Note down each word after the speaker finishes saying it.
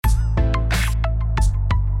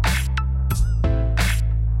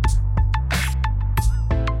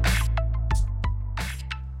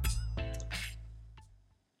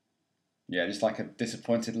Yeah, just like a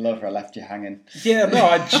disappointed lover, I left you hanging. Yeah, no,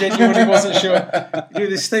 I genuinely wasn't sure. You do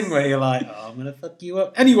this thing where you're like, oh, I'm going to fuck you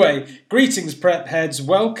up. Anyway, greetings, prep heads.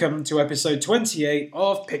 Welcome to episode 28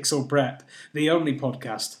 of Pixel Prep, the only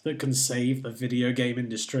podcast that can save the video game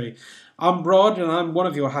industry. I'm Rod, and I'm one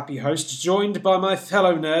of your happy hosts, joined by my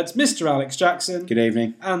fellow nerds, Mr. Alex Jackson. Good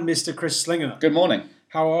evening. And Mr. Chris Slinger. Good morning.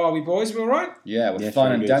 How are we, boys? We all right? Yeah, we're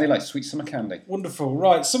fine and dandy like sweet summer candy. Wonderful.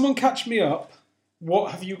 Right, someone catch me up.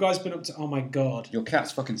 What have you guys been up to? Oh my god. Your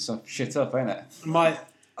cat's fucking shit up, ain't it?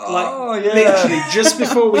 Literally, just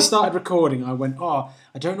before we started recording, I went, I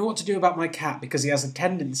don't know what to do about my cat because he has a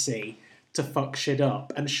tendency to fuck shit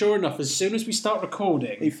up. And sure enough, as soon as we start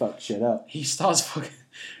recording... He fucks shit up. He starts fucking...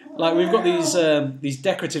 Like, we've got these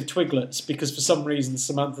decorative twiglets because for some reason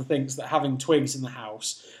Samantha thinks that having twigs in the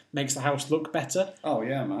house makes the house look better. Oh,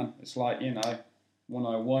 yeah, man. It's like,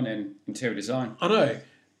 101 in interior design. I know,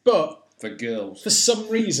 but... For girls. For some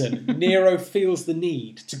reason, Nero feels the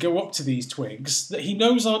need to go up to these twigs that he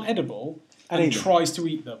knows aren't edible and tries to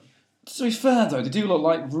eat them. To be fair, though, they do look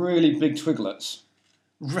like really big twiglets.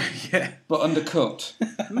 Yeah. But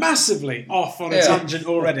undercooked. Massively off on a tangent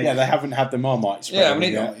already. Yeah, they haven't had the Marmite spread.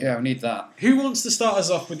 Yeah, we need that. Who wants to start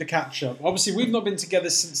us off with the catch-up? Obviously, we've not been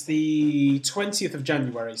together since the 20th of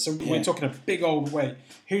January, so we're talking a big old way.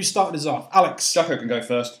 Who started us off? Alex. Jacko can go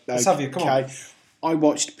first. Let's have you, come on. I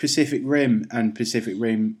watched Pacific Rim and Pacific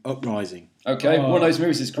Rim Uprising. Okay, one of those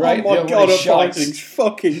movies is great. Oh my god, Uprising's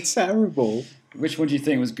fucking terrible. Which one do you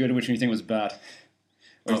think was good and which one do you think was bad? Or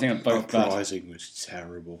do you think they're both bad? Uprising was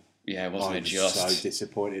terrible. Yeah, wasn't it just? I was so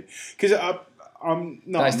disappointed. Because I'm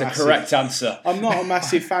not That's the correct answer. I'm not a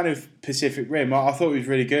massive fan of Pacific Rim. I thought it was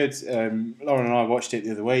really good. Lauren and I watched it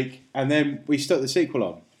the other week. And then we stuck the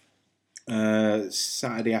sequel on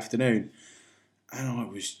Saturday afternoon. And I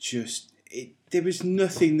was just... There was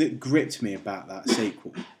nothing that gripped me about that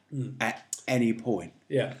sequel at any point.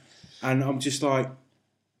 Yeah. And I'm just like,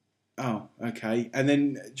 oh, okay. And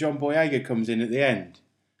then John Boyega comes in at the end.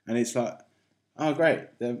 And it's like, oh,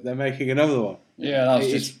 great. They're making another one. Yeah,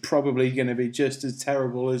 it's probably going to be just as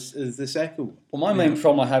terrible as the second one. Well, my main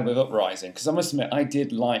problem I had with Uprising, because I must admit, I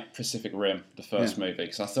did like Pacific Rim, the first movie,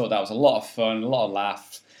 because I thought that was a lot of fun, a lot of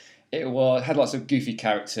laughs. It had lots of goofy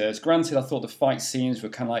characters. Granted, I thought the fight scenes were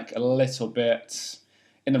kind of like a little bit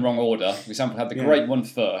in the wrong order. For example, had the great one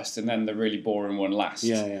first and then the really boring one last.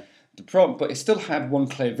 Yeah. The problem, but it still had one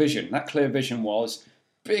clear vision. That clear vision was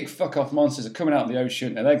big fuck-off monsters are coming out of the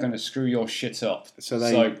ocean and they're going to screw your shit up. So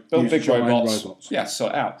build big robots. Yeah,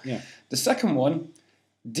 sort it out. Yeah. The second one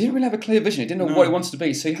didn't really have a clear vision. It didn't know what it wanted to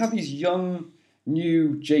be. So you have these young,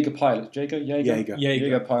 new Jaeger pilots.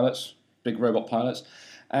 Jaeger pilots. Big robot pilots.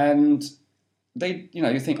 And they,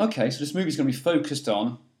 you think, okay, so this movie's going to be focused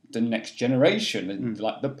on the next generation,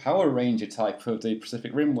 like the Power Ranger type of the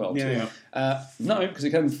Pacific Rim world. Yeah. No, because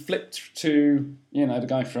it kind of flipped to, the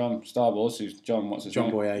guy from Star Wars, who's John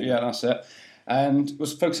Boyega. Yeah, that's it. And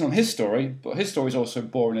was focusing on his story, but his story is also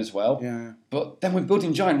boring as well. Yeah. But then we're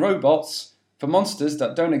building giant robots for monsters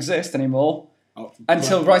that don't exist anymore.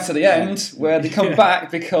 Until right at the end, where they come back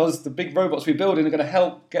because the big robots we're building are going to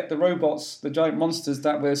help get the robots, the giant monsters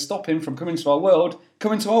that we're stopping from coming to our world.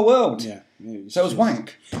 Yeah. So it was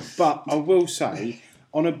wank. But I will say,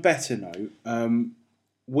 on a better note,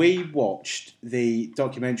 we watched the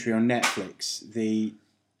documentary on Netflix, the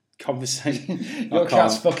conversation... Your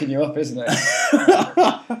cat's fucking you up, isn't it?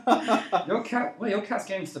 Your cat's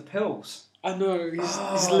getting into the pills. I know,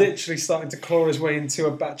 he's literally starting to claw his way into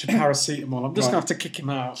a batch of paracetamol. I'm just going to have to kick him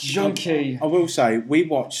out. Junkie. I will say, we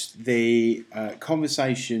watched the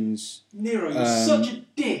conversations... Nero, you're such a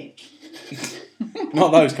dick.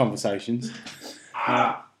 Not those conversations.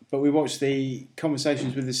 But we watched the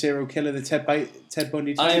conversations with the serial killer, the Ted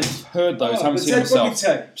Bundy tapes. I have heard those, haven't seen Ted Bundy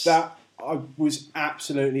myself. tapes. That I was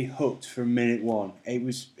absolutely hooked from minute one.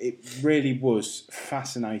 It really was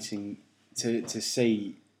fascinating to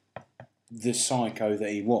see the psycho that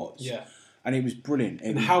he was. Yeah. And it was brilliant.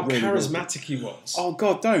 And how really charismatic he was. Oh,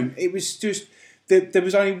 God, don't. It was just... There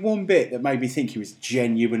was only one bit that made me think he was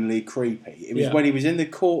genuinely creepy. It was when he was in the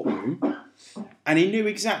courtroom and he knew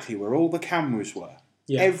exactly where all the cameras were.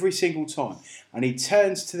 Yeah. Every single time. And he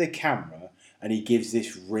turns to the camera and he gives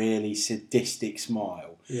this really sadistic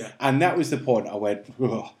smile. Yeah. And that was the point I went,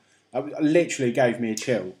 ugh. It literally gave me a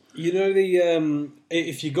chill. You know,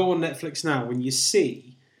 if you go on Netflix now, when you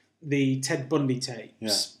see the Ted Bundy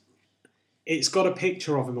tapes, it's got a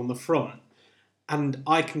picture of him on the front, And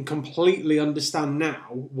I can completely understand now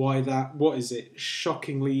why that, what is it,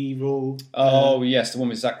 Shockingly Evil... Oh, yes, the one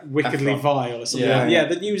with Zac Wickedly Efron. Vile or something. Yeah,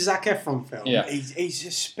 the new Zac Efron film. Yeah. He's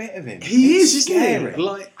a spit of him. He is scary.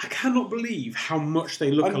 Like, I cannot believe how much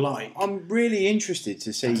they look alike. I'm really interested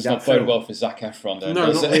to see That does that not film. bode well for Zac Efron, though.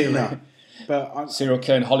 No, not really. No. But Serial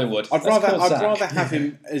killer in Hollywood. I'd rather have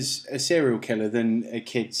him as a serial killer than a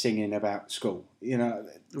kid singing about school. You know,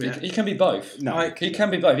 He can be both. No, he can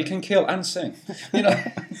be both. He can kill and sing. You know,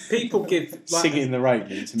 people give singing in the rain.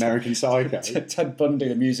 It's American Psycho. Ted Bundy,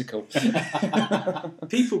 the musical.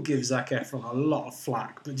 People give Zac Efron a lot of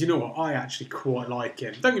flack, but do you know what? I actually quite like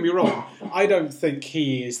him. Don't get me wrong. I don't think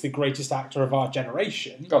he is the greatest actor of our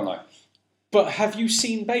generation. God no. But have you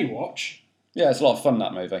seen Baywatch? Yeah, it's a lot of fun,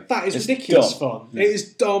 that movie. That is It's ridiculous dumb. fun. Yeah. It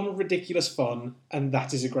is dumb, ridiculous fun, and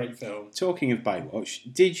that is a great film. Talking of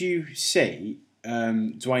Baywatch, did you see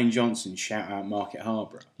Dwayne Johnson shout out Market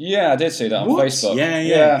Harborough? Yeah, I did see that on Facebook.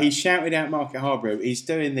 Yeah. He shouted out Market Harborough. He's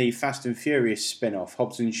doing the Fast and Furious spin-off,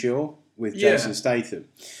 Hobbs and Shaw, with Jason Statham.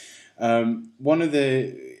 One of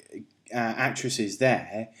the actresses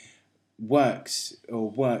there worked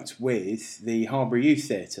with the Harbour Youth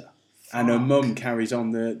Theatre. And her mum carries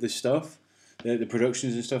on the stuff, the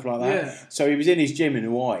productions and stuff like that. Yeah. So he was in his gym in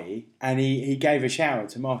Hawaii, and he gave a shout out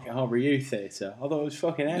to Market Harbour Youth Theatre. I thought it was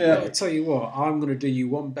fucking epic. Yeah, I'll tell you what, I'm going to do you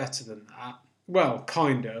one better than that. Well,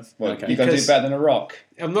 kind of. Well, Okay. you're going to do better than a rock.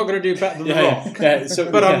 I'm not going to do better than The Rock, Yeah,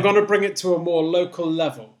 but I'm going to bring it to a more local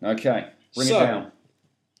level. Okay, bring So, it down.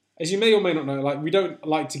 As you may or may not know, like we don't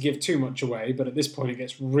like to give too much away, but at this point it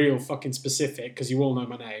gets real fucking specific because you all know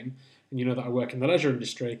my name. And you know that I work in the leisure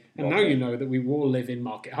industry, and now you know that we all live in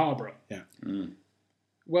Market Harborough. Yeah.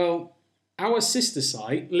 Well, our sister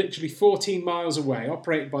site, literally 14 miles away,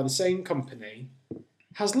 operated by the same company,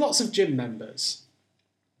 has lots of gym members.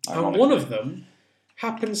 And one of them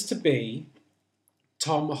happens to be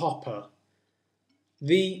Tom Hopper,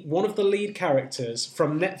 one of the lead characters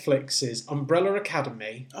from Netflix's Umbrella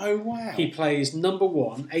Academy. Oh, wow. He plays number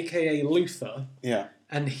 1, a.k.a. Luther. Yeah.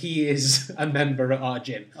 And he is a member at our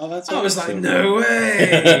gym. Oh, that's I was like, awesome. no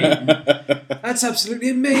way! That's absolutely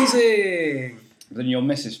amazing! Then your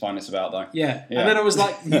missus find this about, though. Yeah. Yeah. And then I was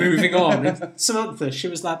like, moving on. And Samantha, she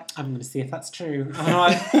was like, I'm going to see if that's true. And I'm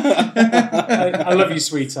like, I love you,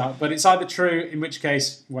 sweetheart, but it's either true, in which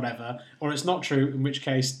case, whatever, or it's not true, in which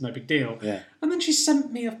case, no big deal. Yeah. And then she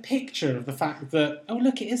sent me a picture of the fact that, oh,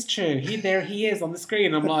 look, it is true. There he is on the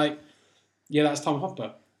screen. I'm like, yeah, that's Tom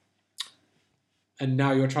Hopper. And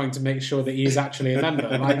now you're trying to make sure that he is actually a member.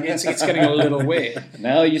 Like, it's getting a little weird.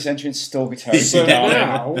 Now you're entering stalker territory. So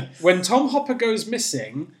now, when Tom Hopper goes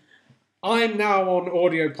missing, I'm now on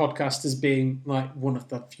audio podcast as being like one of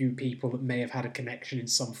the few people that may have had a connection in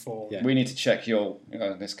some form. Yeah. We need to check your,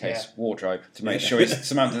 in this case, wardrobe to make sure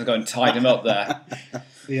Samantha's going to tie him up there.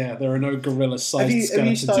 Yeah, there are no gorilla-sized Have you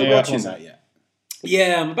skeletons. started in watching the that yet?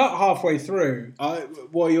 Yeah, I'm about halfway through.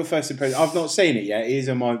 What are your first impressions? I've not seen it yet. It is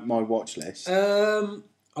on my watch list. I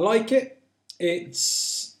like it. It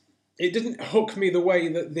didn't hook me the way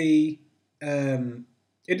that the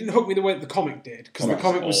it didn't hook me the way that the comic did, because the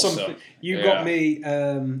comic was awesome. something. You got me.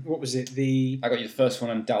 What was it? I got you the first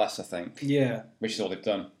one in Dallas, I think. Yeah. Which is all they've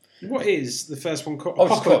done. What is the first one called? Oh,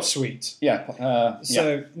 Apocalypse Suite. Yeah.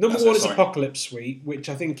 So number one is Apocalypse Suite, which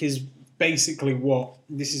I think is basically what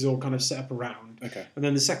this is all kind of set up around. Okay. And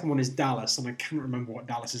then the second one is Dallas, and I can't remember what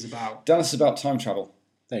Dallas is about. Dallas is about time travel.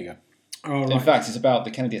 There you go. Oh, right. In fact, it's about the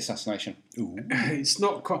Kennedy assassination. Ooh. It's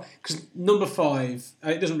not quite, because number 5,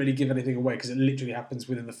 it doesn't really give anything away because it literally happens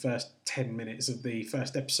within the first 10 minutes of the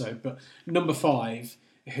first episode. But number 5,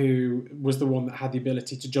 who was the one that had the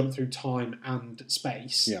ability to jump through time and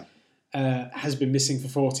space, has been missing for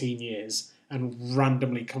 14 years and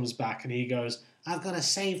randomly comes back and he goes, I've got to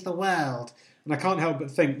save the world. And I can't help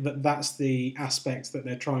but think that that's the aspect that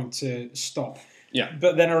they're trying to stop. Yeah.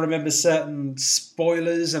 But then I remember certain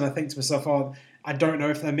spoilers, and I think to myself, oh, I don't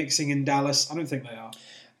know if they're mixing in Dallas. I don't think they are.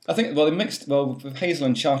 I think, they mixed, with Hazel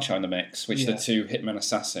and Cha-Cha in the mix, which are the two hitman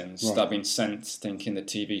assassins that have been sent, thinking the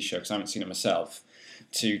TV show, because I haven't seen it myself,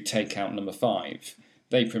 to take out number 5.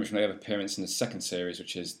 They pretty much made an appearance in the second series,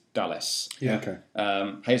 which is Dallas. Yeah. Okay.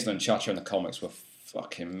 Hazel and Cha-Cha in the comics were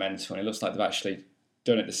fucking mental, and it looks like they've actually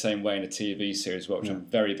done it the same way in the TV series, which I'm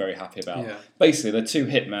very, very happy about. Yeah. Basically, they're two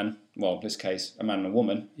hitmen, well, in this case, a man and a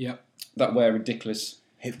woman, that wear ridiculous...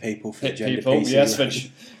 Hit people for hit gender people, PC, yes.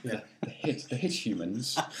 right? The hit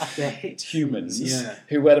humans. They're hit humans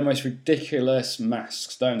who wear the most ridiculous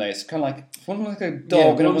masks, don't they? It's kind of like one like a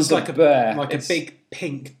dog and one's like a bear. Like a big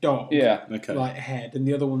pink dog. Yeah. Okay. Like head, and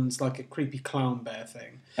the other one's like a creepy clown bear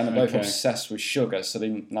thing. And they're both obsessed with sugar, so they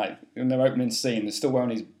when they're opening scene, they're still wearing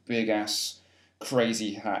these big ass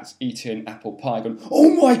crazy hats eating apple pie, going, "Oh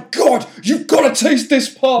my God, you've got to taste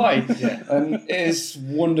this pie!" And it is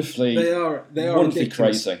wonderfully, they are wonderfully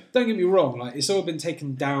ridiculous. crazy. Don't get me wrong; like it's all been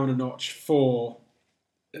taken down a notch for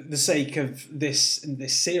the sake of this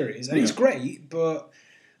series, and it's great. But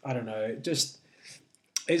I don't know,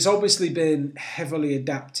 it's obviously been heavily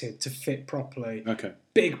adapted to fit properly. Okay.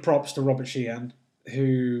 Big props to Robert Sheehan,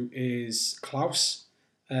 who is Klaus,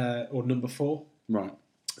 or number 4. Right.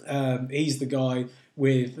 He's the guy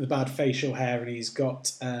with the bad facial hair, and he's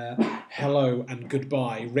got hello and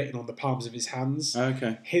goodbye written on the palms of his hands.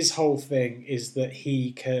 Okay. His whole thing is that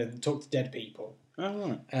he can talk to dead people.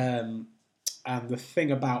 Oh, right. And the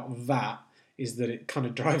thing about that is that it kind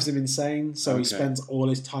of drives him insane, so he spends all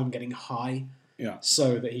his time getting high. Yeah.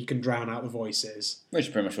 So that he can drown out the voices. Which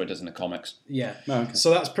is pretty much what he does in the comics. Yeah. Oh, okay. So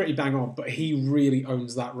that's pretty bang on, but he really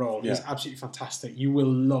owns that role. He's absolutely fantastic. You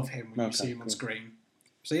will love him when you see him on screen.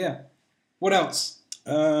 So yeah. What else?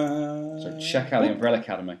 So check out the Umbrella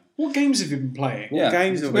Academy. What games have you been playing? What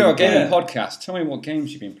games have we are a gaming podcast. Tell me what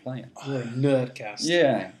games you've been playing. We're a nerdcast.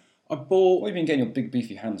 Yeah. I bought... What have you been getting your big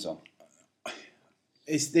beefy hands on?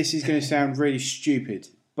 This is going to sound really stupid,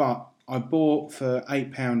 but I bought for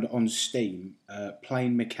 £8 on Steam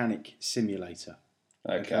Plane Mechanic Simulator.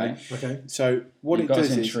 Okay. So what it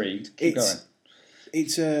does intrigued. Keep going.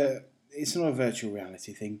 It's not a virtual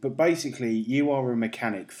reality thing, but basically you are a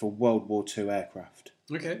mechanic for World War II aircraft.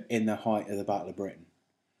 Okay. In the height of the Battle of Britain.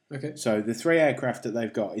 Okay. So the 3 aircraft that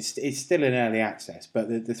they've got, it's still in early access, but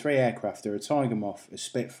the 3 aircraft are a Tiger Moth, a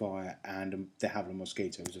Spitfire, and the de Havilland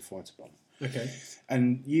Mosquito as a fighter bomber. Okay.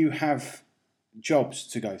 And you have jobs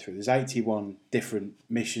to go through. There's 81 different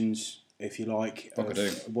missions, if you like, what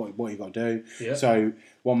you've got to do. Yeah. So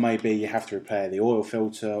one may be you have to repair the oil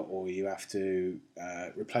filter, or you have to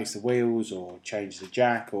replace the wheels, or change the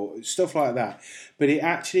jack, or stuff like that. But it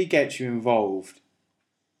actually gets you involved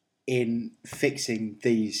in fixing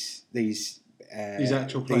these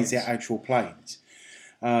actual planes.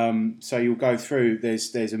 So you'll go through.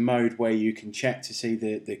 There's a mode where you can check to see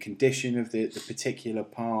the condition of the particular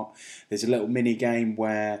part. There's a little mini game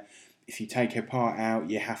where if you take a part out,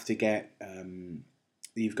 you have to get.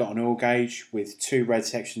 You've got an oil gauge with 2 red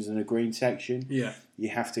sections and a green section. Yeah. You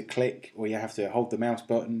have to click, or you have to hold the mouse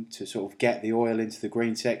button to sort of get the oil into the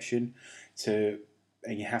green section.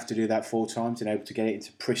 And you have to do that 4 times in order to get it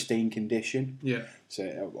into pristine condition. Yeah.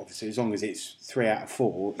 So obviously, as long as it's 3 out of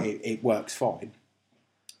 4, it works fine.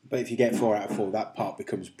 But if you get 4 out of 4, that part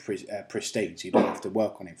becomes pristine, so you don't have to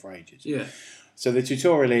work on it for ages. Yeah. So the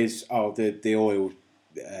tutorial is, the oil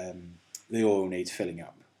needs filling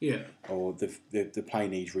up. Yeah. Or the plane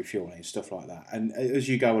needs refueling and stuff like that. And as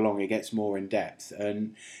you go along, it gets more in depth,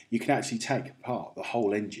 and you can actually take apart the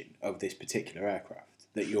whole engine of this particular aircraft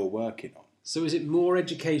that you're working on. So is it more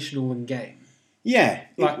educational than game? Yeah,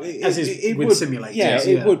 it would simulate. Yeah,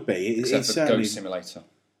 it would be. Except for Ghost Simulator,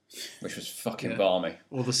 which was fucking balmy.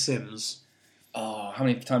 Or The Sims. Oh, how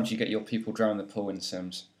many times do you get your people drown in the pool in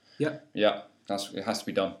Sims? Yep. Yeah, it has to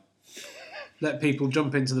be done. Let people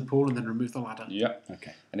jump into the pool and then remove the ladder. Yeah.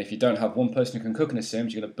 Okay. And if you don't have one person who can cook in a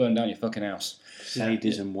Sims, you're going to burn down your fucking house.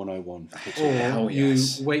 Sadism 101. Or you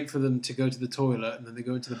wait for them to go to the toilet, and then they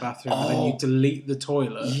go into the bathroom, and then you delete the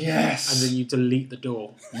toilet. Yes. And then you delete the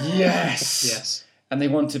door. Yes. Yes. And they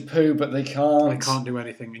want to poo, but they can't. They can't do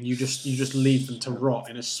anything, and you just leave them to rot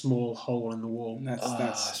in a small hole in the wall.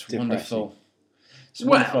 That's wonderful.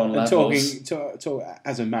 Talking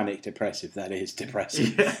as a manic depressive, that is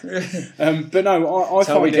depressing. But no, I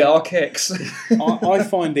find get our kicks. I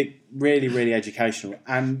find it really, really educational,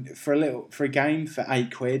 and for a game for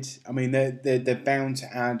 £8, I mean they're bound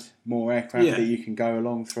to add more aircraft that you can go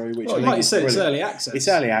along through. Which like you said, it's early access. It's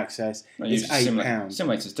early access. It's £8.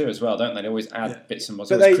 Simulators do as well, don't they? They always add bits and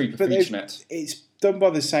bobs. Creeper feature net. It's done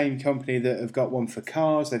by the same company that have got one for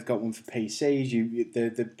cars. They've got one for PCs.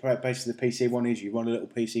 Basically the PC one is you run a little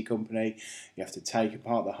PC company. You have to take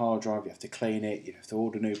apart the hard drive. You have to clean it. You have to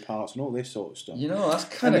order new parts and all this sort of stuff. You know, that's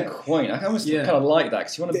kind of quaint. I almost kind of like that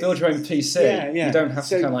because you want to build your own PC. You don't have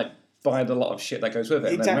to kind of like buy the lot of shit that goes with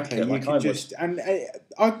it. Exactly. And then wreck it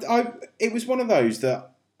like I would. It was one of those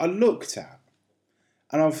that I looked at.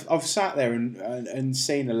 And I've sat there and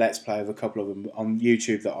seen a Let's Play of a couple of them on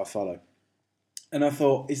YouTube that I follow. And I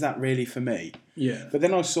thought, is that really for me? Yeah. But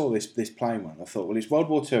then I saw this plane one. I thought, well, it's World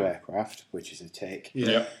War II aircraft, which is a tick.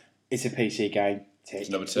 Yeah. It's a PC game, tick. It's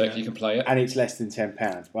another tick, you can play it. And it's less than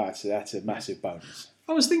 £10. Wow, so that's a massive bonus.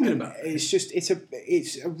 I was thinking about it.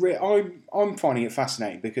 I'm finding it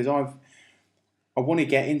fascinating because I want to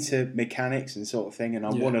get into mechanics and sort of thing, and I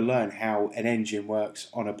want to learn how an engine works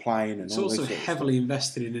on a plane and it's all this. It's also heavily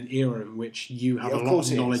invested in an era in which you have a lot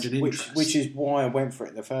of knowledge and interest. Which is why I went for it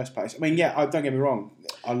in the first place. I mean, don't get me wrong,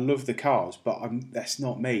 I love the cars, but that's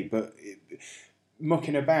not me. But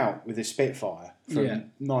mucking about with a Spitfire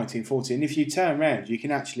from 1940, and if you turn around, you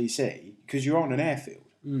can actually see, because you're on an airfield.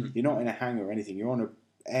 You're not in a hangar or anything. You're on an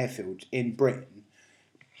airfield in Britain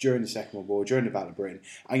during the Second World War, during the Battle of Britain,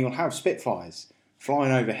 and you'll have Spitfires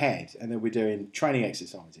flying overhead, and they'll be doing training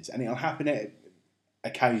exercises, and it'll happen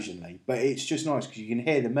occasionally, but it's just nice because you can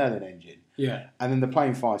hear the Merlin engine, and then the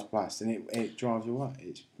plane fires past, and it drives away.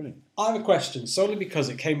 It's brilliant. I have a question, solely because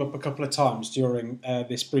it came up a couple of times during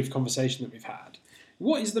this brief conversation that we've had.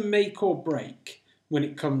 What is the make or break when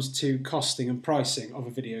it comes to costing and pricing of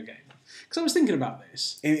a video game? Because I was thinking about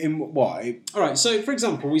this. In what? All right, so for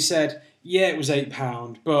example, we said, it was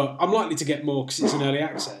 £8, but I'm likely to get more because it's an early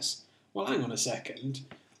access. Well, hang on a second.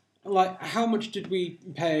 Like, how much did we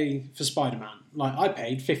pay for Spider-Man? Like, I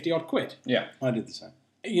paid 50 odd quid. Yeah, I did the same.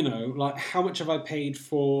 You know, like, how much have I paid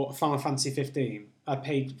for Final Fantasy 15? I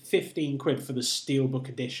paid 15 quid for the Steelbook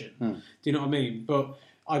edition. Do you know what I mean? But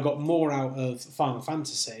I got more out of Final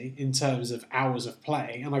Fantasy in terms of hours of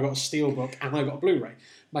play, and I got a Steelbook and I got a Blu-ray.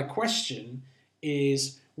 My question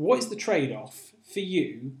is, what is the trade-off for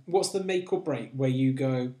you? What's the make or break where you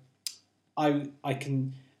go, I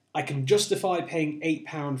can justify paying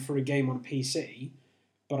 £8 for a game on PC,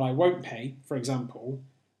 but I won't pay, for example,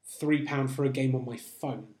 £3 for a game on my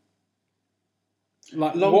phone.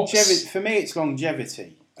 Like longevity for me, it's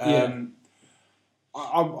longevity. I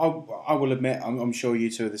will admit, I'm sure you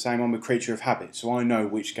two are the same. I'm a creature of habit, so I know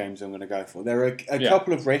which games I'm going to go for. There are a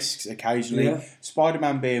couple of risks occasionally.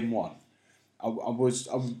 Spider-Man being one. I was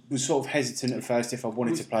sort of hesitant at first if I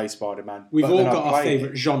wanted to play Spider-Man. We've all got our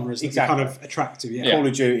favourite genres that we kind of attract to. Call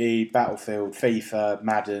of Duty, Battlefield, FIFA,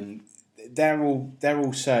 Madden. They're all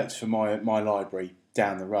certs for my library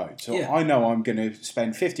down the road. So I know I'm going to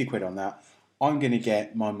spend 50 quid on that. I'm going to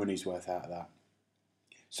get my money's worth out of that.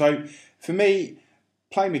 So for me,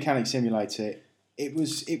 playing Mechanic Simulator,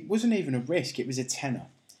 it wasn't even a risk. It was a tenner.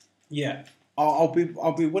 Yeah, I'll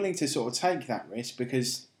be willing to sort of take that risk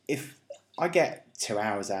because if I get 2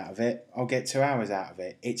 hours out of it, I'll get 2 hours out of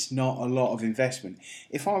it. It's not a lot of investment.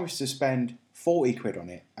 If I was to spend 40 quid on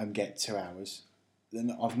it and get 2 hours,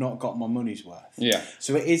 then I've not got my money's worth. Yeah.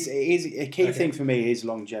 So it is a key thing for me is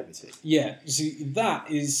longevity. Yeah. See, that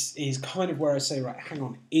is kind of where I say, right, hang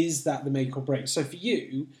on, is that the make or break? So for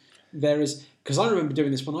you, there is, because I remember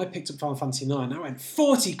doing this when I picked up Final Fantasy 9. I went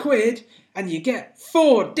 40 quid and you get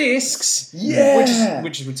 4 discs. Yeah.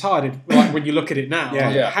 Which is retarded. Like when you look at it now.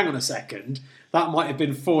 Yeah. Hang on a second. That might have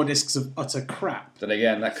been 4 discs of utter crap. Then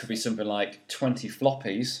again, that could be something like 20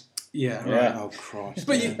 floppies. Yeah, right. Oh, Christ.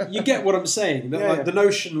 But you get what I'm saying. That, the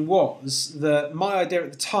notion was that my idea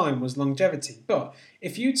at the time was longevity. But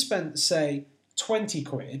if you'd spent, say, 20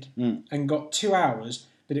 quid and got 2 hours,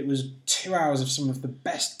 but it was 2 hours of some of the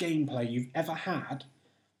best gameplay you've ever had,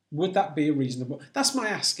 would that be a reasonable... That's my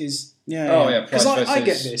ask is... Because I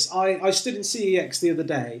get this. I stood in CEX the other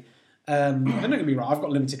day. And don't get me wrong, I've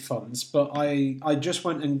got limited funds, but I just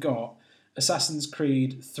went and got Assassin's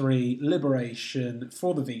Creed 3 Liberation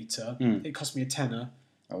for the Vita. It cost me a tenner.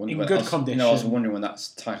 In good condition. I was wondering when that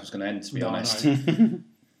title's going to end, to be honest.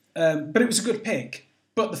 But it was a good pick.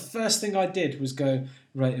 But the first thing I did was go,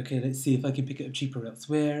 right, okay, let's see if I can pick it up cheaper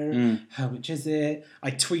elsewhere. How much is it?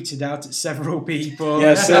 I tweeted out at several people.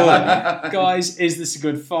 Guys, is this a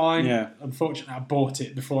good find? Yeah. Unfortunately, I bought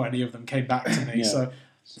it before any of them came back to me. So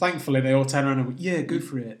thankfully, they all turned around and went, yeah, go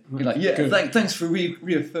for it. You're like, thanks for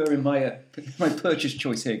reaffirming my purchase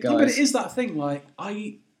choice here, guys. Yeah, but it is that thing, like,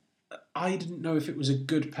 I didn't know if it was a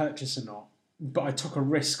good purchase or not, but I took a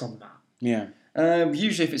risk on that. Yeah.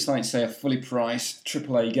 Usually if it's like, say, a fully priced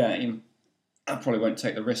AAA game, I probably won't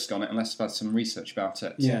take the risk on it unless I've had some research about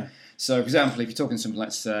it. Yeah. So, for example, if you're talking something,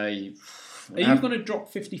 let's say... Are you going to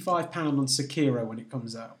drop £55 on Sekiro when it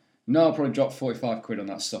comes out? No, I'll probably drop 45 quid on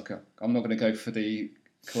that sucker. I'm not going to go for the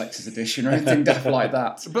collector's edition or anything daft like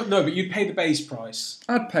that. But you'd pay the base price.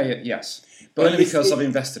 I'd pay it, yes. But only because I've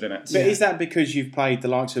invested in it. But is that because you've played the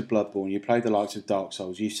likes of Bloodborne, you've played the likes of Dark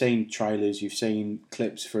Souls, you've seen trailers, you've seen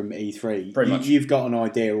clips from E3? Pretty much. You've got an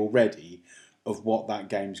idea already of what that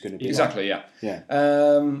game's going to be exactly, like. Yeah.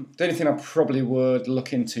 The only thing I probably would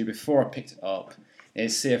look into before I picked it up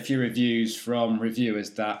is see a few reviews from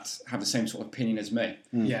reviewers that have the same sort of opinion as me.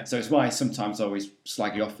 Yeah. So it's why sometimes I always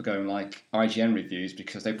slag you off for going like IGN reviews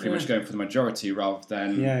because they pretty much go for the majority rather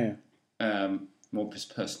than more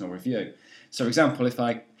personal review. So, for example, if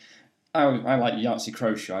I like Yahtzee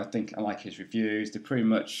Crochet, I think I like his reviews. They're pretty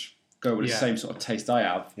much go with the same sort of taste I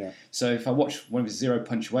have. Yeah. So if I watch one of his 0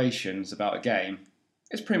 punctuations about a game,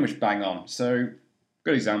 it's pretty much bang on. So,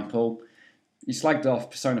 good example. He slagged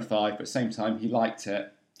off Persona 5, but at the same time, he liked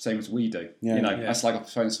it, same as we do. I slag off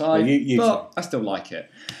Persona 5, but I still like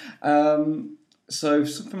it. So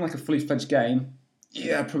something like a fully fledged game,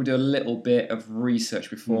 I'd probably do a little bit of research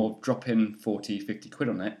before dropping 40, 50 quid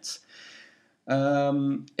on it.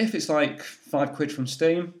 If it's like £5 from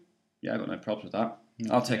Steam, I've got no problems with that.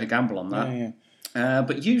 I'll take a gamble on that.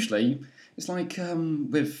 But usually, it's like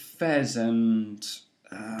with Fez and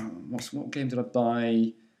what game did I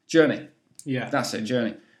buy? Journey. Yeah. That's it,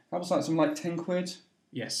 Journey. That was like something like 10 quid.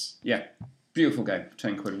 Yes. Yeah. Beautiful game,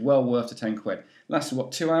 10 quid. Well worth the 10 quid.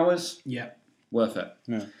 Lasted, 2 hours? Yeah. Worth it.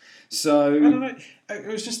 Yeah. So... I don't know. I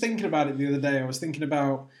was just thinking about it the other day. I was thinking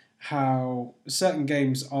about how certain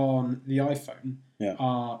games on the iPhone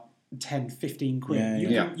are 10, 15 quid.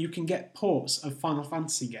 You can get ports of Final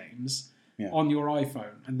Fantasy games on your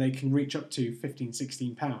iPhone, and they can reach up to 15,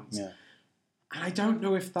 16 pounds. Yeah. And I don't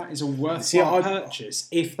know if that is a worthwhile purchase,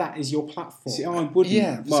 if that is your platform. See, I wouldn't.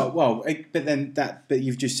 Yeah. But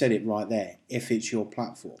you've just said it right there. If it's your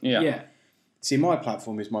platform. Yeah. See, my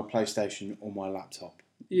platform is my PlayStation or my laptop.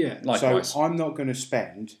 Yeah. Likewise. So I'm not going to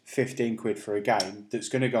spend 15 quid for a game that's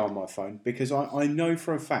going to go on my phone because I know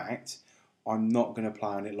for a fact I'm not going to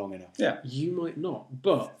play on it long enough. Yeah. You might not,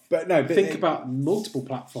 but think about multiple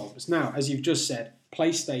platforms. Now, as you've just said,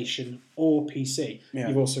 PlayStation or PC. Yeah.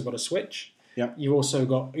 You've also got a Switch. Yeah. You've also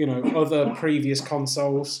got, other previous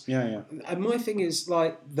consoles. Yeah. And my thing is,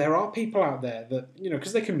 there are people out there that,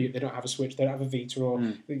 because they commute, they don't have a Switch, they don't have a Vita, or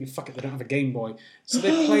they don't have a Game Boy. So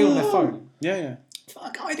they play on their phone. Yeah.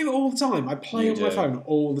 Fuck, I do it all the time. I play on my phone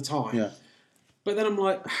all the time. Yeah. But then I'm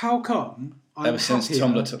like, how come Ever since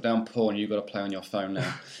Tumblr took down porn, you've got to play on your phone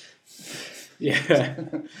now. Yeah.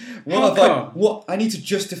 What? I need to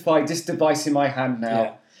justify this device in my hand now.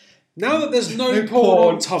 Yeah. Now that there's no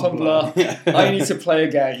porn on Tumblr, I need to play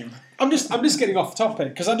a game. I'm just getting off topic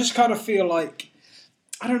because I just kind of feel like,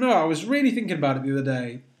 I don't know, I was really thinking about it the other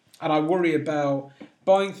day, and I worry about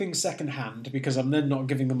buying things second hand because I'm then not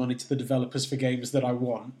giving the money to the developers for games that I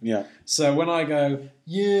want. Yeah. So when I go,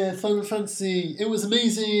 Final Fantasy, it was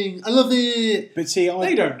amazing, I love it. But see,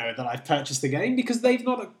 they don't know that I've purchased the game because they've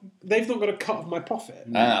not got a cut of my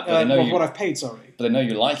profit. But they know what I've paid. Sorry. But they know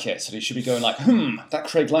you like it, so they should be going like, that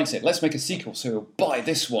Craig likes it. Let's make a sequel, so he'll buy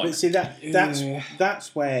this one. But see,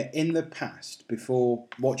 that's where in the past, before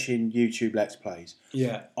watching YouTube Let's Plays,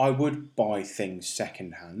 I would buy things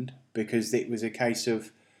second hand. Because it was a case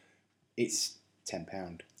of, it's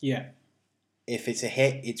 £10. Yeah. If it's a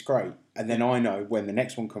hit, it's great. And then I know when the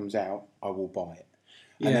next one comes out, I will buy it.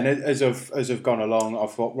 Yeah. And then as I've gone along,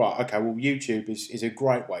 I've thought, right, okay, well, YouTube is a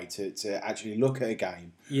great way to actually look at a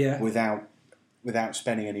game without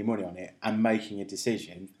spending any money on it and making a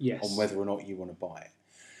decision on whether or not you want to buy it.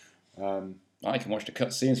 I can watch the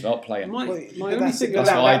cutscenes without playing.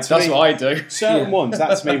 That's what I do. Certain ones,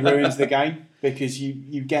 that to me ruins the game because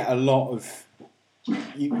you get a lot of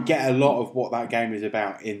what that game is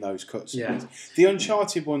about in those cutscenes. Yeah. The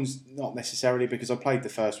Uncharted ones, not necessarily, because I played the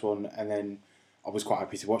first one and then I was quite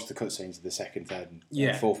happy to watch the cutscenes of the second, third,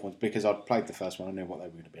 and fourth ones because I'd played the first one. I knew what they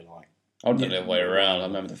were going to be like. I'd done it the other way around. I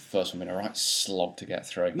remember the first one being a right slog to get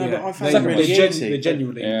through. No, but I found it really easy. They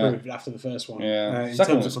genuinely improved after the first one. Yeah. In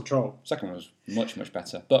terms of control. Second one was much, much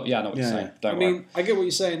better. But I know what you're saying. Don't worry. I get what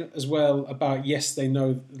you're saying as well about, yes, they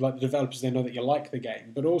know, like the developers, they know that you like the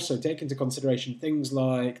game, but also take into consideration things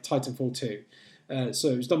like Titanfall 2. So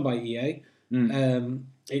it was done by EA.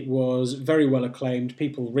 It was very well acclaimed.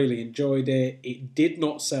 People really enjoyed it. It did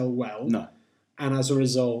not sell well. No. And as a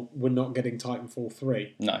result, we're not getting Titanfall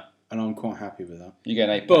 3. No. And I'm quite happy with that. You get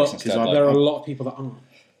an Apex but instead. There are a lot of people that aren't.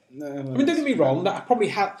 I mean, don't get me wrong. That probably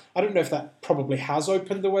I don't know if that probably has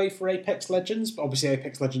opened the way for Apex Legends, but obviously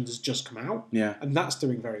Apex Legends has just come out, and that's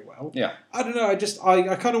doing very well. Yeah. I don't know.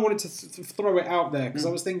 I kind of wanted to throw it out there because I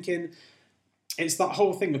was thinking it's that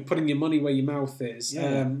whole thing of putting your money where your mouth is.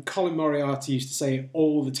 Colin Moriarty used to say it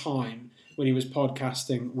all the time when he was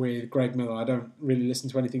podcasting with Greg Miller. I don't really listen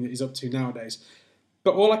to anything that he's up to nowadays,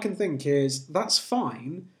 but all I can think is that's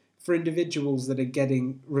fine for individuals that are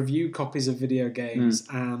getting review copies of video games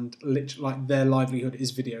and literally their livelihood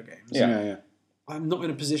is video games. Yeah. I'm not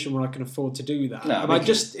in a position where I can afford to do that. No, and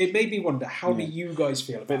it made me wonder, how do you guys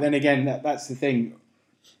feel about it? But then again, that's the thing.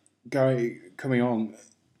 Coming on,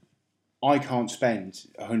 I can't spend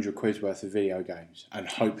 100 quid's worth of video games and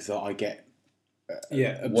hope that I get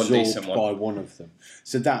absorbed by one of them.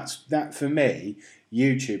 So that for me,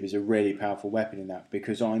 YouTube is a really powerful weapon in that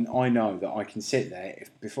because I know that I can sit there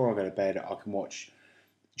before I go to bed. I can watch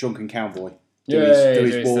Drunken Cowboy do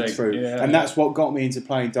his walkthrough. And that's what got me into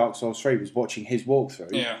playing Dark Souls 3, was watching his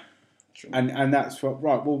walkthrough. Yeah. And that's what,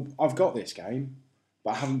 right, well, I've got this game,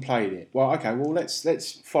 but I haven't played it. Well, okay, well,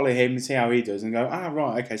 let's follow him and see how he does and go,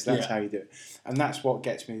 right, okay, so that's how you do it. And that's what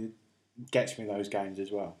gets me those games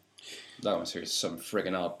as well. That one's serious. Some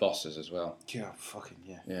friggin' hard bosses as well. Yeah, fucking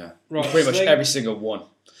yeah. Yeah. Right, pretty much every single one.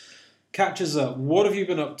 Catch us up. What have you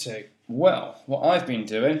been up to? Well, what I've been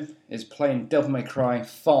doing is playing Devil May Cry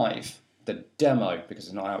 5, the demo, because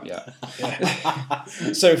it's not out yet.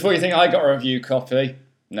 So before you think I got a review copy,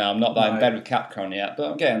 no, I'm not that in bed with Capcom yet,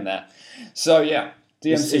 but I'm getting there. So yeah,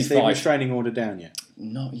 DMC5. Is the restraining order down yet?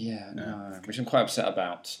 Not yet, no. Which I'm quite upset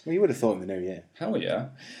about. Well, you would have thought in the new year. Hell yeah.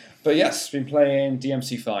 But yes, been playing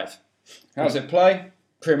DMC5. How does it play?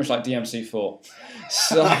 Pretty much like DMC4.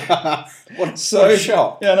 So, what a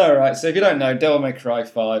shock. Yeah, no, right. So if you don't know, Devil May Cry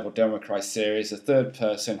 5 or Devil May Cry series, a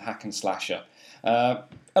third-person hack and slasher.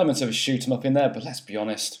 Elements of a shoot 'em up in there, but let's be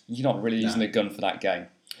honest, you're not really using a gun for that game.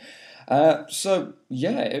 So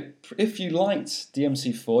yeah, if you liked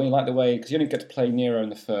DMC4, you like the way, because you only get to play Nero in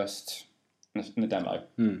the demo.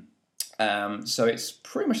 So it's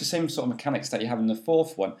pretty much the same sort of mechanics that you have in the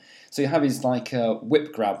fourth one. So you have his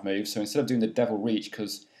whip grab move. So instead of doing the devil reach,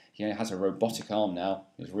 because he has a robotic arm now,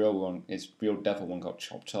 his real devil one got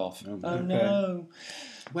chopped off. Oh no!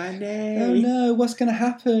 Oh no! What's going to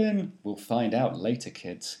happen? We'll find out later,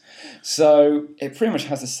 kids. So it pretty much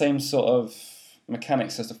has the same sort of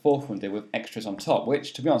mechanics as the fourth one did, with extras on top,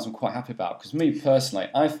 which, to be honest, I'm quite happy about. Because me personally,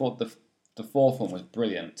 I thought the fourth one was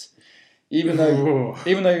brilliant. Even though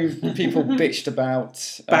people bitched about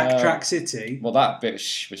Backtrack City. Well, that bit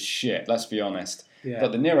was shit. Let's be honest. Yeah.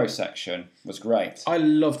 But the Nero section was great. I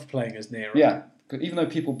loved playing as Nero. Yeah, even though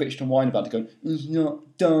people bitched and whined about it, going, "It's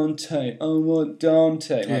not Dante. I want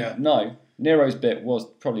Dante." Like, no, Nero's bit was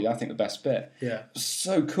probably, I think, the best bit. Yeah.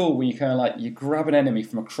 So cool when you you grab an enemy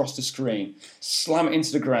from across the screen, slam it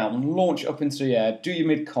into the ground, launch it up into the air, do your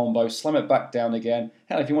mid combo, slam it back down again.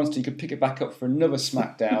 Hell, if you wanted to, you could pick it back up for another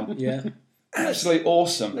smackdown. Yeah. Absolutely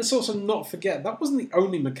awesome. Let's also not forget, that wasn't the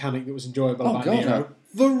only mechanic that was enjoyable about Nero. No.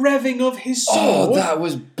 The revving of his sword. Oh, that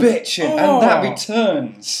was bitching. And that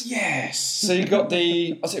returns. Yes. So you got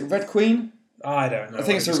was it Red Queen? I don't know. I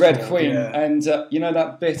think it's a Red Queen. Yeah. And you know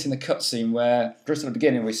that bit in the cutscene where, just at the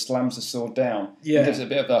beginning, where he slams the sword down? Yeah. And gives it a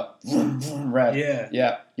bit of a vroom, vroom red. Yeah.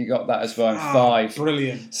 Yeah, you got that as well in 5.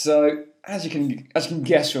 Brilliant. So, as you can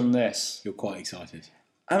guess from this... You're quite excited.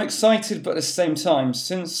 I'm excited, but at the same time,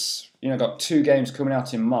 since... got 2 games coming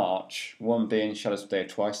out in March, one being Shadows of the Day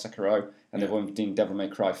Twice, Sekiro, and the other one being Devil May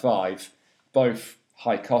Cry 5, both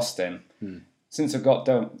high costing. Since I've got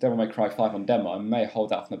Devil May Cry 5 on demo, I may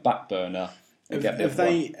hold that on the back burner and get the other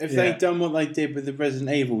one. If they done what they did with the Resident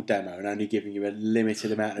Evil demo and only giving you a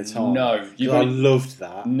limited amount of time? No. I loved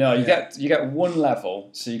that. No, you get one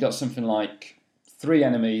level, so you got something like 3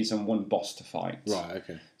 enemies and 1 boss to fight. Right,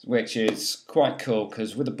 okay. Which is quite cool,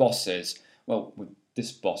 because with the bosses, with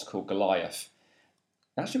this boss called Goliath,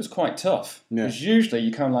 actually was quite tough. Because usually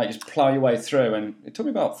you kind of just plough your way through, and it took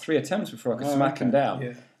me about 3 attempts before I could smack him down.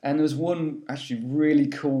 Yeah. And there was one actually really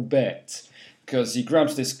cool bit, because he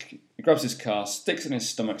grabs his car, sticks it in his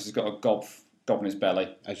stomach because he's got a gob in his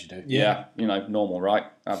belly. As you do. Yeah, normal, right?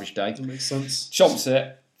 Average day. That makes sense. Chomps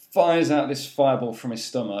it, fires out this fireball from his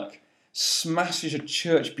stomach, smashes a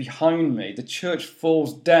church behind me. The church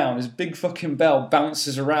falls down. His big fucking bell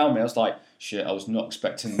bounces around me. I was like, shit, I was not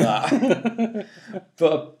expecting that.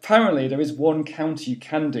 But apparently there is one counter you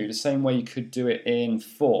can do the same way you could do it in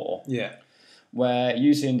 4. Yeah. Where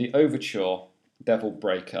using the Overture Devil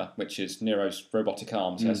Breaker, which is Nero's robotic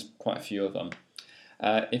arms, has quite a few of them.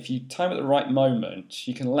 If you time it at the right moment,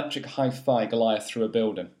 you can electric hi-fi Goliath through a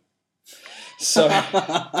building. So,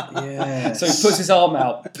 so he puts his arm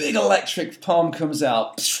out, big electric palm comes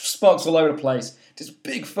out, sparks all over the place. This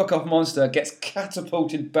big fuck-off monster gets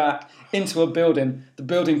catapulted back into a building. The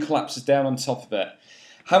building collapses down on top of it.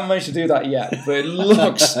 Haven't managed to do that yet, but it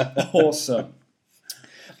looks awesome.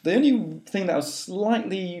 The only thing that was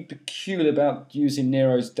slightly peculiar about using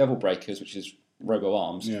Nero's Devil Breakers, which is Robo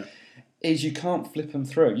Arms, is you can't flip them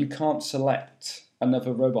through. You can't select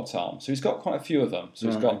another robot arm. So he's got quite a few of them. So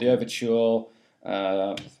he's got the Overture,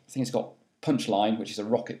 I think he's got Punchline, which is a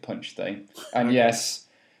rocket punch thing. And yes,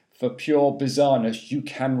 for pure bizarreness, you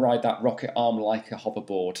can ride that rocket arm like a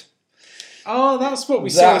hoverboard. Oh, that's what we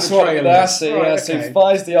saw in the trailer. That's it, right, So he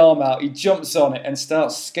fires the arm out, he jumps on it and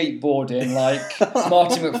starts skateboarding like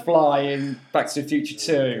Marty McFly in Back to the Future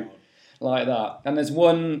 2. Like that. And there's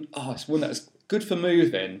one, it's one that's good for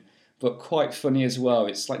moving, but quite funny as well.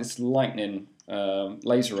 It's like this lightning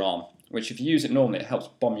laser arm, which if you use it normally, it helps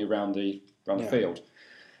bomb you around the field.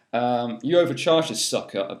 You overcharge this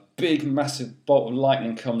sucker, a big massive bolt of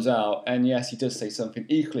lightning comes out, and yes, he does say something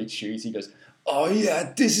equally cheesy. He goes, "Oh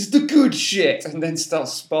yeah, this is the good shit," and then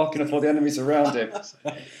starts sparking up all the enemies around him.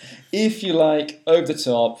 If you like over the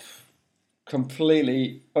top,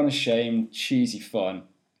 completely unashamed, cheesy fun,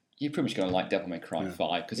 you're pretty much going to like Devil May Cry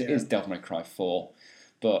 5, because it is Devil May Cry 4,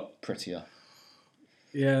 but prettier.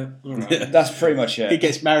 Yeah, all right. That's pretty much it. He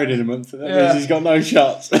gets married in a month. That means he's got no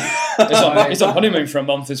shots. He's on honeymoon for a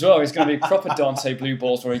month as well. He's going to be proper Dante Blue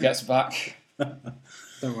Balls when he gets back. Don't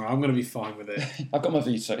worry, I'm going to be fine with it. I've got my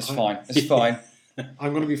Vita. It's fine. It's fine.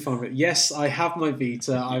 I'm going to be fine with it. Yes, I have my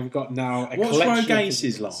Vita. I've got now a What's collection. Rogue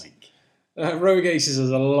Aces like? Rogue Aces is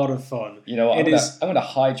a lot of fun. You know what? I'm going to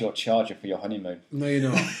hide your charger for your honeymoon. No,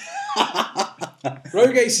 you're not.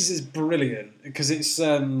 Rogue Aces is brilliant because it's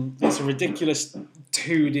a ridiculous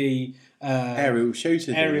 2D aerial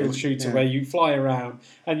shooter where you fly around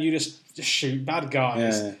and you just shoot bad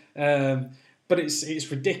guys. Yeah. But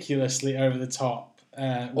it's ridiculously over the top.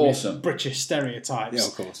 Awesome. With British stereotypes. Yeah,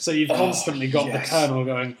 of course. So you've constantly got the Colonel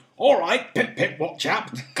going, "All right, pip, what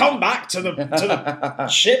chap? Come back to the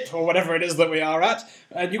ship or whatever it is that we are at,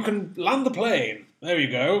 and you can land the plane. There you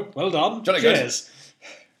go. Well done. Jolly Cheers." Good.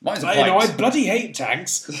 Mine's a I bloody hate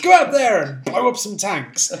tanks. Go out there and blow up some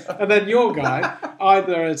tanks. And then your guy,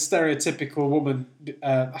 either a stereotypical woman,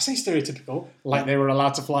 I say stereotypical, like they were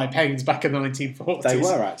allowed to fly planes back in the 1940s. They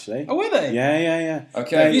were, actually. Oh, were they? Yeah.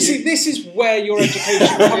 Okay. You see, this is where your education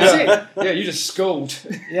comes in. Yeah, you just schooled.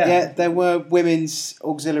 Yeah, there were women's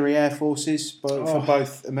auxiliary air forces for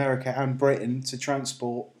both America and Britain to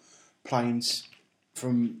transport planes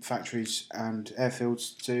from factories and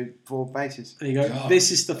airfields to forward bases. There you go. God. This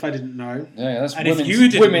is stuff I didn't know. Yeah, that's and women's, if you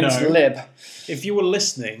didn't women's know, lib. If you were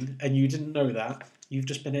listening and you didn't know that, you've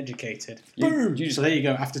just been educated. Boom! So there you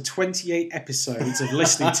go. After 28 episodes of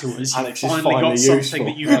listening to us, Alex you've finally got something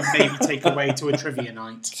that you can maybe take away to a trivia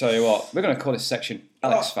night. Tell you what, we're going to call this section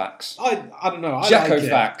Alex Facts. I don't know. Jacko like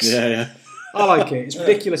Facts. Yeah. I like it. It's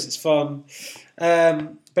ridiculous. It's fun.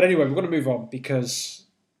 But anyway, we're going to move on because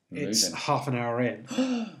it's half an hour in.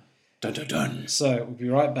 Dun, dun, dun. So we'll be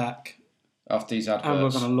right back. After these adverts. And we're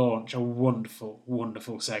going to launch a wonderful,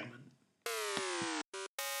 wonderful segment.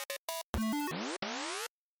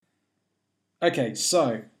 Okay,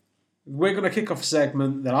 so we're going to kick off a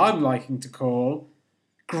segment that I'm liking to call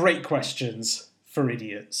Great Questions for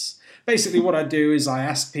Idiots. Basically what I do is I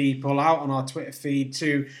ask people out on our Twitter feed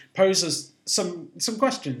to pose us some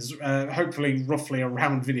questions, hopefully roughly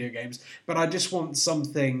around video games, but I just want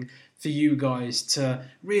something for you guys to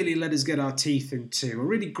really let us get our teeth into. A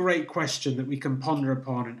really great question that we can ponder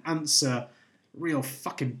upon and answer real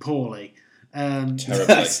fucking poorly.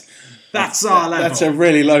 Terribly. That's our level. That's a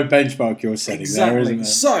really low benchmark you're setting there, isn't it?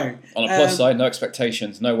 So, on a plus side, no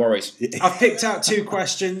expectations, no worries. I've picked out 2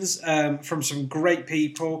 questions from some great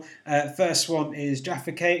people. First one is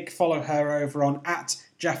Jaffa Cake. Follow her over on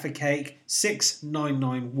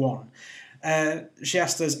 @JaffaCake6991. She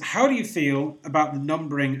asked us, how do you feel about the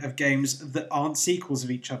numbering of games that aren't sequels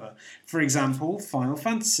of each other? For example, Final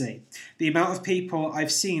Fantasy. The amount of people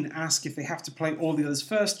I've seen ask if they have to play all the others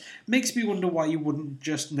first makes me wonder why you wouldn't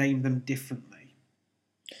just name them differently.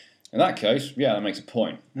 In that case, yeah, that makes a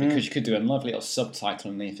point. Because you could do a lovely little subtitle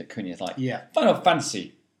underneath it, couldn't you? Like, Final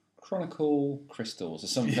Fantasy, Chronicle Crystals, or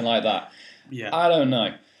something like that. Yeah. I don't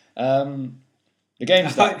know. The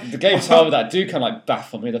games, however, that do kind of like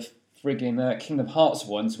baffle me, the frigging Kingdom Hearts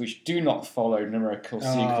ones, which do not follow numerical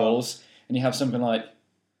sequels, and you have something like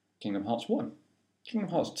Kingdom Hearts 1, Kingdom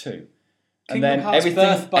Hearts 2, and then Hearts everything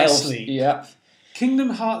Birth by else. Sleep. Yeah. Kingdom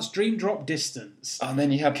Hearts Dream Drop Distance. And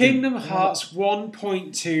then you have Kingdom Hearts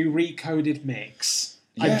 1.2 Recoded Mix.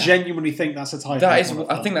 Yeah. I genuinely think that's a title. That is,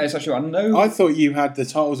 I think that is actually. I know. I thought you had the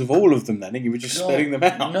titles of all of them then, and you were just spelling them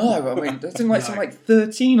out. No, I mean, there's something like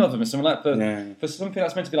 13 of them, or something like that. For something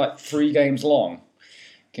that's meant to be like 3 games long.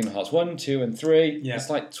 Kingdom Hearts 1, 2 and 3. Yeah. It's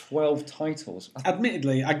like 12 titles.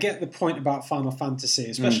 Admittedly, I get the point about Final Fantasy,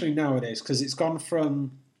 especially nowadays, because it's gone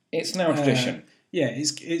from... It's now a tradition. Yeah,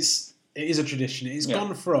 it is a tradition. It's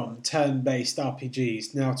gone from turn-based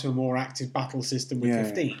RPGs now to a more active battle system with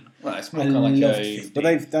 15. Well, it's more kind of like a...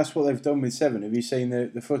 But that's what they've done with 7. Have you seen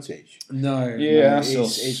the footage? No. Yeah,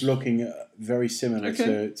 it's looking very similar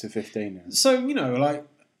to 15 now. So, like...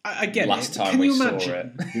 I get Last it. time Can we you saw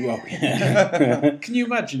imagine? it. Well, yeah. Can you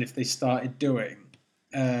imagine if they started doing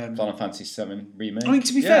Final Fantasy VII remake. I mean,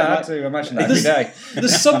 to be fair, I had to imagine that every day. The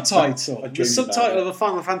subtitle of a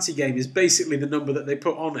Final Fantasy game is basically the number that they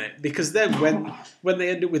put on it, because then when they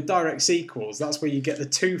end up with direct sequels, that's where you get the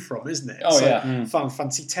 2 from, isn't it? Final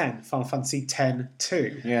Fantasy X, Final Fantasy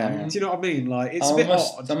X-2. Yeah. Do you know what I mean? Like, it's a bit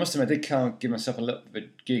odd. I must admit, I did kind of give myself a little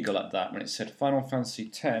bit giggle at that when it said Final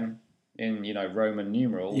Fantasy X in Roman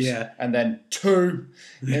numerals, and then 2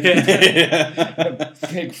 in a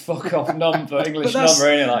big fuck off number, English number,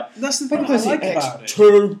 and like that's the thing I like about it.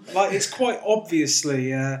 2. Like, it's quite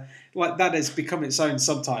obviously like that has become its own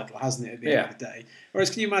subtitle, hasn't it? At the end of the day.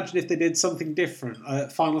 Whereas, can you imagine if they did something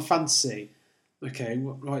different? Final Fantasy. Okay,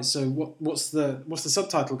 right. So what's the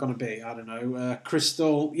subtitle going to be? I don't know.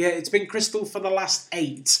 Crystal. Yeah, it's been Crystal for the last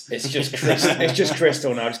 8. It's just Crystal. It's just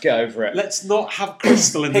Crystal now. Just get over it. Let's not have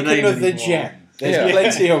Crystal in the name another anymore. gem. There's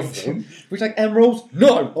plenty of them. Would you like emeralds?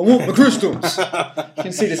 No, I want the crystals. You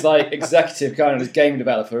can see this executive kind of this game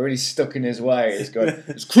developer really stuck in his way. He's going,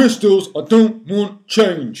 it's crystals. I don't want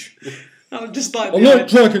change. No, just like I like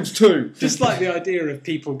dragons too. Just like the idea of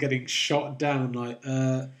people getting shot down, like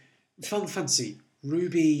Final Fantasy,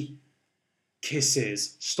 Ruby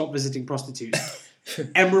kisses, stop visiting prostitutes.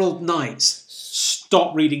 Emerald Knights,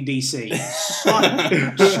 stop reading DC.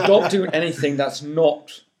 Stop doing anything that's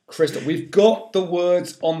not crystal. We've got the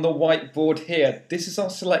words on the whiteboard here. This is our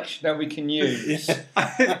selection that we can use.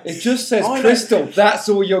 It just says crystal. That's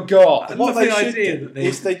all you got. What they should do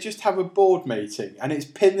is they just have a board meeting and it's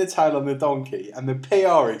pin the tail on the donkey and the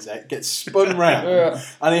PR exec gets spun round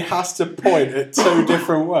and he has to point at 2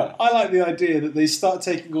 different words. I like the idea that they start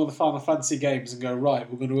taking all the Final Fantasy games and go,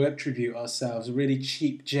 right, we're going to attribute ourselves a really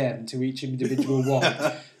cheap gem to each individual one.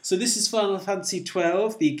 So this is Final Fantasy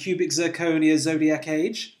XII, the Cubic Zirconia Zodiac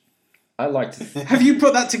Age. I like to. Have you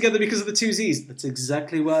put that together because of the 2 Z's? That's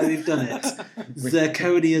exactly why we've done it.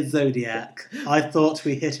 Zirconia Zodiac. I thought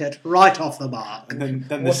we hit it right off the mark. And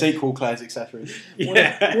then the sequel, Claire's accessories.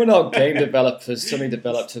 We're not game developers. Suddenly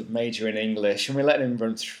developed a major in English, and we're letting him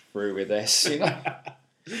run through with this.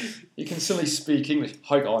 You can suddenly speak English.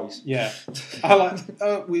 Hi guys. Yeah. I like.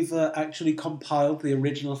 We've actually compiled the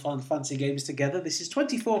original Final Fantasy games together. This is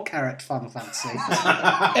 24 karat Final Fantasy.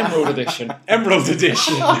 Emerald Edition. Emerald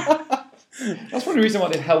Edition. That's one of the reasons why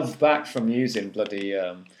they held back from using bloody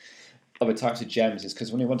other types of gems is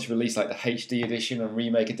because when they want to release like the HD edition and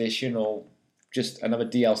remake edition or just another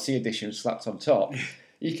DLC edition slapped on top,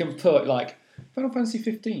 you can put like Final Fantasy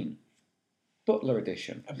 15 Butler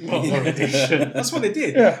Edition. Butler Edition. That's what they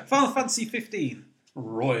did. Yeah. Final Fantasy 15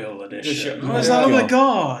 Royal Edition. I was like, oh my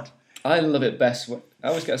god. I love it best. I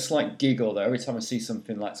always get a slight giggle though every time I see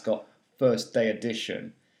something like it's got First Day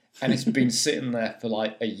Edition. And it's been sitting there for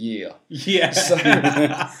like a year. Yeah. So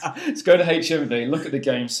let's go to HMV, look at the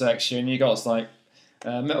game section. You got like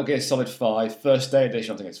Metal Gear Solid 5, First Day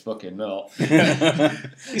Edition. I think it's fucking not.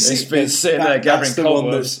 It's been sitting there gathering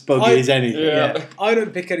cobwebs. Buggy as anything. Yeah. I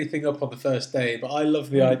don't pick anything up on the first day, but I love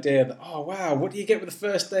the idea that, oh wow, what do you get with the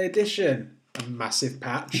First Day Edition? A massive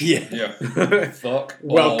patch. Yeah. Fuck.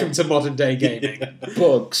 Welcome to modern day gaming.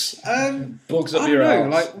 Bugs. Bugs up your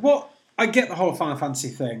ass. Like what? I get the whole Final Fantasy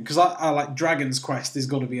thing because I like Dragon's Quest is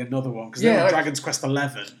got to be another one because they're on Dragon's Quest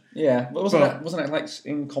 11. Yeah, but wasn't it like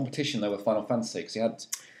in competition though with Final Fantasy because he had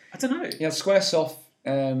I don't know. He had Squaresoft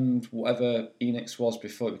and whatever Enix was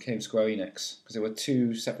before it became Square Enix because there were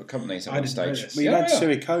 2 separate companies at one stage. We had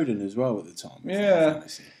Suikoden as well at the time. Yeah,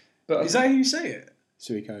 but is that how you say it?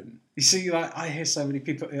 Suikoden. You see, like I hear so many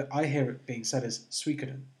people. I hear it being said as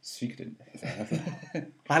Suikoden. Suikoden.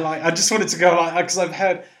 I just wanted to go like because I've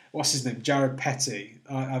heard. What's his name? Jared Petty.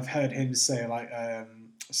 I've heard him say like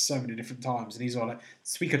so many different times, and he's all like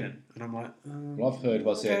Suikoden, and I'm like, what I've heard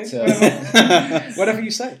was okay, it whatever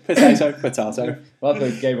you say. Potato. Well, I've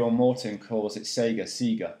heard Gabriel Morton calls it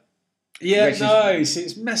Sega. Yeah, no, see,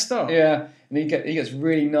 it's messed up. Yeah, and he gets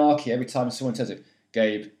really narky every time someone says it.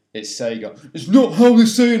 Gabe, it's Sega. It's not how they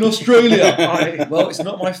say in Australia. Well, it's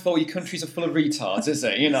not my fault. Your countries are full of retards, is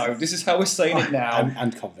it? This is how we're saying it now.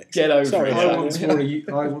 And convicts. Get over it. I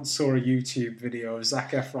once saw a YouTube video of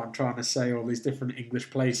Zac Efron trying to say all these different English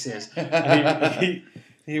places. And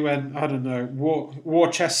he went, I don't know,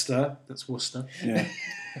 Worcester. That's Worcester. Yeah.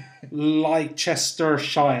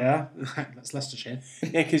 Leicestershire. That's Leicestershire.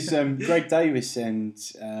 Yeah, because Greg Davis and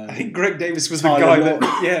I think Greg Davis was Tyler the guy Lautner.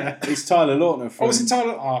 that. Yeah. It's Tyler Lautner from. Oh, was it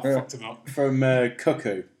Tyler? Oh, I fucked him up. From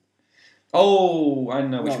Cuckoo. Oh, I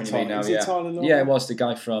know which one you mean now. Is yeah. it Tyler Lautner? Yeah, it was the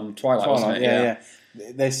guy from Twilight, wasn't it? Yeah.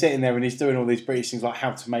 They're sitting there and he's doing all these British things like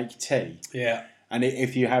how to make tea. Yeah. And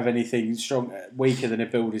if you have anything weaker than a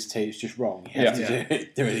builder's tea, it's just wrong. You have to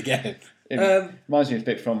do it again. It reminds me a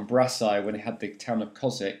bit from Brass Eye when he had the town of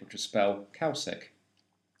Cossack, which was spelled Cowsick.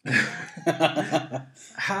 I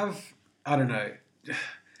don't know.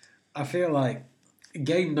 I feel like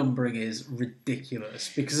game numbering is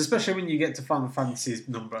ridiculous because especially when you get to Final Fantasy's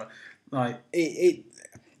number, like it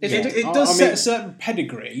does set a certain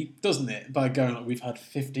pedigree, doesn't it? By going like we've had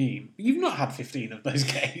 15. You've not had 15 of those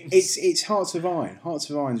games. It's Hearts of Iron. Hearts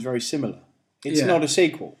of Iron is very similar. It's not a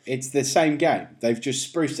sequel. It's the same game. They've just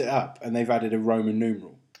spruced it up and they've added a Roman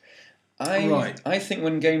numeral. I think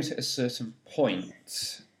when games hit a certain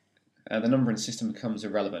point, the numbering system becomes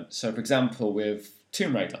irrelevant. So, for example, with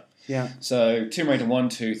Tomb Raider. Yeah. So, Tomb Raider 1,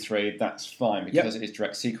 2, 3, that's fine because it is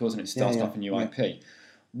direct sequels and it starts off a new IP.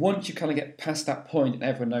 Once you kind of get past that point and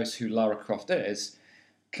everyone knows who Lara Croft is,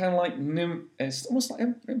 kind of like it's almost like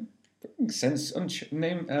sense.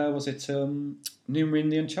 Numbering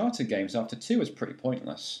the Uncharted games after 2 was pretty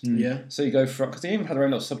pointless. Yeah. So you go from because they even had their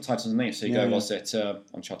own little subtitles underneath. So you go, was it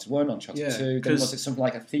Uncharted 1, Uncharted 2? Then was it something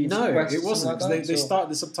like a Thieves Quest? No, it wasn't. Like they started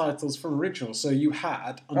the subtitles from original. So you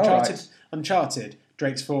had Uncharted,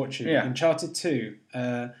 Drake's Fortune, Uncharted 2,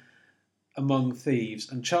 Among Thieves,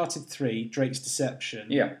 Uncharted 3, Drake's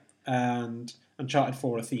Deception, and Uncharted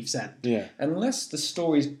 4, A Thief's End. Yeah. Unless the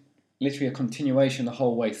story's literally a continuation the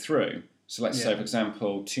whole way through. So let's say, for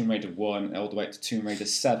example, Tomb Raider 1 all the way to Tomb Raider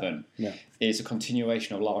 7 is a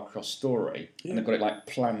continuation of Lara Croft's story, and they've got it like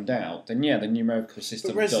planned out, then the numerical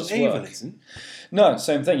system does work. Resident Evil isn't? No,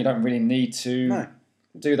 same thing. You don't really need to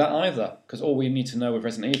do that either, because all we need to know with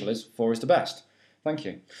Resident Evil is 4 is the best. Thank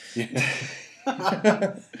you. Yeah.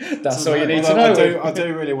 That's all you need to know. I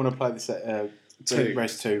do really want to play the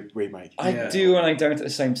Res 2 remake. I do and I don't at the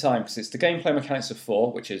same time, because it's the gameplay mechanics of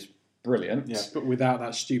 4, which is brilliant. Yeah, but without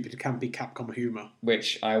that stupid campy Capcom humour.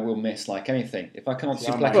 Which I will miss like anything. If I can't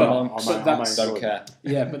see Black and Monks, I don't care.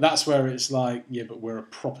 Yeah, but that's where it's like, but we're a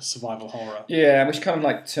proper survival horror. Yeah, which kind of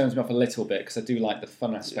like turns me off a little bit, because I do like the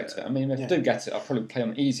fun aspect of it. I mean, if I do get it, I'll probably play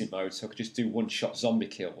on easy mode, so I could just do one-shot zombie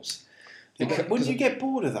kills. Wouldn't you get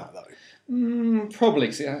bored of that, though? Probably,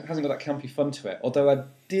 because it hasn't got that campy fun to it. Although I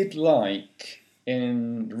did like,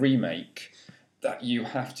 in the remake, that you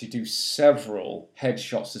have to do several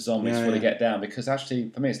headshots to zombies before they get down, because actually,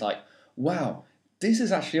 for me, it's like, wow, this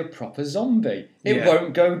is actually a proper zombie. It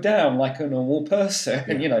won't go down like a normal person.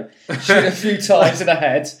 Shoot a few times in the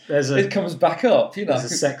head, it comes back up. There's a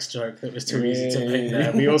sex joke that was too easy to make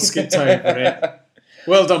there. We all skipped over it.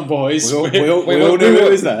 Well done, boys. We all knew it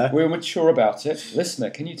was there. We were mature about it. Listener,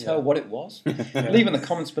 can you tell what it was? Leave in the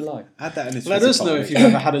comments below. Add that in his Let us know if you've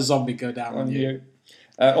ever had a zombie go down on you.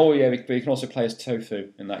 But you can also play as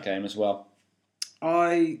Tofu in that game as well.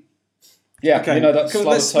 Okay.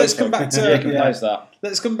 That's let's come back to that.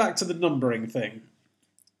 Let's come back to the numbering thing.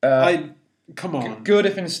 Come on. Good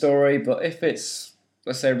if in story, but if it's,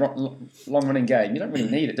 let's say, long-running game, you don't really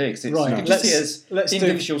need it, do you? Because you can just see it as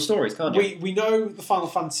individual stories, can't you? We know the Final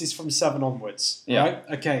Fantasies from 7 onwards, right?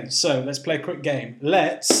 Yeah. Okay, so let's play a quick game.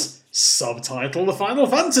 Let's subtitle the Final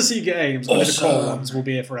Fantasy games. Awesome. The core ones will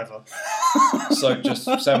be here forever. So just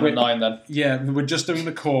 7 and 9 then? Yeah, we're just doing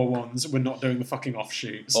the core ones. We're not doing the fucking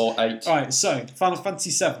offshoots. Or 8. Alright, so Final Fantasy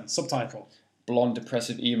 7, subtitle. Blonde,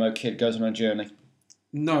 depressive, emo kid goes on a journey.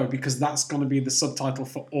 No, because that's going to be the subtitle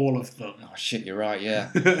for all of them. Oh shit, you're right,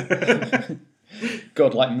 yeah.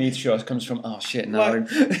 God, like Meteor comes from, oh shit, no.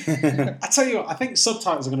 I tell you what, I think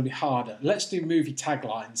subtitles are going to be harder. Let's do movie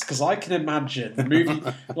taglines, because I can imagine the movie,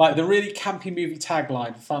 like the really campy movie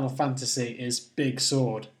tagline for Final Fantasy is big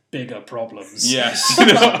sword, bigger problems. Yes.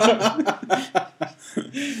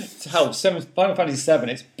 Hell, Final Fantasy 7,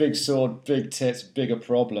 it's big sword, big tits, bigger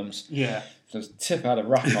problems. Yeah. There's a tip out of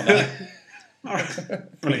rack on that.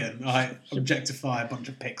 Brilliant. I objectify a bunch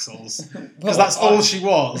of pixels. Because that's all she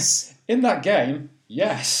was. In that game,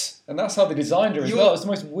 yes. And that's how they designed her as well. It's the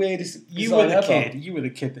most weirdest design ever. You were the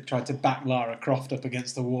kid that tried to back Lara Croft up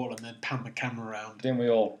against the wall and then pan the camera around. Didn't we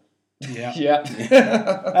all? Yeah.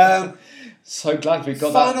 Yeah. So glad we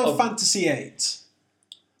got Final Fantasy VIII.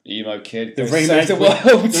 Emo kid. The remake,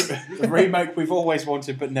 the remake we've always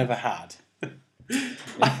wanted but never had.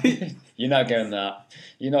 You're not getting that.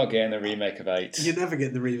 You're not getting the remake of 8. You're never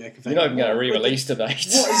getting the remake of 8. You're not even getting a re-release of 8.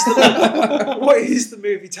 What is the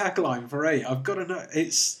movie tagline for 8? I've got to know.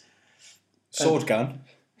 It's sword gun.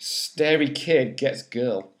 Starey kid gets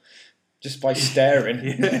girl just by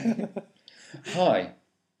staring. Hi,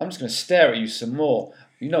 I'm just going to stare at you some more.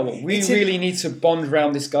 You know what? We really need to bond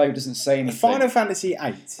around this guy who doesn't say anything. Final Fantasy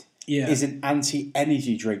VIII is an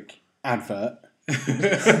anti-energy drink advert.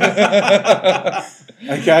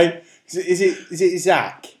 Okay, is it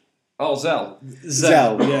Zach? Oh, Zell.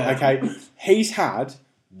 Yeah. Okay, he's had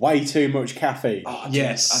way too much caffeine. Oh,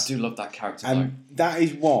 yes, I do love that character. And that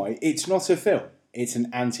is why it's not a film. It's an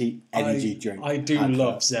anti-energy drink. I do advert.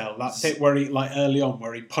 love Zell. That bit where he, like early on,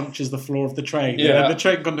 where he punches the floor of the train, Yeah. and then the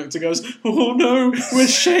train conductor goes, "Oh no, we're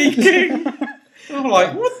shaking." I'm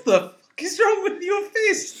like, what the fuck is wrong with your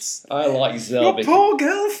fists? I like Zell. Your poor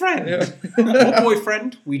girlfriend or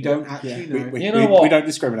boyfriend. We don't actually know. You know what? We don't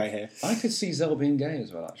discriminate here. I could see Zell being gay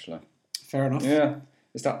as well, actually. Fair enough. Yeah.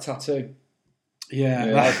 It's that tattoo. Yeah,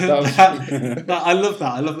 Yeah, I love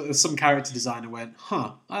that. I love that some character designer went,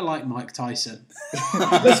 I like Mike Tyson.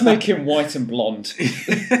 Let's make him white and blonde.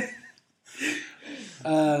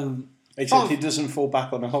 Except he doesn't fall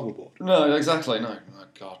back on a hoverboard. No, exactly. No. Oh,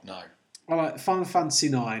 God, no. I like Final Fantasy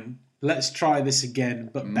IX. Let's try this again,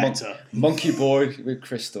 but better. Monkey Boy with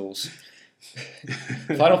crystals.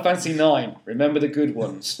 Final Fantasy IX. Remember the good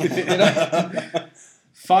ones.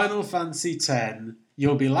 Final Fantasy X.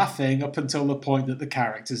 You'll be laughing up until the point that the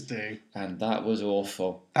characters do. And that was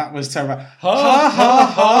awful. That was terrible. Ha ha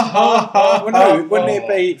ha ha ha. Well, no, wouldn't it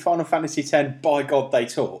be Final Fantasy X, by God, they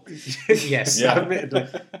talk? Yes, Yeah. admittedly.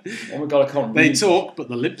 Oh my God, I can't They talk, but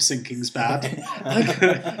the lip syncing's bad.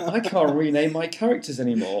 I can't rename my characters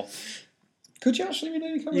anymore. Could you actually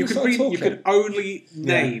rename your characters? You could only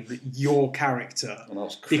name your character Well, that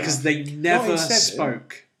was crap. because they never in 7.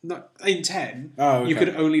 spoke. Not in 10, Oh, okay. you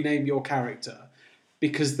could only name your character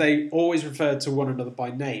because they always referred to one another by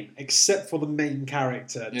name, except for the main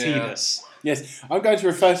character, Tidus. Yes, I'm going to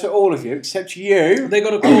refer to all of you except you. They got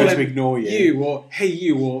to I'm call going him to ignore you. you or hey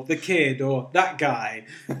you or the kid or that guy.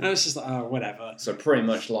 And it's just like, oh, whatever. So pretty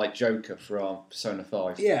much like Joker from Persona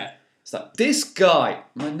 5. Yeah. It's like, this guy,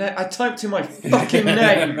 I typed in my fucking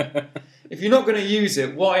name. If you're not going to use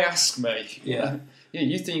it, why ask me? Yeah. Yeah,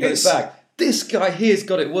 you think you got it back. This guy here's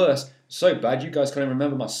got it worse. So bad, you guys can't even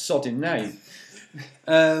remember my sodding name.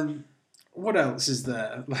 What else is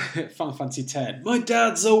there? Final Fantasy X. My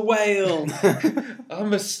dad's a whale. I'm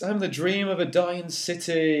the dream of a dying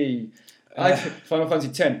city. Final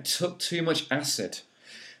Fantasy X took too much acid.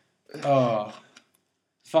 Oh,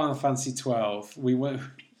 Final Fantasy 12.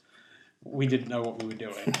 We didn't know what we were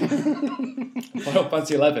doing. Final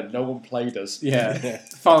Fantasy 11, no one played us. Yeah.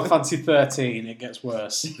 Final Fantasy 13. It gets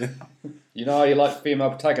worse. You know how you like female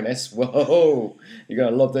protagonists? Whoa, you're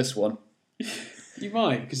gonna love this one. You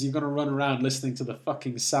might, because you're going to run around listening to the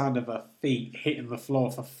fucking sound of her feet hitting the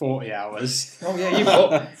floor for 40 hours. Oh yeah,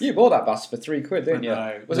 you bought that bastard for £3, didn't you?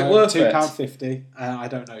 No, Was it worth it? £2.50. I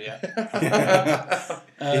don't know yet.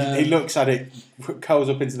 He looks at it, curls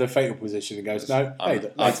up into the fetal position and goes, no,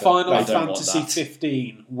 Final Fantasy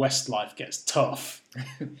 15, Westlife gets tough.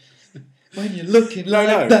 When you're looking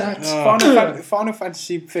like that. Final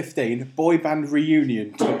Fantasy 15, boy band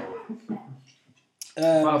reunion tour.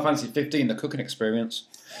 Final Fantasy 15, the cooking experience.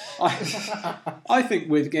 I think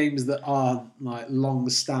with games that are like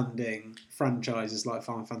long-standing franchises like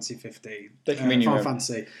Final Fantasy 15, Final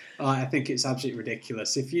Fantasy, I think it's absolutely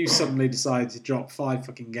ridiculous. If you suddenly decided to drop 5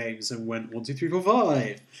 fucking games and went 1, 2, 3, 4,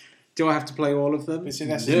 5, do I have to play all of them?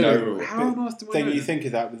 No. How on earth do I know? Then you think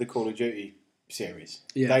of that with the Call of Duty series.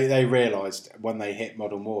 Yeah. They realised when they hit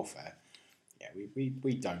Modern Warfare,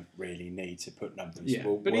 we don't really need to put numbers. Yeah,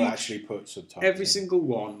 We'll actually put subtitles. Every single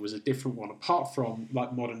one was a different one, apart from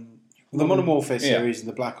like the Modern Warfare series and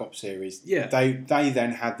the Black Ops series. Yeah, they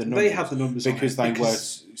then had the numbers. They had the numbers because they were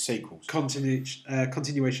sequels.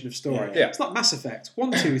 Continuation of story. Yeah. It's not Mass Effect.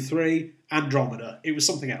 1, 2, 3, Andromeda. It was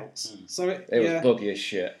something else. So it was buggy as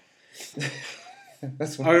shit.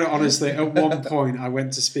 Honestly, at one point I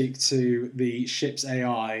went to speak to the ship's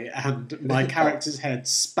AI and my character's head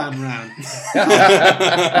span round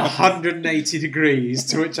 180 degrees,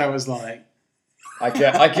 to which I was like, I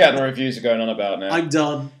get the reviews are going on about now. I'm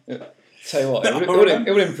done. Tell you what, it would have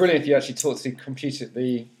been brilliant if you actually talked to the computer,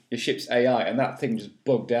 your ship's AI, and that thing just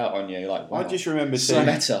bugged out on you. You're like, wow. I just remember so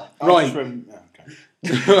meta. Right.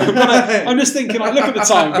 I'm just thinking, like, look at the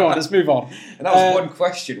time. Go on, let's move on. And that was one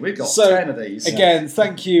question. We've got 10 of these. Again,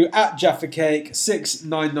 thank you at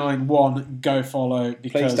JaffaCake6991. Go follow.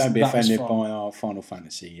 Please don't be offended by our Final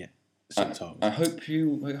Fantasy subtitles. I hope you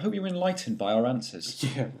were enlightened by our answers.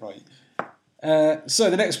 Yeah, right. So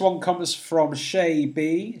the next one comes from Shay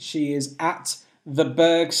B. She is at the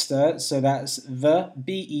Bergster, so that's the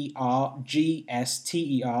BERGSTER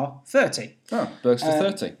 30. Oh, Bergster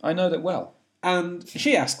 30. I know that well. And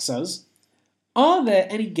she asks us, are there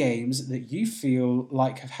any games that you feel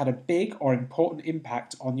like have had a big or important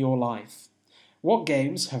impact on your life? What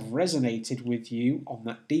games have resonated with you on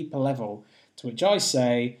that deeper level? To which I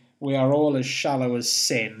say, we are all as shallow as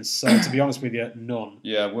sin, so to be honest with you, none.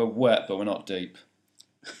 Yeah, we're wet, but we're not deep.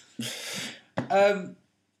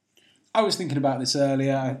 I was thinking about this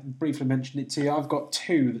earlier. I briefly mentioned it to you. I've got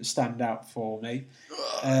 2 that stand out for me.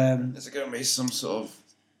 Is it going to be some sort of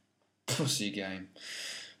pussy game?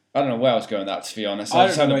 I don't know where I was going with that, to be honest. I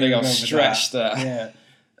was having a big old stretch there. Yeah.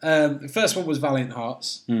 The first one was Valiant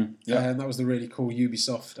Hearts. Yeah. That was the really cool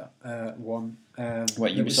Ubisoft one.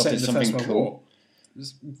 Wait, Ubisoft did something cool?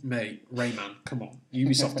 Mate, Rayman, come on.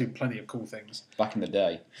 Ubisoft do plenty of cool things. Back in the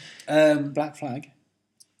day. Black Flag.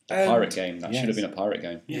 Pirate game. That should have been a pirate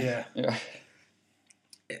game. Yeah.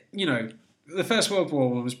 You know, the First World War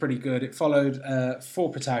one was pretty good. It followed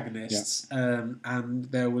 4 protagonists, and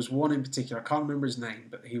there was one in particular. I can't remember his name,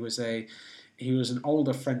 but he was an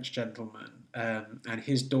older French gentleman, and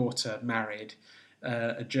his daughter married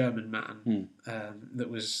a German man that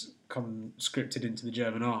was conscripted into the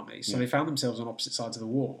German army. So they found themselves on opposite sides of the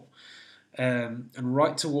war. And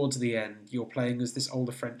right towards the end, you're playing as this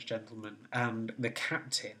older French gentleman, and the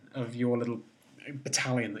captain of your little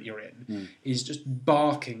battalion that you're in is just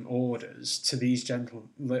barking orders to these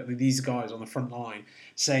guys on the front line,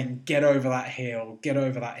 saying, "Get over that hill! Get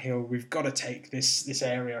over that hill! We've got to take this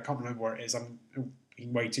area." I can't remember where it is. I'm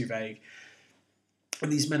way too vague.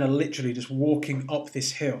 And these men are literally just walking up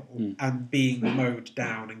this hill and being mowed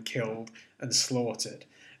down and killed and slaughtered.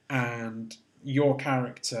 And your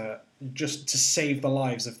character, just to save the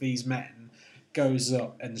lives of these men, goes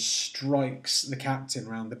up and strikes the captain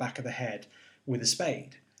round the back of the head with a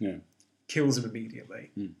spade. Yeah. Kills him immediately.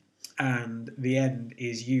 And the end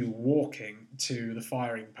is you walking to the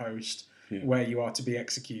firing post where you are to be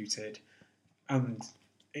executed. And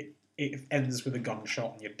it ends with a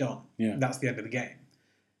gunshot and you're done. Yeah. That's the end of the game.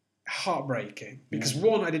 Heartbreaking. Because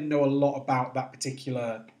one, I didn't know a lot about that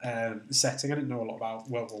particular setting. I didn't know a lot about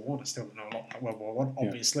World War I. I still don't know a lot about World War I,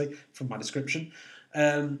 obviously, from my description.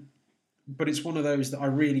 But it's one of those that I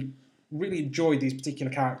really, really enjoyed these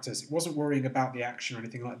particular characters. It wasn't worrying about the action or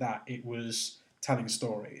anything like that. It was telling a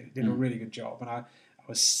story. It did a really good job. And I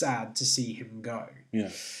was sad to see him go.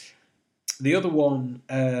 Yeah. The other one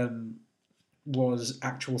was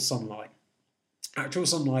Actual Sunlight. Actual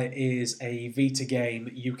Sunlight is a Vita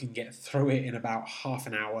game. You can get through it in about half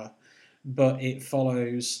an hour, but it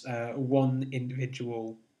follows one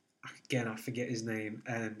individual. Again, I forget his name,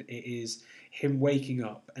 and it is him waking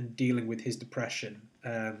up and dealing with his depression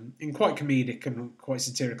in quite comedic and quite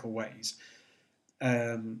satirical ways,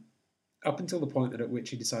 up until the point at which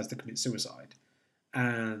he decides to commit suicide.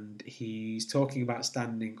 And he's talking about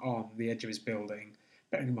standing on the edge of his building.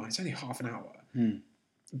 Bearing in mind, it's only half an hour.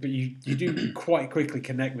 But you do quite quickly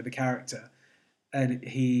connect with the character. And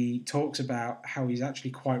he talks about how he's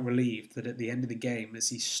actually quite relieved that at the end of the game, as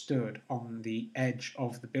he stood on the edge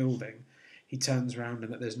of the building, he turns around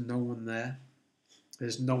and that there's no one there.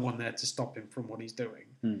 There's no one there to stop him from what he's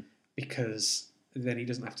doing. Because then he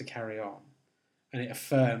doesn't have to carry on. And it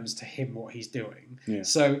affirms to him what he's doing. Yeah.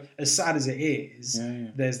 So as sad as it is,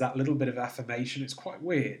 there's that little bit of affirmation. It's quite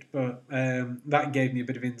weird, but that gave me a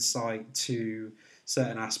bit of insight to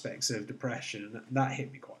certain aspects of depression, and that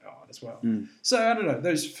hit me quite hard as well. So I don't know.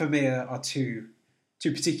 Those for me are two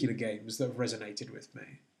particular games that have resonated with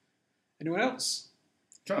me. Anyone else?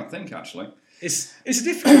 I'm trying to think actually. It's a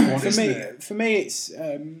difficult one. For me,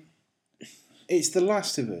 it's The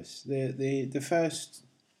Last of Us. The first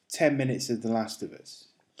 10 minutes of The Last of Us.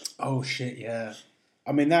 Oh shit! Yeah.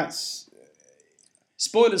 I mean, that's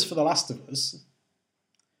spoilers for The Last of Us.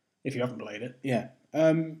 If you haven't played it. Yeah.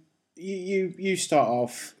 You start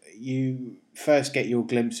off. You first get your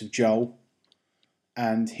glimpse of Joel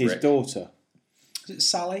and his daughter. Is it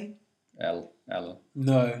Sally? Ella.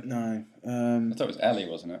 No. I thought it was Ellie,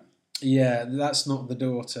 wasn't it? Yeah, that's not the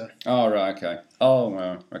daughter. Oh right, okay. Oh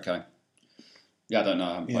no, okay. Yeah, I don't know.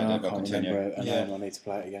 I haven't played it. I can't remember it. I need to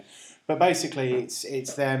play it again. But basically,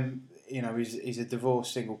 it's them. You know, he's a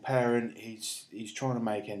divorced single parent. He's trying to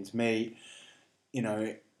make ends meet. You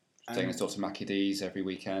know. Taking his daughter Mackie D's every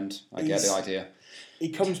weekend. I get the idea. He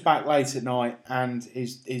comes back late at night and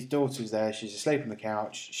his daughter's there. She's asleep on the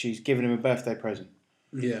couch. She's giving him a birthday present.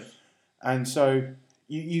 Yeah. And so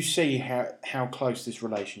you see how close this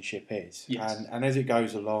relationship is. Yes. And as it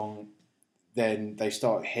goes along, then they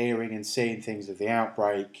start hearing and seeing things of the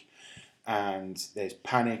outbreak. And there's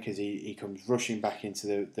panic as he comes rushing back into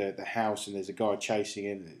the house, and there's a guy chasing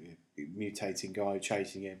him, a mutating guy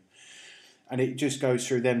chasing him. And it just goes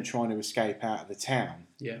through them trying to escape out of the town.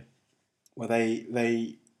 Yeah. Where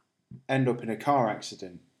they end up in a car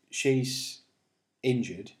accident. She's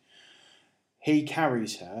injured. He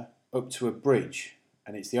carries her up to a bridge,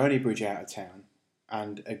 and it's the only bridge out of town,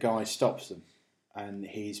 and a guy stops them. And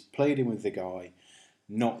he's pleading with the guy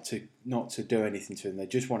not to do anything to him. They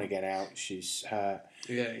just want to get out.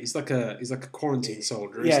 Yeah, he's like a quarantine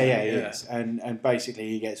soldier. Yeah, he is. And basically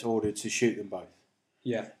he gets ordered to shoot them both.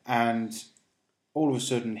 Yeah. And all of a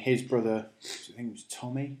sudden his brother, I think it was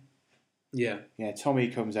Tommy. Yeah. Yeah, Tommy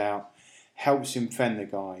comes out, helps him fend the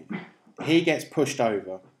guy. He gets pushed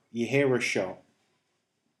over. You hear a shot.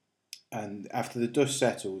 And after the dust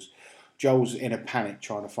settles, Joel's in a panic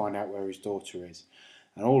trying to find out where his daughter is.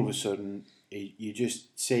 And all of a sudden, you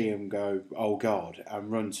just see him go, oh God,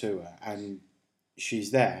 and run to her. And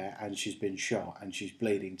she's there, and she's been shot, and she's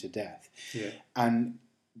bleeding to death. Yeah. And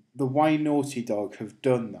the way Naughty Dog have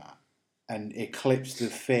done that and eclipsed the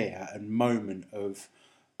fear and moment of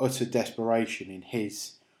utter desperation in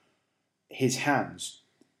his hands,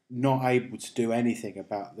 not able to do anything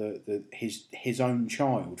about his own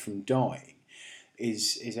child from dying,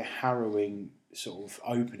 is a harrowing sort of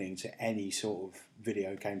opening to any sort of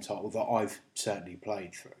video game title that I've certainly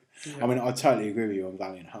played through. Yeah. I mean, I totally agree with you on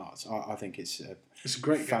Valiant Hearts. I think it's a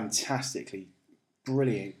great, fantastically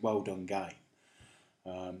brilliant, well done game.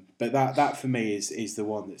 But that for me is the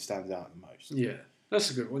one that stands out the most. Yeah,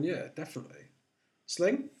 that's a good one. Yeah, definitely.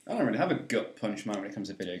 Sling? I don't really have a gut punch moment when it comes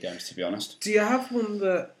to video games, to be honest. Do you have one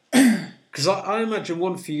that? Because I imagine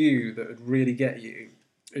one for you that would really get you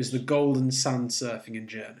is the golden sand surfing in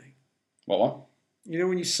Journey. What? You know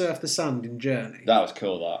when you surf the sand in Journey? That was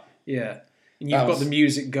cool, that. Yeah. And you've got the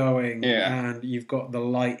music going, and you've got the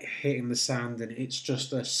light hitting the sand, and it's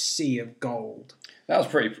just a sea of gold. That was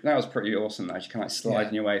pretty awesome. Though. You kind of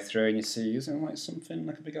sliding your way through, and you see something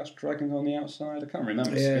like a big ass dragon on the outside. I can't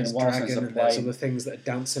remember. It's been a while since I played. There's other things that are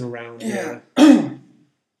dancing around. Yeah.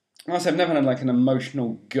 I've never had like an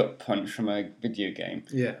emotional gut punch from a video game.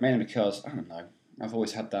 Yeah. Mainly because I don't know. I've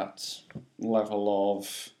always had that level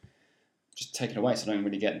of just taken away, so I don't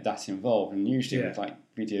really get that involved. And usually with like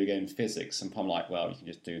video game physics, and I'm like, well, you can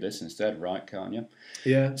just do this instead, right? Can't you?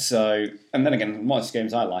 Yeah. So, and then again, most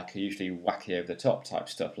games I like are usually wacky over the top type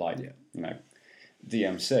stuff, like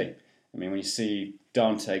DMC. I mean, when you see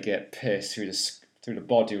Dante get pierced through the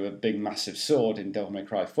body with a big massive sword in Devil May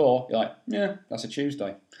Cry 4, you're like, yeah, that's a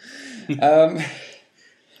Tuesday.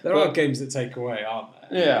 There are games that take away, aren't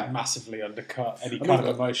there? Yeah. Massively undercut any kind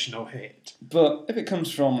of emotional hit. But if it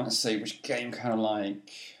comes from, let's see, which game kind of like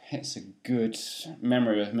hits a good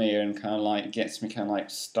memory with me and kind of like gets me kind of like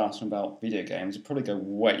starting about video games, it'd probably go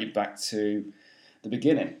way back to the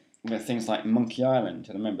beginning with things like Monkey Island.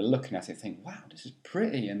 And I remember looking at it and thinking, wow, this is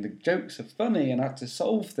pretty and the jokes are funny and I had to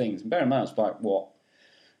solve things. And bear in mind, I was like, what,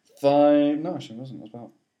 5? No, actually, I wasn't. I was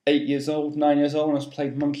about 8 years old, 9 years old when I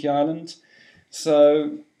played Monkey Island.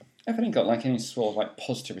 So if I didn't got like any sort of like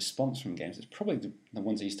positive response from games, it's probably the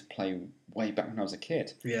ones I used to play way back when I was a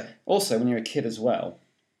kid. Yeah. Also, when you're a kid as well,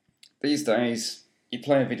 these days you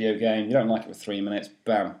play a video game, you don't like it for 3 minutes,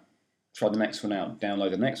 bam, try the next one out,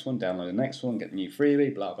 download the next one, get the new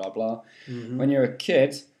freebie, blah blah blah. Mm-hmm. When you're a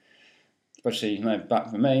kid, especially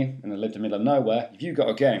back for me, and I lived in the middle of nowhere, if you got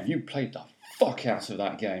a game, you played the fuck out of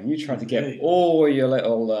that game. You tried to get all your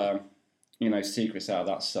little secrets out of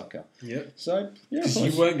that sucker. Yep. So because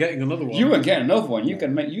you weren't getting another one. You weren't getting another one. You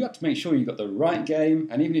had to make sure you got the right game,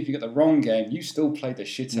 and even if you got the wrong game, you still played the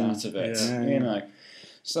shit out of it. Yeah.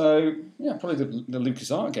 So probably the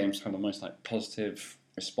LucasArts games had the most like positive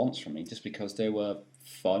response from me, just because they were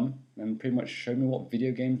fun and pretty much showed me what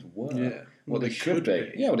video games were. Yeah. What they could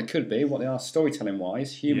be. Yeah, what they could be, what they are storytelling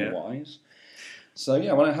wise, humour wise. So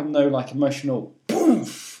when I have no like emotional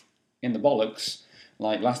poof in the bollocks,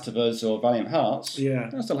 like Last of Us or Valiant Hearts,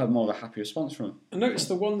 I still have more of a happy response from them. I noticed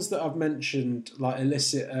the ones that I've mentioned like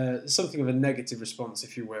elicit something of a negative response,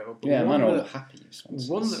 if you will. But mine are all happy responses.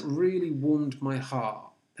 One that really warmed my heart.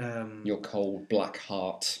 Your cold black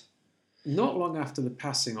heart. Not long after the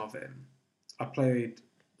passing of him, I played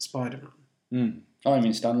Spider-Man. Oh, you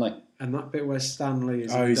mean Stanley? And that bit where Stanley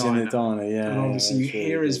is he's in the diner, and obviously you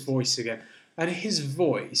hear his voice again. And his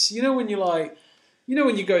voice, when you're like,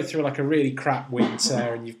 when you go through like a really crap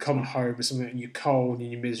winter and you've come home or something and you're cold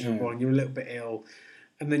and you're miserable and you're a little bit ill,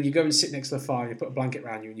 and then you go and sit next to the fire and you put a blanket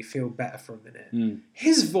around you and you feel better for a minute.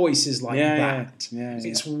 His voice is like that. Yeah.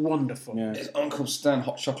 It's wonderful. Yeah. It's Uncle Stan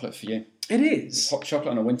hot chocolate for you. It is. It's hot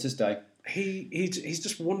chocolate on a winter's day. He's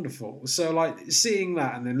just wonderful. So like seeing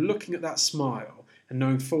that and then looking at that smile and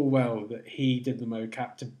knowing full well that he did the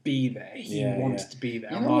mocap to be there. He wanted to be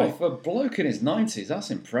there. For a bloke in his 90s,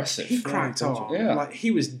 that's impressive. He cracked on. Yeah. Like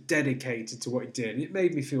he was dedicated to what he did. It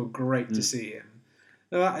made me feel great to see him.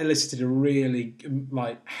 That elicited a really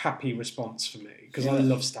happy response for me because I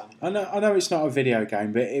love Stanley. I know it's not a video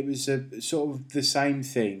game, but it was a sort of the same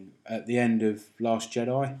thing at the end of Last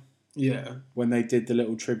Jedi. Yeah. When they did the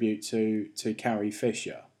little tribute to Carrie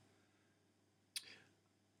Fisher.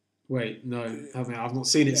 Wait, no, I've not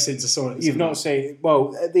seen it since I saw it. You've not seen it?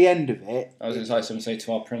 Well, at the end of it... I was going to say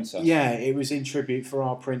to our princess. Yeah, it was in tribute for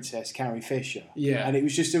our princess, Carrie Fisher. Yeah. And it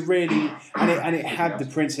was just a really... And it had the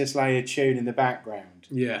Princess Leia tune in the background.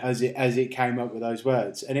 Yeah. As it came up with those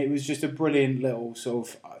words. And it was just a brilliant little sort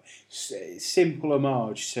of simple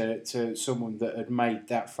homage to someone that had made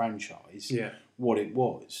that franchise what it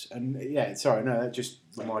was. And that just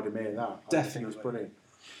reminded me of that. Definitely. I think it was brilliant.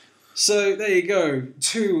 So there you go.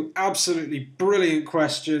 2 absolutely brilliant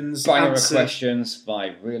questions. Binary questions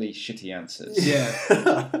by really shitty answers.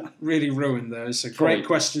 Yeah. Really ruined those. So great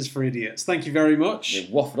questions for idiots. Thank you very much. We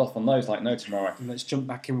waffled off on those like no tomorrow. And let's jump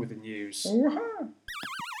back in with the news.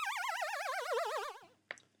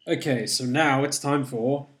 Okay, so now it's time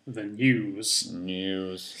for the news.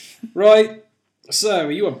 Right. So,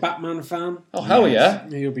 are you a Batman fan? Oh, hell yeah.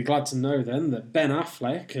 You'll be glad to know then that Ben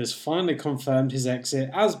Affleck has finally confirmed his exit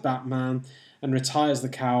as Batman and retires the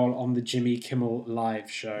cowl on the Jimmy Kimmel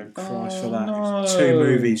Live show. Christ for that. No. 2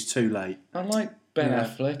 movies too late. I like Ben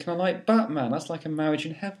Affleck and I like Batman. That's like a marriage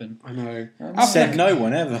in heaven. I know. Said no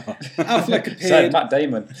one ever. Affleck appeared... Said Matt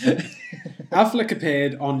Damon. Affleck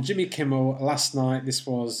appeared on Jimmy Kimmel last night. This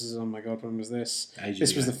was... Oh my God, when was this?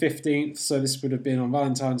 This was the 15th, so this would have been on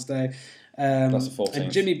Valentine's Day. That's the 14th.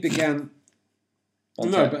 And Jimmy began...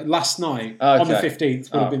 but last night, on the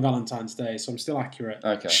 15th, would have been Valentine's Day, so I'm still accurate.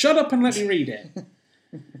 Okay. Shut up and let me read it.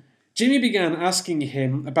 Jimmy began asking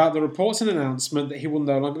him about the reports and announcement that he will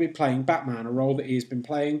no longer be playing Batman, a role that he has been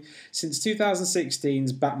playing since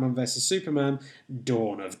 2016's Batman vs Superman,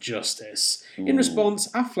 Dawn of Justice. Ooh. In response,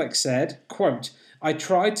 Affleck said, quote, I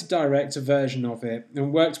tried to direct a version of it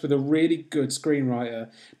and worked with a really good screenwriter,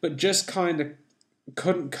 but just kind of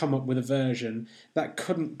couldn't come up with a version that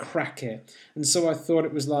couldn't crack it. And so I thought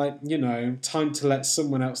it was like, time to let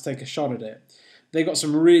someone else take a shot at it. They got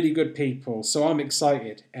some really good people, so I'm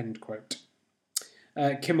excited, end quote.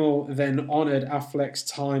 Kimmel then honoured Affleck's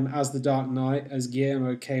time as the Dark Knight as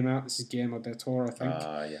Guillermo came out. This is Guillermo del Toro, I think.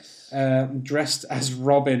 Yes. Dressed as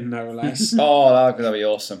Robin, no less. Oh, that'd be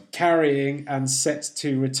awesome. Carrying and set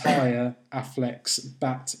to retire Affleck's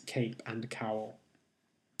bat cape and cowl.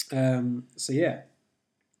 So yeah.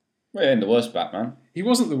 Well, he ain't the worst Batman. He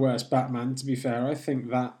wasn't the worst Batman, to be fair. I think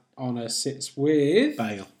that honour sits with...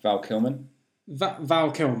 Val Kilmer.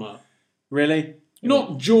 Val Kilmer. Really?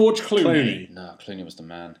 Not George Clooney. No, Clooney was the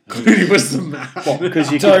man. Clooney was the man. What,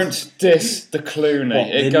 because you don't diss the Clooney.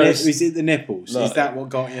 What, it goes. Is it the nipples? Look, is that what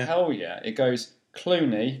got you? Hell yeah! It goes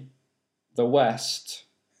Clooney, the West,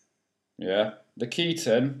 the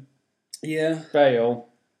Keaton, Bale,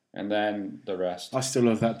 and then the rest. I still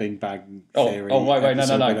love that Big Bang Theory. Oh, wait,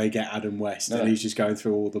 no. Where they get Adam West and he's just going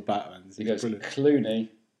through all the Batmans. He goes Clooney,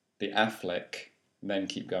 the Affleck, and then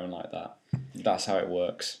keep going like that. That's how it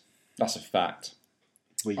works. That's a fact.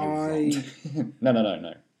 Well, you're wrong.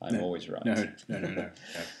 No. I'm always right. No.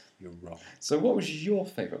 You're wrong. So what was your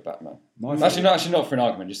favourite Batman? Actually, not for an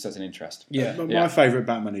argument, just as an interest. Yeah. My favourite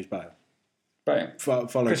Batman is Bale.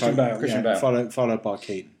 Christian Bale. Followed by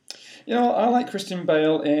Keaton. I like Christian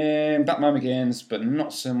Bale in Batman Begins, but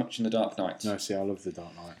not so much in The Dark Knight. No, see, I love The Dark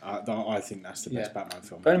Knight. I think that's the best Batman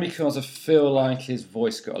film. Only because I feel like his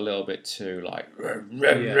voice got a little bit too,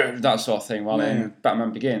 that sort of thing, while in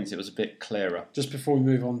Batman Begins, it was a bit clearer. Just before we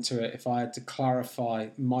move on to it, if I had to clarify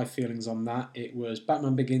my feelings on that, it was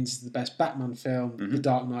Batman Begins is the best Batman film, The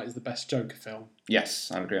Dark Knight is the best Joker film.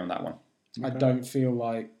 Yes, I agree on that one. I don't feel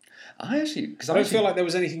like... I don't feel like there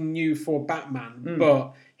was anything new for Batman,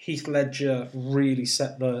 but Heath Ledger really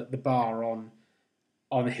set the bar on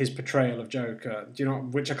his portrayal of Joker. Do you know?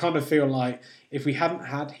 Which I kind of feel like if we hadn't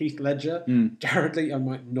had Heath Ledger, Jared Leto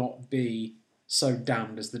might not be so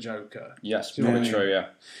damned as the Joker. Yes, probably true. Yeah.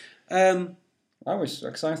 I was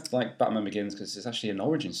excited like Batman Begins because it's actually an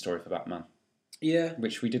origin story for Batman. Yeah,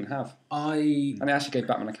 which we didn't have. And it actually gave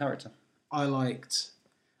Batman a character. I like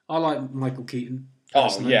Michael Keaton.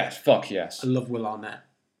 Personally. Oh yes, fuck yes. I love Will Arnett.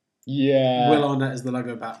 Yeah. Will Arnett is the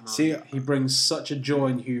Lego Batman. See, he brings such a joy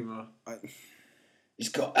and humour. He's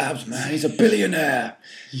got abs, man. He's a billionaire.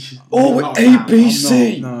 With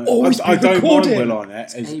ABC. Always I don't mind Will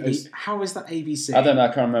Arnett. How is that ABC? I don't know. I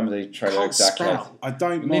can't remember the trailer exactly. I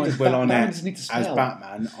don't mind Will Arnett as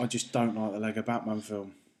Batman. I just don't like the Lego Batman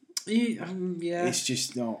film. Yeah. It's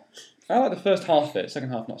just not. I like the first half of it.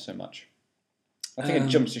 Second half, not so much. I think it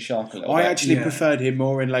jumps the shark a little bit. I actually preferred him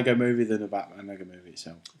more in Lego Movie than the Batman Lego Movie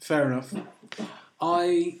itself. Fair enough.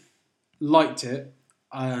 I liked it,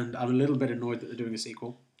 and I'm a little bit annoyed that they're doing a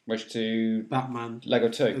sequel. Which to Batman? Lego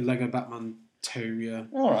 2? Lego Batman 2, yeah.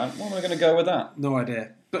 All right, what am I going to go with that? No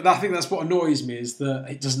idea. But I think that's what annoys me, is that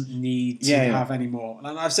it doesn't need to have any more.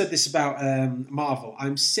 And I've said this about Marvel.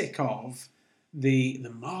 I'm sick of the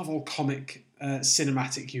Marvel comic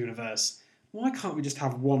cinematic universe. Why can't we just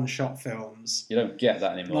have one-shot films? You don't get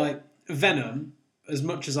that anymore. Like Venom, as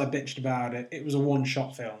much as I bitched about it, it was a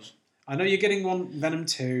one-shot film. I know you're getting Venom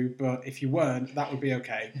 2, but if you weren't, that would be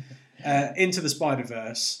okay. Into the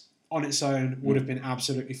Spider-Verse on its own would have been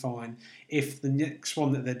absolutely fine. If the next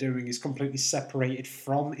one that they're doing is completely separated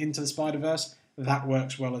from Into the Spider-Verse, that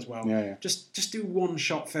works well as well. Yeah. Just do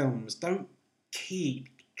one-shot films. Don't keep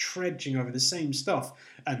trudging over the same stuff.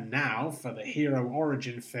 And now for the hero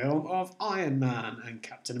origin film of Iron Man and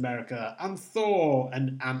Captain America and Thor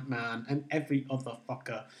and Ant-Man and every other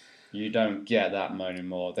fucker. You don't get that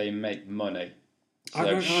anymore. They make money. So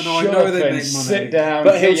I know they make money. Sit down,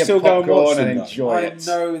 but he'll still go and watch them and enjoy it. I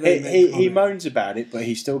know they make money. He moans about it, but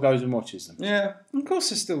he still goes and watches them. Yeah, of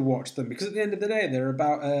course I still watch them, because at the end of the day, they're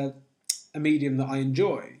about a medium that I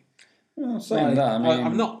enjoy. Well, saying that, I mean,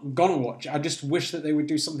 I'm not gonna watch it. I just wish that they would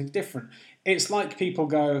do something different. It's like people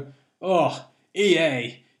go, "Oh,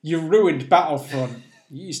 EA, you ruined Battlefront."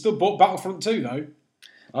 You still bought Battlefront 2, though.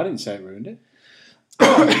 I didn't say it ruined it.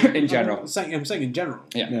 In general. I'm saying in general.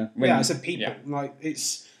 Yeah. I said people. Yeah. Like,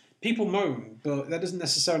 it's people moan, but that doesn't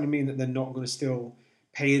necessarily mean that they're not going to still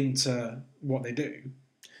pay into what they do.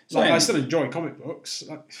 Like, I still enjoy comic books.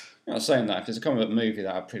 I'm not saying that. If there's a comic book movie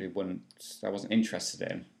that I wasn't interested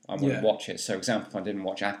in, I wouldn't watch it. So, for example, I didn't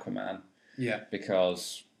watch Aquaman. Yeah.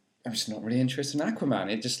 Because I'm just not really interested in Aquaman.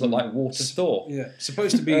 It just looked like Water Thor. Yeah.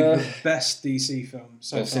 Supposed to be the best DC film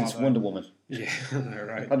so far. Since Wonder Woman. Yeah, I know,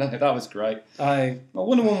 right? I know, that was great.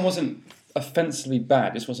 Wonder Woman wasn't offensively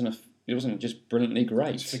bad. It wasn't just brilliantly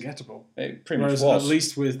great. It's forgettable. It pretty much was. At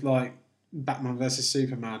least with like Batman vs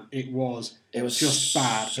Superman, it was just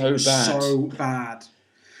bad. So bad.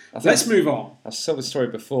 Let's move on. I've told the story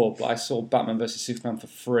before, but I saw Batman vs Superman for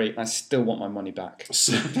free, and I still want my money back.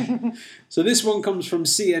 So this one comes from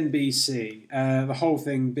CNBC. The whole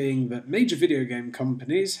thing being that major video game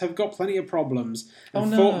companies have got plenty of problems,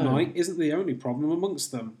 and Fortnite isn't the only problem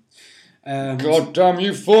amongst them. God damn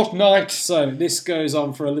you, Fortnite! So this goes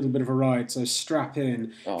on for a little bit of a ride, so strap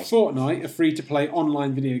in. Fortnite, a free-to-play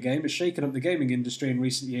online video game, has shaken up the gaming industry in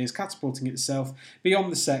recent years, catapulting itself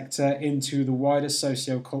beyond the sector into the wider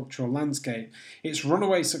socio-cultural landscape. Its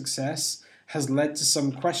runaway success has led to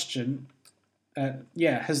some question...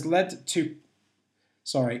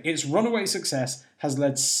 Its runaway success has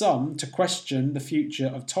led some to question the future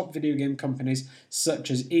of top video game companies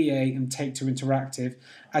such as EA and Take-Two Interactive,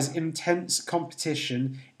 as intense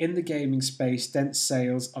competition in the gaming space dents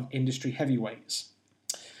sales of industry heavyweights.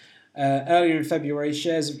 Earlier in February,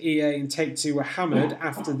 shares of EA and Take-Two were hammered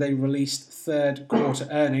after they released third quarter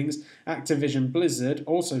earnings. Activision Blizzard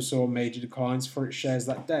also saw major declines for its shares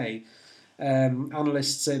that day.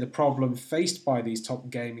 Analysts say the problem faced by these top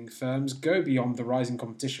gaming firms go beyond the rising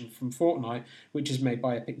competition from Fortnite, which is made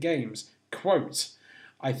by Epic Games. Quote,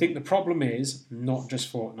 "I think the problem is not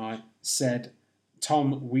just Fortnite," said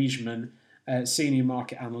Tom Weisman, senior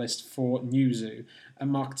market analyst for Newzoo, a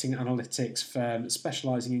marketing analytics firm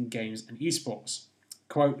specialising in games and esports.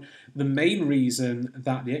 Quote, "The main reason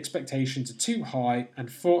that the expectations are too high and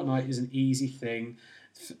Fortnite is an easy thing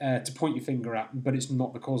to point your finger at, but it's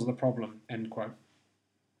not the cause of the problem," end quote.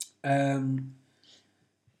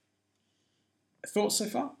 Thoughts so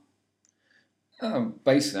far?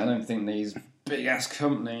 Basically, I don't think these big-ass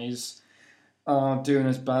companies are doing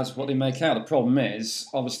as bad as what they make out. The problem is,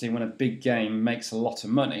 obviously, when a big game makes a lot of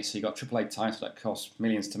money, so you've got a AAA title that costs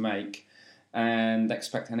millions to make, and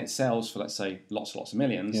it sells for, let's say, lots and lots of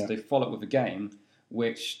millions, they follow it with a game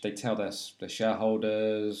which they tell their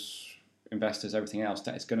shareholders, investors, everything else,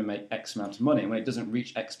 that it's going to make X amount of money. And when it doesn't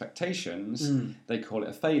reach expectations, they call it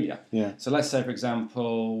a failure. Yeah. So let's say, for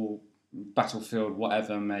example, Battlefield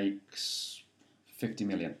whatever makes 50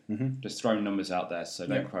 million. Mm-hmm. Just throwing numbers out there, so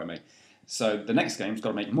don't quote me. So the next game's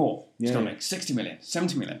got to make more. It's got to make 60 million,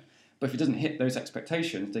 70 million. But if it doesn't hit those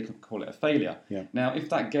expectations, they can call it a failure. Yeah. Now, if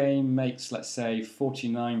that game makes, let's say,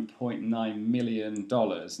 $49.9 million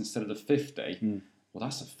instead of the 50, well,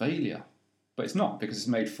 that's a failure. But it's not, because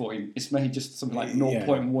it's made just something like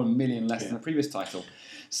 0.1 million less than the previous title.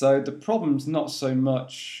 So the problem's not so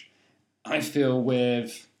much, I feel,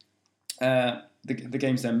 with the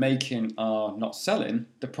games they're making are not selling.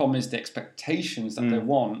 The problem is the expectations that they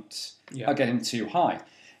want are getting too high.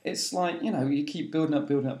 It's like, you keep building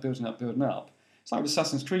up. It's It's like with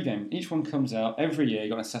Assassin's Creed game. Each one comes out every year. You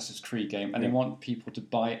got an Assassin's Creed game, and they want people to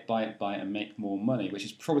buy it, and make more money. Which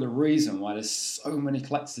is probably the reason why there's so many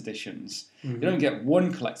collector's editions. You don't get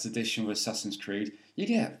one collector's edition with Assassin's Creed. You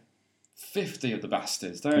get 50 of the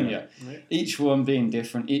bastards, don't you? Right. Each one being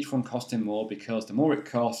different. Each one costing more because the more it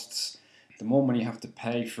costs, the more money you have to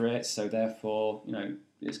pay for it. So therefore,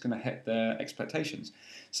 it's going to hit their expectations.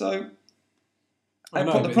 So.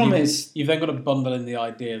 The problem is you've then got to bundle in the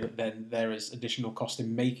idea that then there is additional cost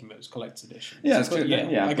in making those collector's editions. Yeah, but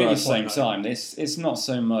at the same time, it's not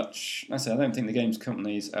so much. I don't think the games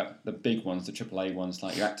companies, the big ones, the AAA ones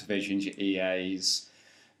like your Activisions, your EAs,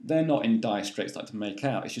 they're not in dire straits like to make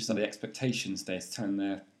out. It's just that the expectations they're telling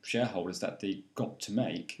their shareholders that they got to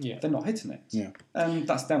make, they're not hitting it. Yeah, and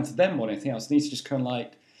that's down to them more than anything else. They need to just kind of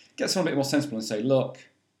get someone a bit more sensible and say, look,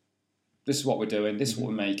 this is what we're doing. This is what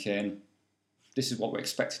we're making. This is what we're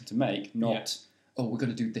expecting to make, not, we're going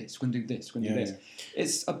to do this, we're going to do this, we're going to do this. Yeah.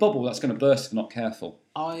 It's a bubble that's going to burst if not careful.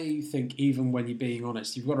 I think even when you're being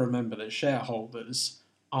honest, you've got to remember that shareholders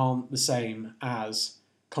aren't the same as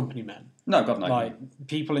company men. No, God, no. Like,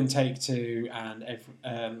 people in Take-Two and, I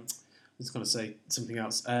was going to say something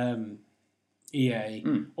else, EA,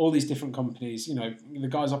 all these different companies, the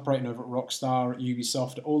guys operating over at Rockstar, at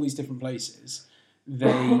Ubisoft, at all these different places,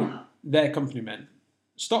 they're company men.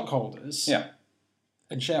 Stockholders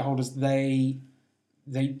and shareholders, they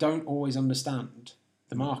don't always understand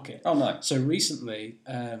the market. Oh, no. So recently,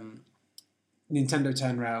 Nintendo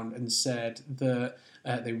turned around and said that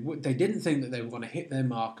they didn't think that they were going to hit their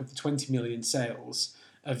mark of the 20 million sales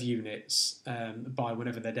of units by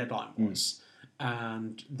whenever their deadline was.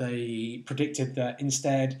 And they predicted that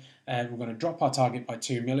instead we're going to drop our target by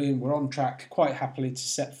 2 million. We're on track quite happily to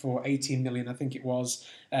set for 18 million, I think it was.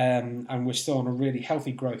 And we're still on a really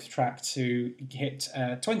healthy growth track to hit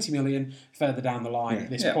 20 million further down the line at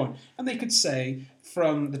this point. And they could say,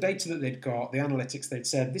 from the data that they'd got, the analytics, they'd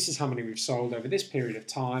said, this is how many we've sold over this period of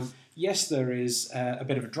time. Yes, there is a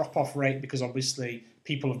bit of a drop-off rate because obviously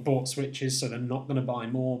people have bought Switches, so they're not going to buy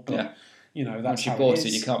more. But that's once you bought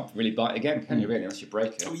it, you can't really buy it again, can you? Really, unless you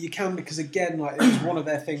break it. Oh, you can, because again, it was one of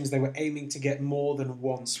their things. They were aiming to get more than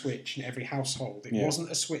one Switch in every household. It wasn't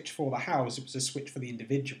a Switch for the house; it was a Switch for the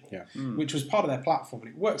individual, which was part of their platform,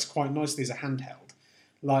 and it works quite nicely as a handheld.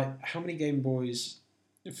 How many Game Boys?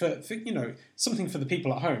 For something for the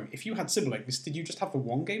people at home. If you had siblings, did you just have the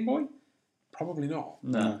one Game Boy? Probably not.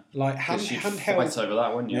 No. Handheld. Fight over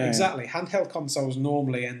that, wouldn't you? Yeah, exactly. Handheld consoles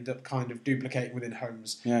normally end up kind of duplicating within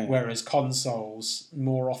homes, whereas consoles,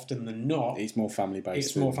 more often than not, it's more family based.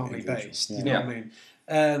 It's more family based. You know what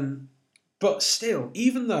I mean? But still,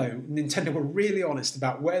 even though Nintendo were really honest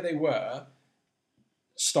about where they were,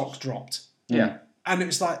 stock dropped. Yeah. And it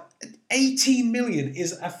was 18 million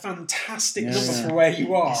is a fantastic number for where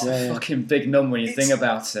you are. It's a fucking big number when you think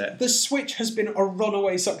about it. The Switch has been a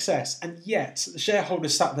runaway success, and yet the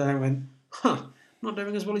shareholders sat there and went, not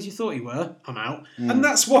doing as well as you thought you were, I'm out. And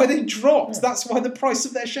that's why they dropped. That's why the price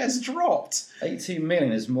of their shares dropped. 18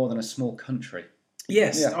 million is more than a small country.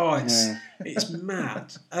 Yes. Yeah. It's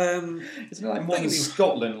mad. Isn't it more than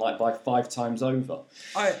Scotland, by 5 times over?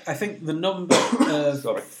 I think the number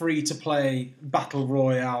of free-to-play Battle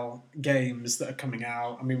Royale games that are coming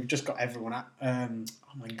out, I mean, we've just got everyone at... oh,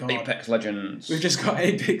 my God. Apex Legends. We've just got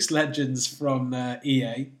Apex Legends from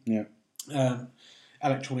EA. Yeah.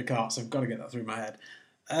 Electronic Arts, I've got to get that through my head.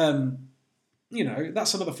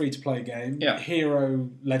 That's another free-to-play game. Yeah.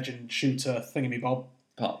 Hero, Legend, Shooter, Thingamabob.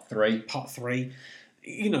 Part 3.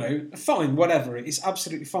 Fine, whatever. It's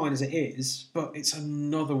absolutely fine as it is, but it's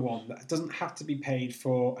another one that doesn't have to be paid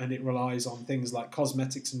for, and it relies on things like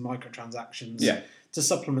cosmetics and microtransactions to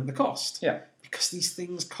supplement the cost. Yeah. Because these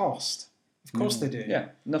things cost. Of course they do. Yeah.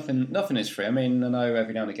 Nothing is free. I mean, I know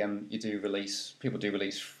every now and again people do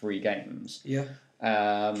release free games. Yeah.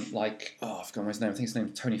 I forgot his name. I think his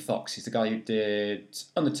name's Tony Fox. He's the guy who did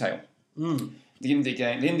Undertale. The indie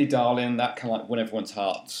game, the indie darling, that kind of won everyone's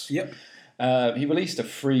hearts. Yep. He released a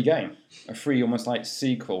free game, a free almost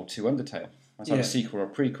sequel to Undertale. It's a sequel or a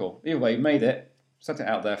prequel. Either way, he made it, set it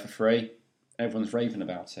out there for free. Everyone's raving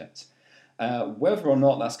about it. Whether or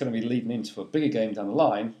not that's going to be leading into a bigger game down the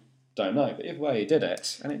line, don't know. But either way, he did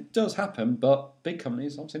it, and it does happen. But big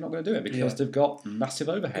companies obviously not going to do it because they've got massive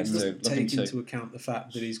overheads to look take into account the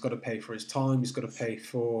fact that he's got to pay for his time, he's got to pay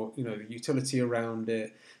for the utility around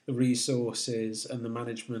it, the resources, and the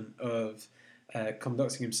management of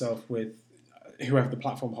conducting himself with whoever the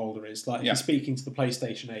platform holder is. If he's speaking to the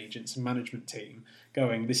PlayStation agents and management team,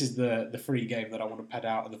 going, "This is the free game that I want to pad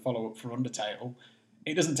out and the follow up for Undertale."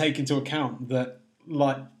 It doesn't take into account that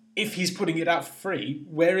if he's putting it out for free,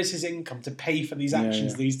 where is his income to pay for these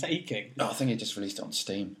actions that he's taking? I think he just released it on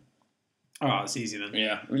Steam. Oh, it's easy then.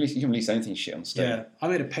 Yeah, you can release anything shit on Steam. Yeah, I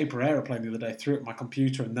made a paper aeroplane the other day, threw it at my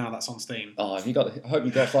computer, and now that's on Steam. Oh, have you got? I hope you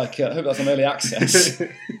got I hope that's on early access.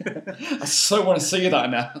 I so want to see that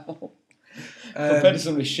now. Compared to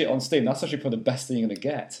some of this shit on Steam, that's actually probably the best thing you're going to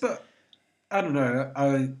get. But I don't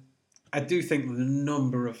know. I do think the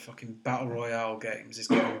number of fucking battle royale games is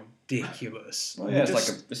getting ridiculous. Well, yeah,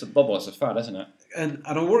 it's a bubble, it's a fad, isn't it? And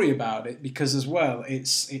I worry about it because as well,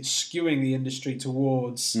 it's skewing the industry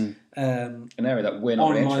towards an area that we're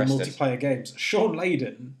not online really interested. Multiplayer games. Shaun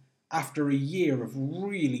Layden, after a year of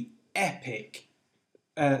really epic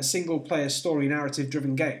single-player story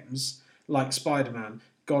narrative-driven games like Spider-Man,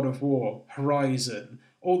 God of War, Horizon,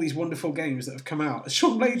 all these wonderful games that have come out,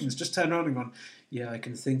 Shaun Layden's just turned around and gone, yeah,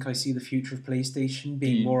 I see the future of PlayStation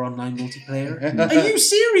being more online multiplayer. Are you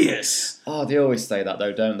serious? Oh, they always say that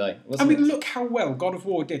though, don't they? Look how well God of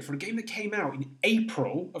War did for a game that came out in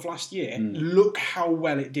April of last year. Look how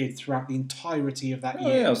well it did throughout the entirety of that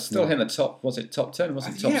year. Yeah, it was still hitting the top. Was it top 10? Was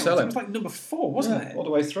it top selling? It was like number 4, wasn't it? All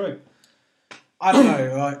the way through. I don't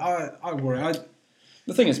know. I worry.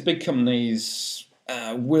 The thing is, big companies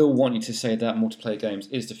will want you to say that multiplayer games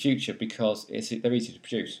is the future because they're easy to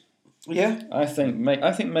produce. Yeah, I think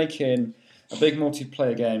making a big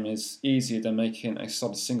multiplayer game is easier than making a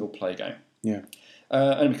solid single player game. Yeah.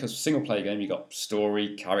 Only because single player game you got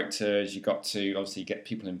story, characters, you got to obviously get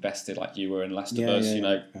people invested like you were in Last of Us. You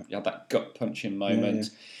had that gut punching moment.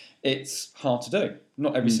 It's hard to do.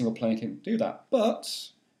 Not every single player can do that, but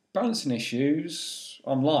balancing issues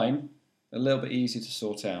online a little bit easier to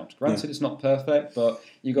sort out. Granted, it's not perfect, but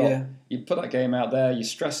you put that game out there, you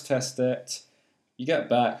stress test it. You get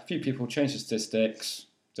back, a few people change the statistics,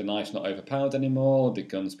 the knife's not overpowered anymore, the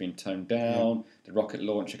gun's been toned down, the rocket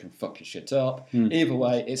launcher can fuck your shit up. Either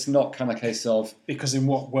way, it's not kind of a case of... Because in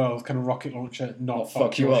what world can a rocket launcher not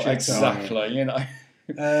fuck you up? Exactly, you know.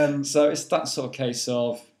 So it's that sort of case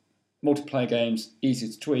of multiplayer games, easy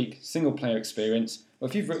to tweak, single player experience. Well,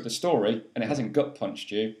 if you've written the story and it hasn't gut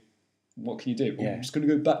punched you, what can you do? Well, I'm just going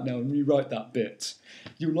to go back now and rewrite that bit.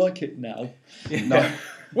 You like it now? No.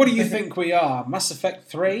 What do you think we are? Mass Effect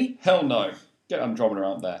 3? Hell no. Get Andromeda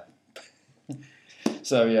out there.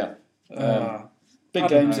 So, yeah. Big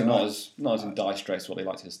games are not as in dire straits as what they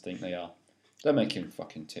like to think they are. They're making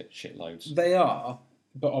fucking shitloads. They are,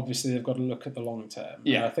 but obviously they've got to look at the long term.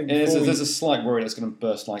 Yeah, I think there's a slight worry that's going to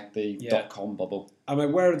burst like the .com bubble. I'm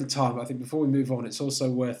aware of the time, but I think before we move on, it's also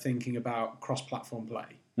worth thinking about cross-platform play.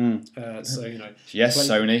 So, you know... Yes,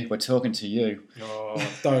 Sony, we're talking to you. Oh,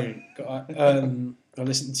 don't. I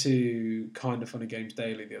listened to Kind of Funny Games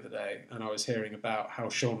Daily the other day, and I was hearing about how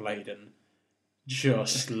Shaun Layden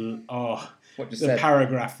the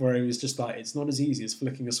paragraph where he was just like, it's not as easy as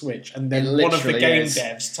flicking a switch. And then one of the game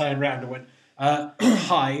devs turned around and went,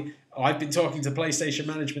 hi, I've been talking to PlayStation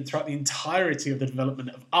management throughout the entirety of the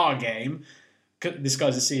development of our game. This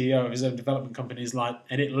guy's a CEO of his own development company. He's like,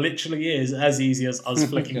 and it literally is as easy as us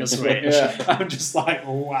flicking a switch. I'm just like,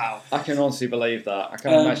 wow. I can honestly believe that. I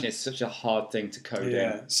can't imagine it's such a hard thing to code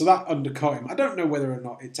in. So that undercut him. I don't know whether or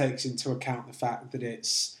not it takes into account the fact that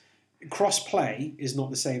it's cross-play is not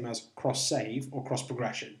the same as cross-save or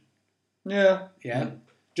cross-progression. Yeah.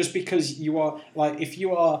 Just because you are, like, if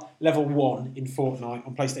you are level 1 in Fortnite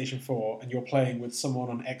on PlayStation 4 and you're playing with someone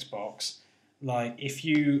on Xbox... Like, if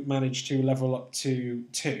you manage to level up to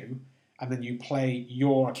 2 and then you play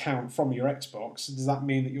your account from your Xbox, does that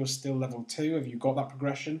mean that you're still level 2? Have you got that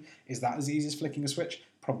progression? Is that as easy as flicking a switch?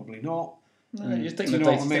 Probably not. No, you'd think the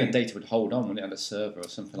data would hold on when it had a server or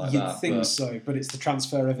something like that. You'd think so, but it's the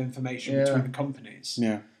transfer of information between the companies.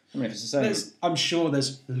 Yeah. I mean, if it's the same... I'm sure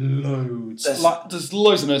there's loads. There's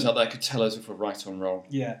loads of nerds out there who could tell us if we're right or wrong.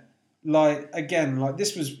 Yeah. Like, again, like,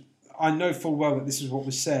 this was... I know full well that this is what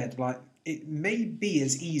was said, like, it may be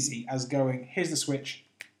as easy as going, here's the switch,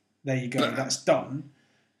 there you go, that's done.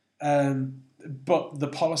 But the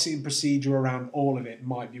policy and procedure around all of it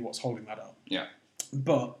might be what's holding that up. Yeah.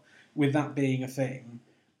 But with that being a thing,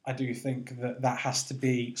 I do think that has to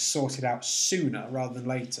be sorted out sooner rather than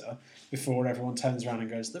later before everyone turns around and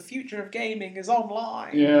goes, the future of gaming is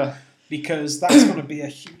online. Yeah. Because that's going to be a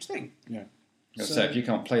huge thing. Yeah. So if you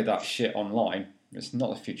can't play that shit online, it's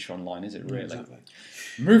not the future online, is it really? Exactly.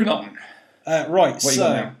 Moving on. Right,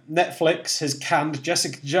 so Netflix has canned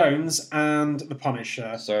Jessica Jones and The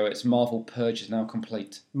Punisher. So its Marvel purge is now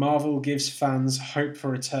complete. Marvel gives fans hope for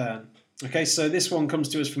return. Okay, so this one comes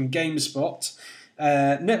to us from GameSpot.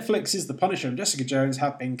 Netflix's The Punisher and Jessica Jones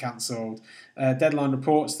have been cancelled. Deadline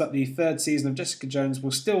reports that the third season of Jessica Jones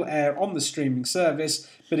will still air on the streaming service,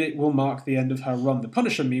 but it will mark the end of her run. The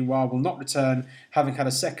Punisher, meanwhile, will not return, having had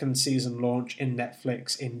a second season launch in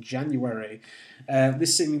Netflix in January.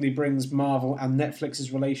 This seemingly brings Marvel and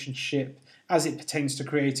Netflix's relationship as it pertains to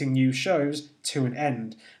creating new shows to an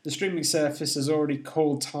end. The streaming service has already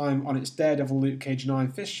called time on its Daredevil, Luke Cage and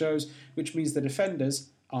Iron Fist shows, which means the Defenders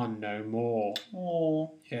are no more.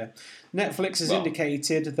 Oh, yeah. Netflix has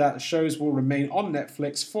indicated that shows will remain on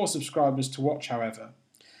Netflix for subscribers to watch, however.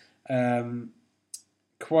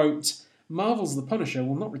 Quote, Marvel's The Punisher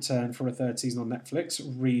will not return for a third season on Netflix,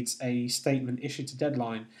 reads a statement issued to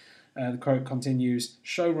Deadline. The quote continues,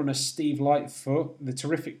 showrunner Steve Lightfoot, the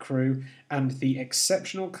terrific crew, and the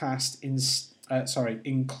exceptional cast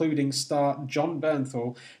including star John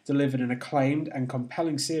Bernthal, delivered an acclaimed and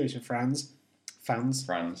compelling series for fans.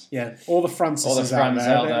 Yeah, all the Francis out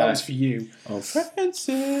there. That was for you. Oh,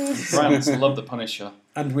 Francis! France love The Punisher.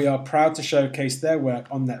 And we are proud to showcase their work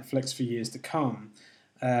on Netflix for years to come.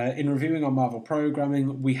 In reviewing our Marvel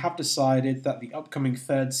programming, we have decided that the upcoming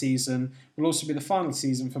third season will also be the final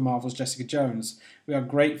season for Marvel's Jessica Jones. We are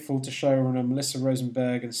grateful to showrunner Melissa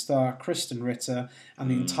Rosenberg and star Kristen Ritter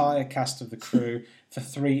and the entire cast of the crew for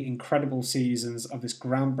 3 incredible seasons of this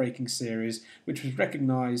groundbreaking series, which was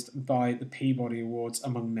recognised by the Peabody Awards,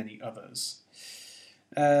 among many others.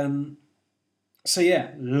 So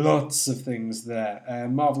yeah, lots of things there.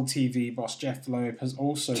 Marvel TV boss Jeff Loeb has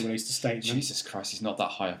also released a statement. Jesus Christ, he's not that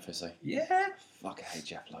high up, is he? Yeah. Fuck, I hate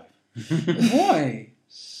Jeff Loeb. Why?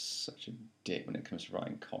 Such a dick when it comes to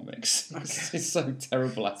writing comics. He's so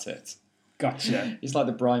terrible at it. Gotcha. He's like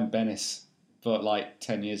the Brian Bennis, but like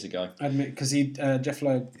 10 years ago. I admit, because Jeff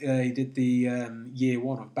Loeb, he did the year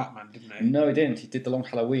 1 of Batman, didn't he? No, he didn't. He did The Long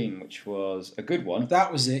Halloween, which was a good one.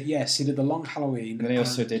 That was it, yes. He did The Long Halloween. And then he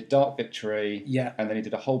also did Dark Victory. Yeah. And then he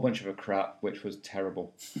did a whole bunch of a crap, which was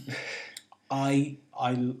terrible. I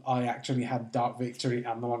actually had Dark Victory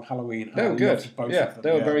and The Long Halloween. They were good. Both yeah, of them.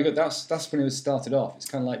 They were very good. That's when it was started off. It's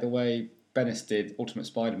kind of like the way Bennis did Ultimate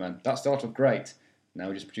Spider-Man. That started off great. Now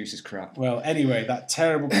he just produces crap. Well, anyway, that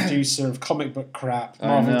terrible producer of comic book crap,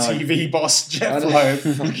 Marvel TV boss Jeff Loeb,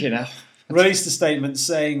 fucking hell, released a statement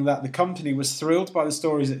saying that the company was thrilled by the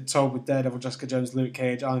stories it told with Daredevil, Jessica Jones, Luke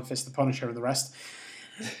Cage, Iron Fist, The Punisher, and the rest.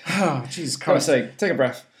 Oh, Jesus Christ. Take a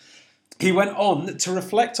breath. He went on to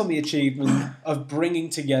reflect on the achievement of bringing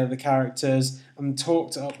together the characters and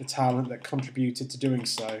talked up the talent that contributed to doing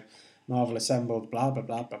so. Marvel assembled, blah, blah,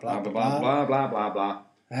 blah, blah, blah, blah, blah, blah, blah, blah, blah.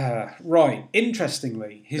 Right.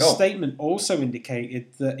 Interestingly, his statement also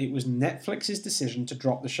indicated that it was Netflix's decision to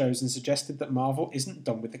drop the shows and suggested that Marvel isn't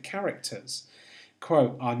done with the characters.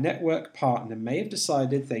 Quote, our network partner may have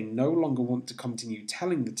decided they no longer want to continue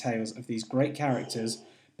telling the tales of these great characters,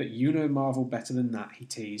 but you know Marvel better than that, he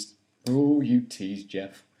teased. Oh, you teased,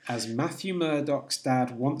 Jeff. As Matthew Murdock's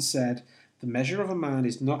dad once said, the measure of a man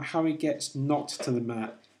is not how he gets knocked to the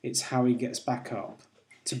mat, it's how he gets back up.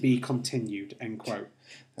 To be continued, end quote.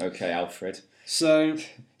 Okay, Alfred. So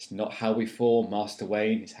it's not how we fall, Master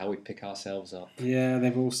Wayne. It's how we pick ourselves up. Yeah,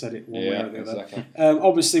 they've all said it one way or the other. Exactly.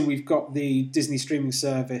 Obviously, we've got the Disney streaming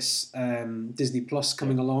service, Disney Plus,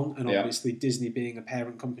 coming along, and obviously Disney being a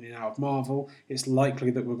parent company now of Marvel, it's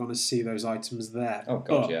likely that we're going to see those items there. Oh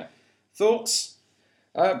God, yeah. Thoughts?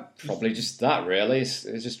 Probably just that. Really, it's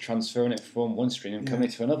just transferring it from one streaming company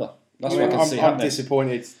to another. That's what I can see I'm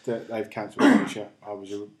disappointed that they've cancelled Punisher.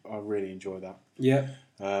 I really enjoyed that. Yeah.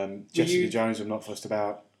 Jessica Jones, I'm not fussed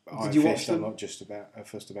about. Did you watch them? I'm not just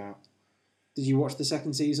fussed about. Did you watch the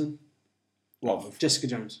second season? What? Jessica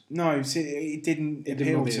Jones. No, see, it didn't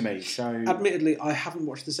appeal to me. So, admittedly, I haven't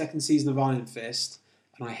watched the second season of Iron Fist,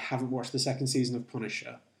 and I haven't watched the second season of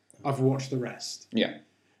Punisher. I've watched the rest. Yeah.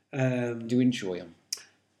 Do you enjoy them?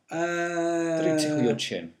 Did he tickle your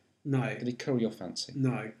chin? No. Did he curl your fancy?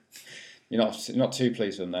 No. You're not too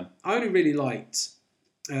pleased with them then? I only really liked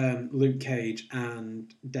Luke Cage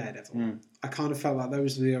and Daredevil. I kind of felt like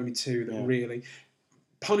those were the only two that really...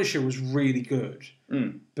 Punisher was really good,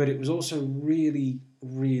 but it was also really,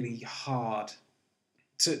 really hard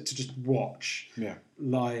to just watch. Yeah.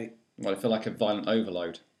 Like... Well, I feel like a violent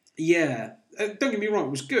overload. Yeah. Don't get me wrong,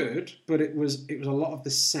 it was good, but it was a lot of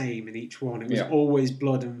the same in each one. It was always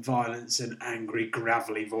blood and violence and angry,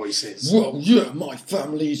 gravelly voices. Well, yeah, my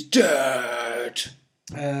family's dead.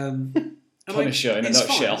 Punisher in a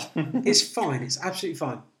nutshell. Fine. It's fine. It's absolutely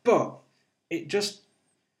fine. But it just...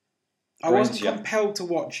 I wasn't compelled to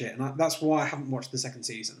watch it, and that's why I haven't watched the second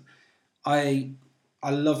season. I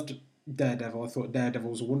loved Daredevil. I thought Daredevil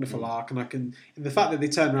was a wonderful arc, and the fact that they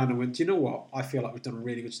turned around and went, do you know what? I feel like we've done a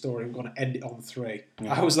really good story. I'm going to end it on 3.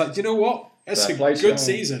 Yeah. I was like, do you know what? It's a good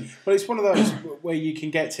season. Well, it's one of those where you can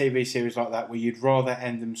get TV series like that where you'd rather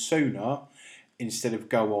end them sooner instead of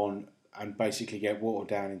go on and basically get watered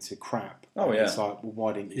down into crap. Oh, yeah. It's like, well,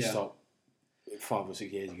 why didn't you stop 5 or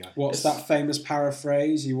 6 years ago? What's that famous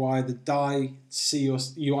paraphrase? You either die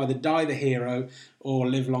the hero or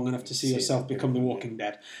live long enough to see yourself become The Walking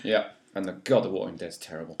Dead. Yeah, and The Walking Dead's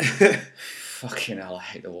terrible. Fucking hell, I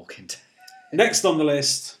hate The Walking Dead. Next on the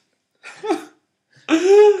list.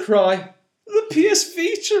 Cry. The PS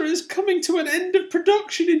Vita is coming to an end of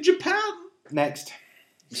production in Japan. Next.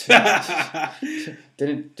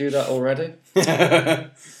 Didn't do that already?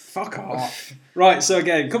 Fuck off. Right, so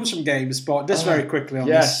again, it comes from GameSpot. Just very quickly on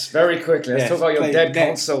this. Yes, very quickly. Let's talk about your dead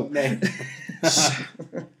console.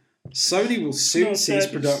 Sony will soon cease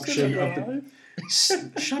production of the...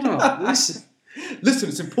 Shut up. Listen,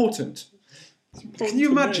 it's important. Can you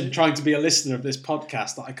imagine trying to be a listener of this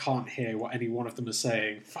podcast that I can't hear what any one of them is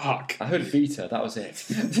saying? Fuck. I heard Vita, that was it.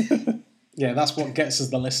 Yeah, that's what gets us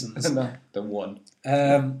the listens. No, the one.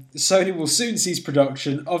 Sony will soon cease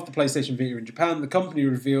production of the PlayStation Vita in Japan. The company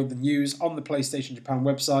revealed the news on the PlayStation Japan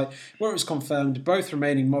website, where it was confirmed both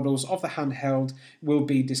remaining models of the handheld will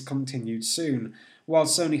be discontinued soon. While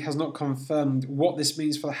Sony has not confirmed what this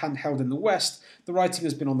means for the handheld in the West, the writing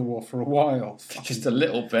has been on the wall for a while. Just a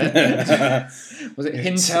little bit. Was it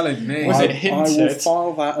hinted? Telling me. Was it hinted? I will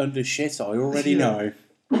file that under shit, I already know.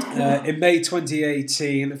 In May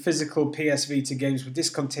 2018, physical PS Vita games were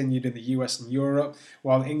discontinued in the US and Europe,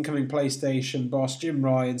 while incoming PlayStation boss Jim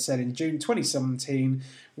Ryan said in June 2017,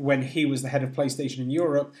 when he was the head of PlayStation in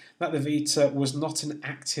Europe, that the Vita was not an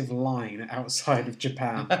active line outside of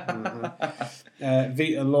Japan.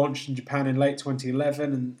 Vita launched in Japan in late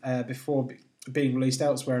 2011 and before being released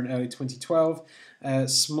elsewhere in early 2012. A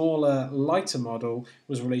smaller, lighter model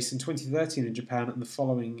was released in 2013 in Japan and the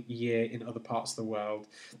following year in other parts of the world.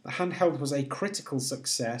 The handheld was a critical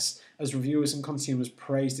success as reviewers and consumers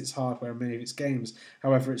praised its hardware and many of its games.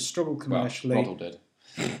 However, it struggled commercially. Well, model did.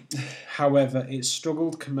 However, it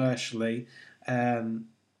struggled commercially, and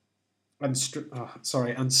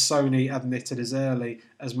Sony admitted as early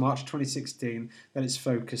as March 2016 that its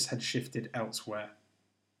focus had shifted elsewhere.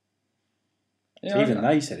 Yeah, even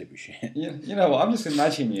they said it was shit. You know what? I'm just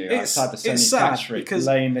imagining you outside the Sony factory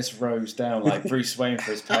laying this rose down like Bruce Wayne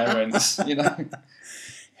for his parents. You know,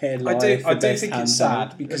 I do think it's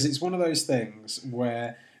sad because it's one of those things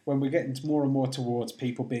where when we're getting more and more towards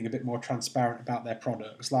people being a bit more transparent about their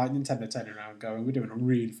products, like Nintendo turning around going, we're doing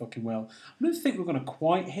really fucking well. I don't think we're going to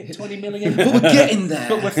quite hit 20 million. But we're getting there.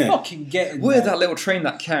 But we're fucking getting we're there. That little train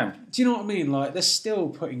that can. Do you know what I mean? Like, they're still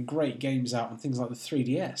putting great games out on things like the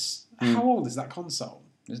 3DS. How old is that console?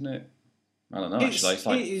 Isn't it? I don't know, actually.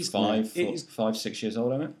 It's like 5, 6 years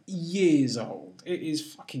old, isn't it? Years old. It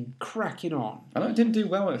is fucking cracking on. I know it didn't do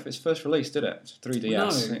well with its first release, did it? 3DS.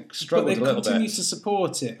 No, it struggled a little bit. But they continue to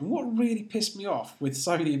support it. And what really pissed me off with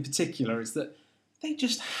Sony in particular is that they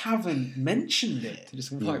just haven't mentioned it. They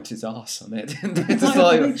just wiped his arse on it.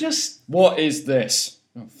 What is this?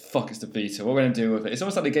 Oh, fuck, it's the Vita. What are we going to do with it? It's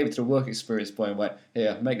almost like they gave it to the work experience boy and went,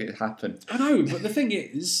 here, make it happen. I know, but the thing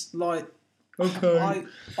is, like... Okay.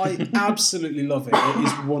 I absolutely love it. It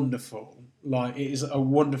is wonderful. Like, it is a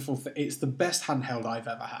wonderful thing. It's the best handheld I've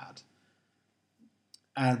ever had.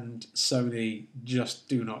 And Sony just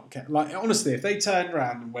do not care. Like, honestly, if they turned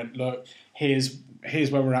around and went, look, here's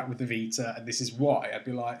where we're at with the Vita, and this is why, I'd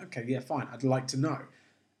be like, okay, yeah, fine, I'd like to know.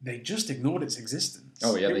 They just ignored its existence.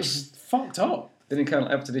 Oh, yeah. It was fucked up. Didn't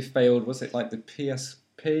count after they failed, was it like the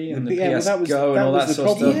PSP and the PS Go and all that sort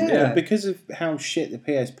of stuff? Yeah, because of how shit the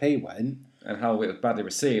PSP went. And how it was badly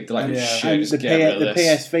received. They're like, shit, and just get rid of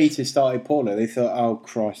this. PS Vita started poorly. They thought, oh,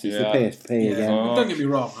 Christ, it's the PSP again. Don't get me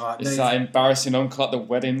wrong. Like, it's that embarrassing uncle at the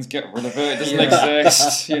weddings. Get rid of it. It doesn't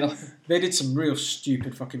exist. You know. They did some real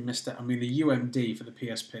stupid fucking mistake. I mean, the UMD for the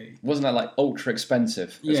PSP. Wasn't that like ultra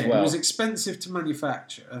expensive as well? It was expensive to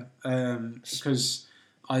manufacture because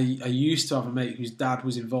I used to have a mate whose dad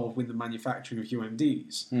was involved with the manufacturing of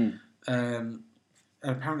UMDs.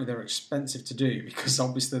 And apparently they're expensive to do because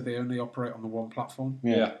obviously they only operate on the one platform.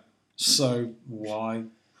 Yeah. So why?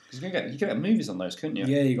 Because you could get movies on those, couldn't you?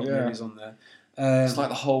 Yeah, you got movies on there. It's like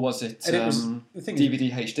the whole,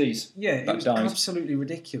 DVD HDs? Yeah, it was absolutely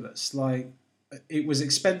ridiculous. Like, it was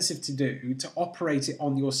expensive to do, to operate it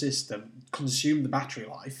on your system, consume the battery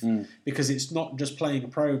life, because it's not just playing a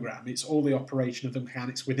program, it's all the operation of the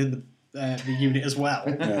mechanics within the unit as well.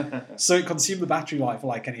 So it consumed the battery life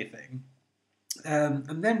like anything.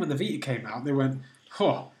 And then when the Vita came out, they went,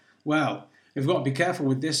 well, we've got to be careful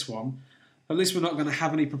with this one. At least we're not going to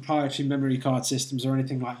have any proprietary memory card systems or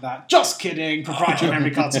anything like that. Just kidding. Proprietary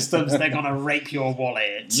memory card systems, they're going to rape your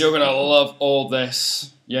wallet. You're going to love all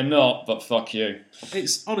this. You're not, but fuck you.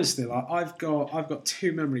 It's honestly like I've got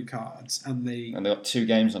 2 memory cards and they've got 2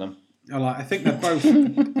 games on them. I think they're both.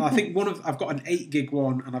 I think I've got an 8 gig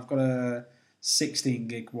one and I've got a 16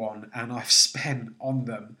 gig one, and I've spent on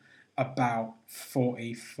them about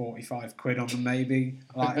 40-45 quid on them maybe.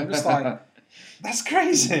 I'm just like, that's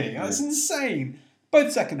crazy. That's insane.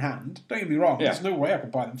 Both second hand. Don't get me wrong. There's no way I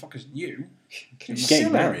could buy them fuckers new.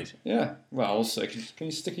 Getting married. Yeah. Well, also, can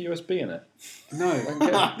you stick a USB in it? No.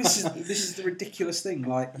 This is the ridiculous thing.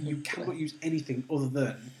 Like, you cannot use anything other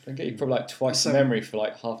than. They get you probably like twice the memory for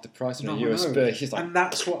like half the price of a USB. And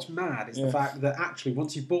that's what's mad is the fact that actually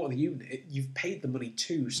once you've bought the unit, you've paid the money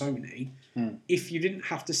to Sony. If you didn't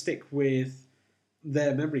have to stick with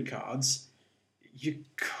their memory cards, you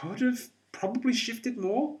could have probably shifted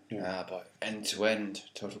more. Yeah, but end-to-end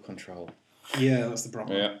total control. Yeah, that's the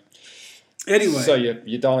problem. Yeah. Anyway. So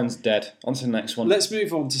your darling's dead. On to the next one. Let's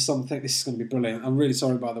move on to something. This is going to be brilliant. I'm really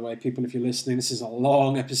sorry, by the way, people, if you're listening. This is a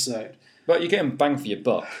long episode. But you're getting bang for your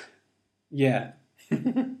buck. Yeah.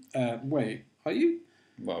 Wait, are you?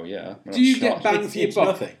 Well, yeah. Do you get bang for your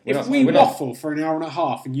buck? Nothing. If we waffle for an hour and a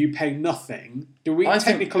half and you pay nothing, do we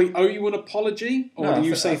technically owe you an apology? Or do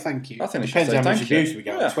you say thank you? I think it depends how much views we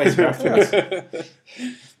get. Twitter afterwards.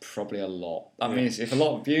 Probably a lot. That means if a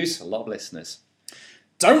lot of views, a lot of listeners.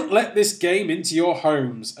 Don't let this game into your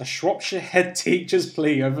homes. A Shropshire head teacher's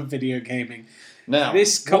plea over video gaming. Now,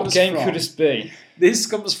 what game could this be? This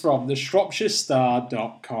comes from the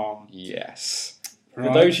ShropshireStar.com. Yes. Right.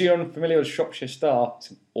 For those of you unfamiliar with Shropshire Star,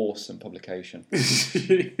 it's an awesome publication.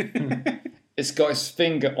 It's got its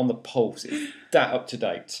finger on the pulse. It's that up to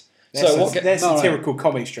date. They're satirical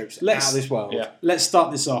comic strips out of this world. Yeah. Let's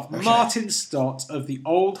start this off. Okay. Martin Stott of the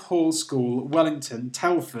Old Hall School, Wellington,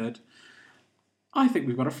 Telford. I think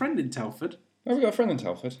we've got a friend in Telford. Oh, we've got a friend in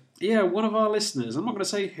Telford? Yeah, one of our listeners. I'm not going to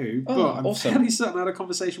say who, but I'm fairly certain I had a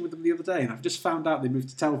conversation with them the other day, and I've just found out they moved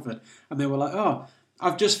to Telford. And they were like,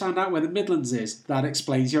 I've just found out where the Midlands is. That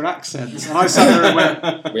explains your accents. And I sat there and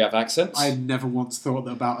went... We have accents? I never once thought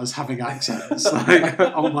about us having accents.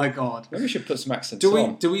 Oh my God. Maybe we should put some accents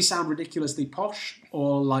on. Do we sound ridiculously posh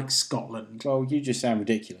or like Scotland? Well, you just sound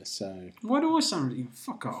ridiculous, so... Why do I sound ridiculous?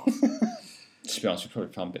 Fuck off. To be honest, we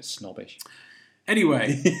probably found a bit snobbish.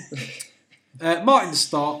 Anyway, Martin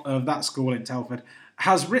Stott of that school in Telford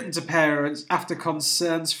has written to parents after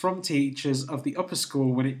concerns from teachers of the upper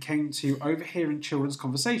school when it came to overhearing children's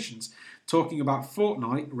conversations, talking about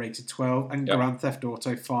Fortnite, rated 12, and Grand Theft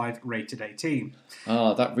Auto 5, rated 18.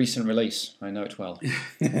 That recent release. I know it well.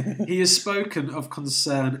 He has spoken of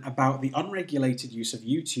concern about the unregulated use of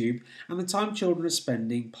YouTube and the time children are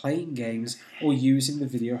spending playing games or using the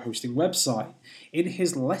video hosting website. In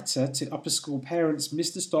his letter to upper school parents,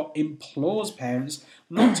 Mr. Stott implores parents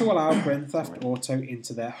not to allow Grand Theft Auto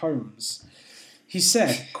into their homes. He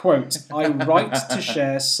said, quote, I write to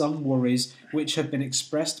share some worries which have been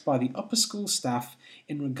expressed by the upper school staff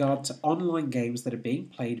in regard to online games that are being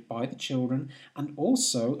played by the children and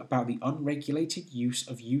also about the unregulated use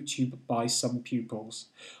of YouTube by some pupils.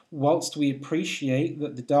 Whilst we appreciate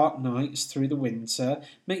that the dark nights through the winter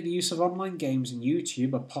make the use of online games and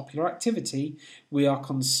YouTube a popular activity, we are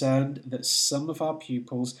concerned that some of our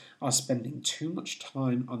pupils are spending too much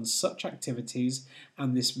time on such activities,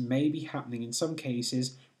 and this may be happening in some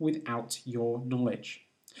cases without your knowledge.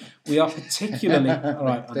 We are particularly... all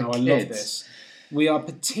right, I know, I love this. We are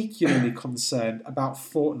particularly concerned about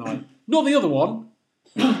Fortnite. Not the other one.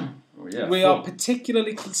 We are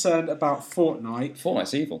particularly concerned about Fortnite.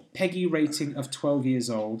 Fortnite's evil. PEGI rating of 12 years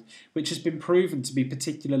old, which has been proven to be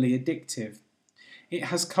particularly addictive. It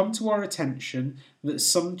has come to our attention that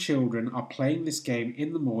some children are playing this game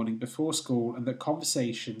in the morning before school and that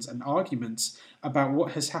conversations and arguments about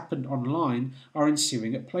what has happened online are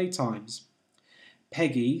ensuing at playtimes.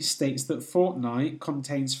 PEGI states that Fortnite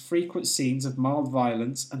contains frequent scenes of mild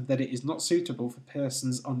violence and that it is not suitable for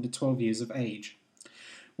persons under 12 years of age.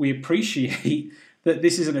 We appreciate that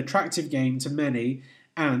this is an attractive game to many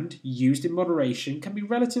and, used in moderation, can be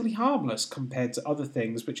relatively harmless compared to other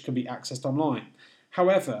things which can be accessed online.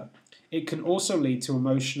 However, it can also lead to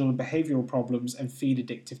emotional and behavioural problems and feed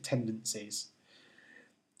addictive tendencies.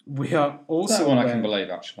 We are also that one I can believe,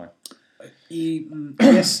 actually.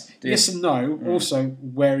 Yes and no. Also,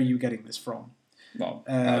 where are you getting this from? Well,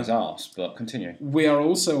 that was arse, but continue. We are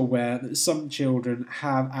also aware that some children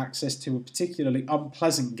have access to a particularly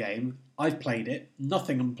unpleasant game. I've played it.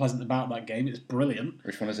 Nothing unpleasant about that game. It's brilliant.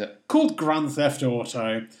 Which one is it? Called Grand Theft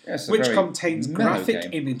Auto, which contains graphic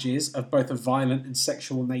images of both a violent and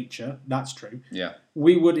sexual nature. That's true. Yeah.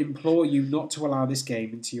 We would implore you not to allow this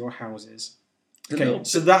game into your houses. Okay,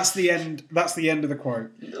 so that's the end. That's the end of the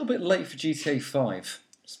quote. A little bit late for GTA 5.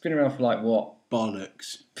 It's been around for like what?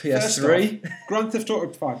 Bollocks. PS3? Off, Grand Theft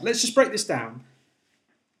Auto 5. Let's just break this down.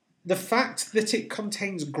 The fact that it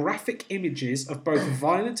contains graphic images of both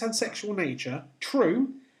violent and sexual nature,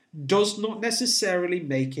 true, does not necessarily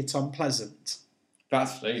make it unpleasant.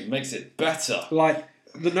 It makes it better. Like,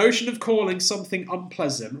 the notion of calling something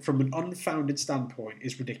unpleasant from an unfounded standpoint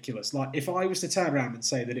is ridiculous. Like, if I was to turn around and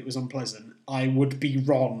say that it was unpleasant, I would be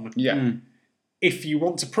wrong. Yeah. If you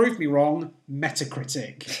want to prove me wrong,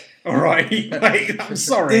 Metacritic. All right? Like, I'm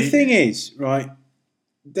sorry. The thing is, right,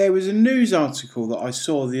 there was a news article that I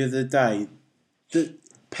saw the other day that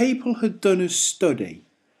people had done a study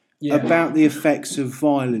about the effects of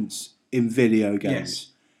violence in video games. Yes.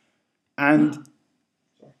 And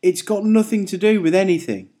it's got nothing to do with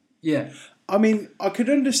anything. Yeah. I mean, I could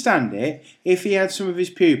understand it if he had some of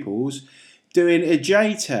his pupils doing a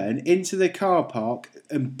J-turn into the car park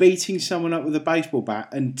and beating someone up with a baseball bat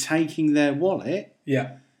and taking their wallet.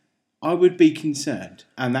 Yeah. I would be concerned,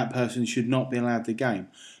 and that person should not be allowed the game.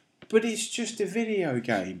 But it's just a video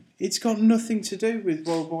game. It's got nothing to do with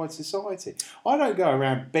worldwide society. I don't go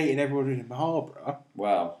around beating everyone in Harborough.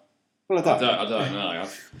 Wow. Well, I don't know.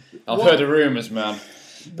 I've heard the rumours, man.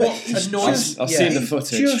 What annoys? I've seen the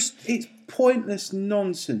footage. It's pointless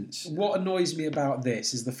nonsense. What annoys me about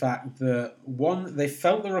this is the fact that, one, they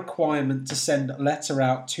felt the requirement to send a letter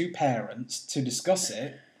out to parents to discuss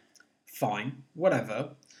it. Fine,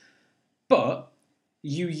 whatever. But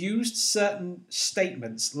you used certain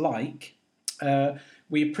statements like,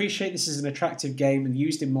 we appreciate this is an attractive game and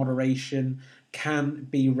used in moderation can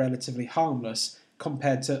be relatively harmless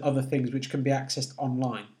compared to other things which can be accessed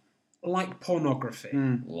online. Like pornography.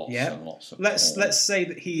 Lots and lots of Let's say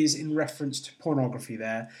that he is in reference to pornography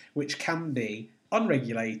there, which can be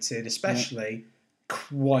unregulated, especially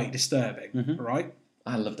quite disturbing, right?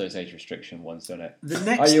 I love those age restriction ones, don't it?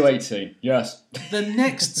 Are you 18? Yes. The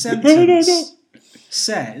next sentence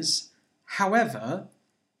says, however,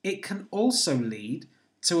 it can also lead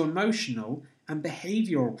to emotional and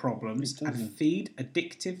behavioural problems and feed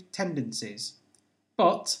addictive tendencies,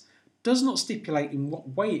 but does not stipulate in what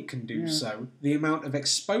way it can do so, the amount of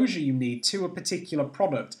exposure you need to a particular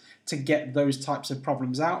product to get those types of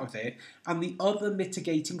problems out of it, and the other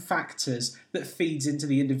mitigating factors that feeds into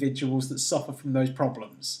the individuals that suffer from those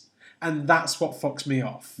problems. And that's what fucks me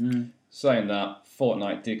off. Saying that,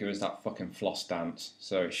 Fortnite did give us that fucking floss dance,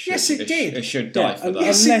 so it should, it should die for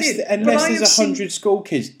that. Unless there's 100 school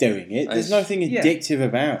kids doing it, there's nothing addictive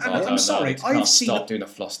about it. I'm sorry, I've seen stop doing a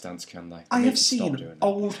floss dance, can they? I have seen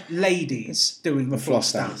old ladies doing the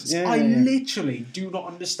floss dance. I literally do not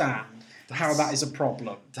understand how that is a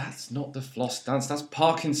problem. That's not the floss dance. That's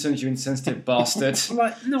Parkinson's, you insensitive bastard.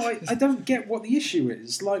 I don't get what the issue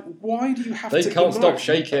is. Like, why do you have to? They can't stop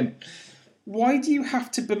shaking. Why do you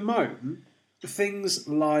have to bemoan things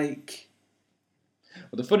like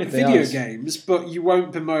the funny thing video games, but you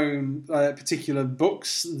won't bemoan particular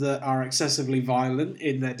books that are excessively violent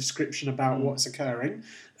in their description about what's occurring,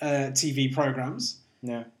 TV programs?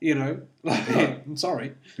 Yeah, you know, I'm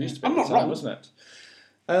sorry, I'm not wrong, wasn't it?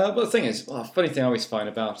 But the thing is, funny thing I always find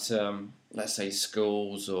about, let's say,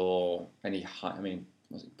 schools or any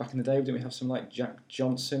was it back in the day, didn't we have some like Jack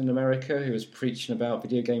Johnson in America who was preaching about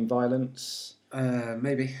video game violence?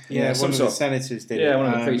 Maybe. Yeah, one of the senators did it. Yeah, one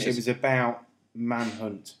of the preachers. It was about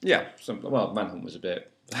Manhunt. Yeah, Manhunt was a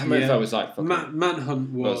bit... I mean, that was like...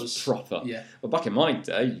 Manhunt was proper. Yeah. Well, back in my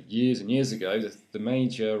day, years and years ago, the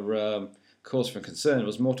major cause for concern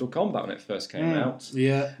was Mortal Kombat when it first came out.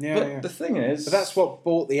 Yeah. But the thing is... But that's what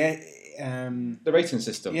brought the rating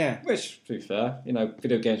system. Yeah. Which, to be fair,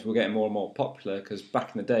 video games were getting more and more popular because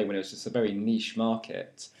back in the day when it was just a very niche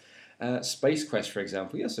market, Space Quest, for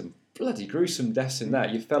example, you had some bloody gruesome deaths in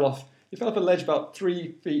that. You fell off a ledge about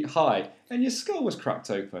 3 feet high and your skull was cracked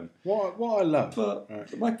open. What I love.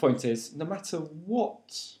 But my point is, no matter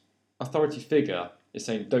what authority figure is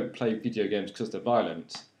saying don't play video games because they're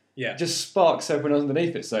violent, it just sparks everyone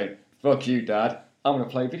underneath it saying, fuck you, Dad, I'm going to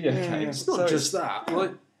play video games. It's not just that.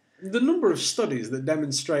 Like, the number of studies that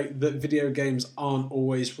demonstrate that video games aren't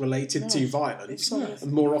always related to violence,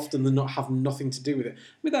 and more often than not have nothing to do with it.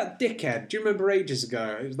 With that dickhead, do you remember ages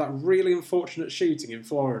ago? It was that really unfortunate shooting in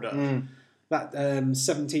Florida. that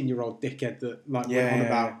 17-year-old dickhead that went on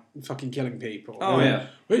about fucking killing people. Oh yeah,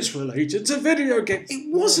 it's related to video games.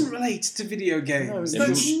 It wasn't related to video games. No,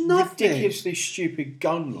 That's nothing. Ridiculously stupid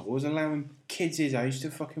gun laws allowing kids his age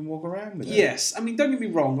to fucking walk around with it. Yes, I mean, don't get me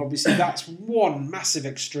wrong. Obviously, that's one massive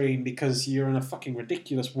extreme because you're in a fucking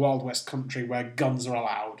ridiculous Wild West country where guns are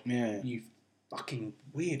allowed. Yeah, You fucking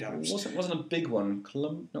weirdos. wasn't a big one.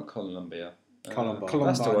 Not Columbia. Columbine.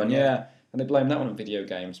 That's the one. Yeah. And they blame that one on video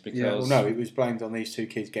games because... Yeah, well, no, it was blamed on these two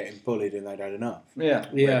kids getting bullied and they'd had enough. Yeah.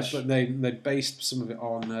 But they based some of it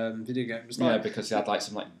on video games. Because they had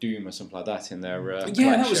some Doom or something like that in their collection.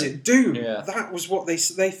 That was it. Doom. Yeah. That was what they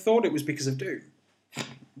thought it was because of Doom.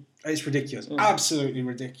 It's ridiculous. Absolutely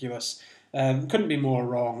ridiculous. Couldn't be more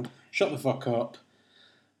wrong. Shut the fuck up.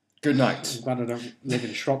 Good night. I'm glad I don't live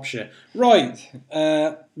in Shropshire. Right.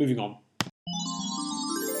 Moving on.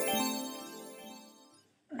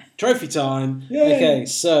 Trophy time. Yay. Okay,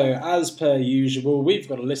 so as per usual, we've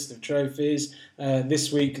got a list of trophies.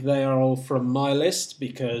 This week they are all from my list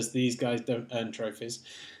because these guys don't earn trophies.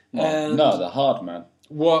 No, they're hard, man.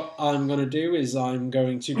 What I'm going to do is I'm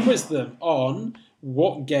going to quiz them on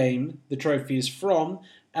what game the trophy is from,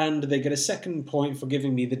 and they get a second point for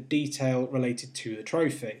giving me the detail related to the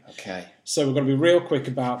trophy. Okay. So we're going to be real quick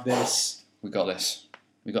about this. We got this.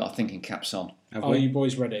 We got our thinking caps on. Are you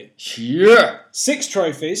boys ready? Yeah. 6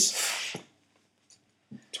 trophies,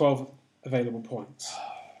 12 available points.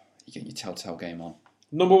 You get your Telltale game on.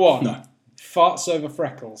 Number 1. No. Farts over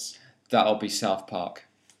freckles. That'll be South Park.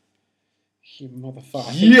 You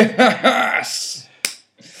motherfucker. Yes!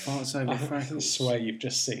 Farts over freckles. I swear you've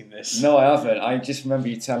just seen this. No, I haven't. I just remember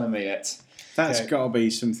you telling me it. That's got to be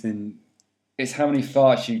something... It's how many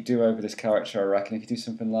farts you do over this character, I reckon. If you do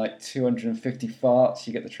something like 250 farts,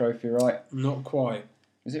 you get the trophy, right? Not quite.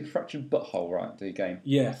 Is it Fractured Butthole, right, the game?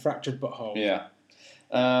 Yeah, Fractured Butthole. Yeah.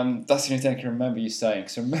 That's the only thing I can remember you saying.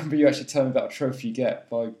 So remember you actually told me about a trophy you get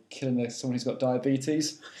by killing someone who's got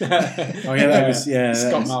diabetes? That was... Yeah,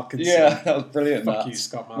 Scott Malkinson. Yeah, that was brilliant. Fuck you,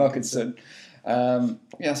 Scott Malkinson.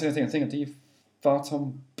 That's the only thing I'm thinking. Do you fart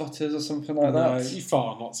on butters or something like that? No, you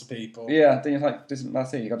fart on lots of people. Yeah, then isn't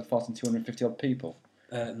that it? You got to fart on 250 odd people.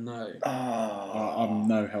 No. I'm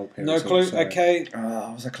no help here. No clue. Okay.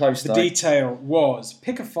 Was I close? The detail was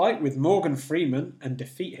pick a fight with Morgan Freeman and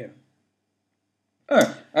defeat him.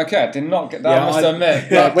 Oh, okay. I did not get that. I must admit.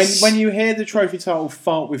 Yeah, when you hear the trophy title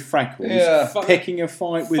 "Fart with Freckles," picking a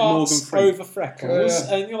fight with Morgan Freeman over freckles,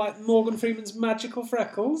 and you're like Morgan Freeman's magical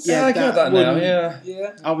freckles. Yeah, I get that now.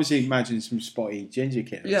 Yeah. I was imagining some spotty ginger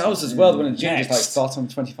kid. Yeah, I was as well. When a ginger's like fart on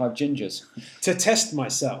 25 gingers. To test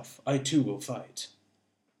myself, I too will fight.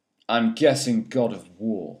 I'm guessing God of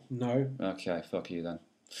War. No. Okay, fuck you then.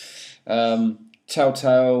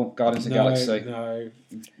 Telltale, Guardians of the Galaxy. No.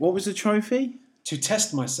 What was the trophy? To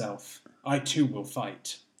test myself, I too will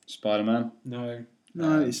fight. Spider-Man? No.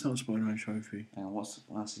 No, it's not a Spider-Man trophy. What else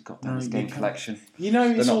has he got down his game collection? You know,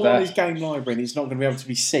 it's all on his game library and it's not going to be able to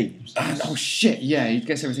be seen. Oh, shit, yeah. He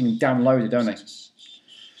gets everything downloaded, don't he?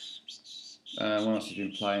 What else have you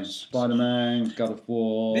been playing? Spider-Man, God of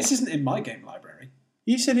War. This isn't in my game library.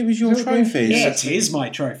 You said it was your trophy. Yeah, it is my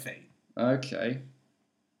trophy. Okay.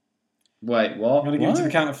 Wait, what? I'm going to give it to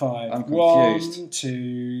the count of 5. I'm confused. 1,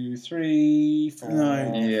 2, 3, 4,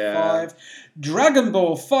 5. Dragon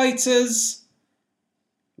Ball Fighters.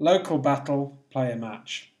 Local battle player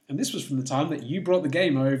match. And this was from the time that you brought the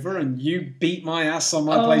game over and you beat my ass on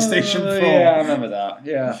my PlayStation 4. Yeah, I remember that.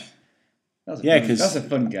 Yeah. That's a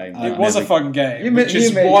fun game. It was a fun game, which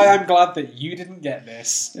is why I'm glad that you didn't get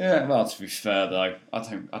this. Yeah, well, to be fair though,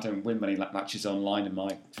 I don't win many matches online in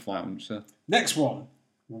my fight. So. Next one.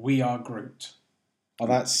 We Are Groot. Oh,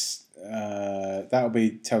 that'll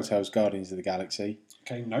be Telltale's Guardians of the Galaxy.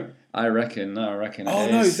 Okay, no. I reckon. Oh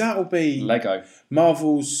no, that'll be Lego.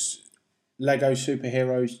 Marvel's Lego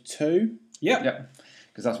Superheroes 2. Yep.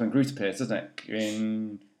 Because that's when Groot appears, doesn't it?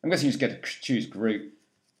 I'm guessing you just get to choose Groot.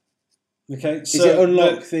 Okay, so... Is it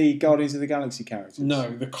unlock the Guardians of the Galaxy characters? No,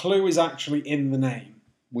 the clue is actually in the name.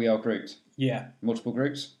 We Are Groot. Yeah. Multiple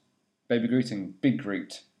Groots? Baby Groot and Big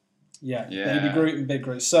Groot. Yeah, Baby Groot and Big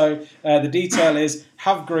Groot. So the detail is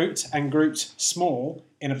have Groot and Groot small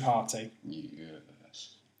in a party.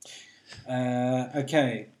 Yes.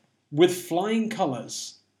 Okay. With flying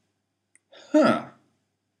colours. Huh.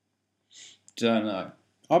 Don't know.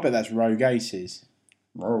 I bet that's Rogue Aces.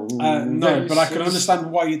 No, but I can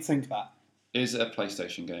understand why you'd think that. Is it a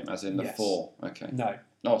PlayStation game, as in the 4? Okay. No.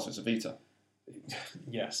 Oh, so it's a Vita?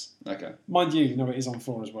 Yes. Okay. Mind you, no, it is on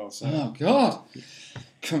 4 as well. So. Oh, God.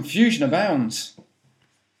 Confusion abounds.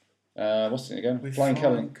 What's it again? Flying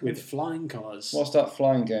Colours. With flying colours. What's that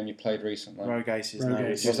flying game you played recently? Rogue Aces. Rogue No,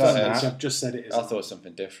 Aces. Was that it? I've just said it is. I thought it was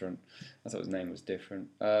something different. I thought his name was different.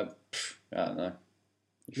 I don't know.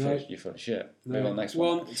 You're full of shit. Move on, next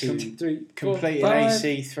one. 1, 2, 3, Completed 4, 5.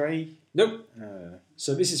 AC3. Nope.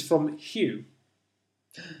 So this is from Hugh.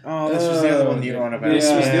 Oh, this was the other one you were on about. This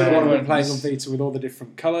was the other one we were Yeah. playing on Vita with all the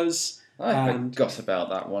different colours. I And forgot about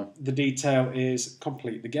that one. the detail is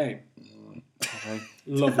complete the game.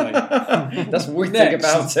 Lovely. That's what we Next.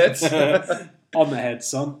 think about it. On the head,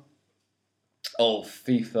 son. Oh,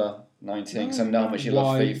 FIFA 19, because I know how much you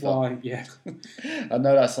love FIFA. Why? Yeah. I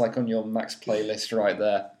know that's like on your max playlist right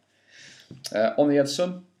there. On the head,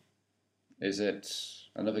 son, is it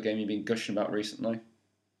another game you've been gushing about recently?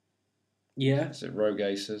 Yeah. Is it Rogue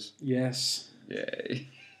Aces? Yes. Yay.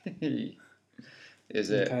 Is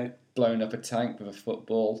it Okay. blowing up a tank with a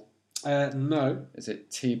football? No. Is it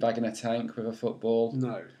teabagging a tank with a football?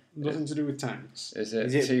 No. Nothing to do with tanks. Is it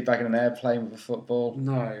Is it- teabagging an airplane with a football?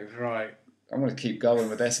 No. Right. I'm going to keep going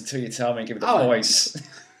with this until you tell me and give me the Alex. points.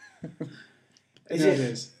 Is No, it it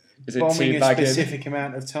is. Is it bombing a teabagging? specific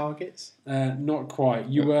amount of targets? Not quite.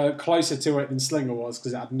 You were closer to it than Slinger was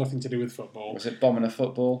because it had nothing to do with football. Was it bombing a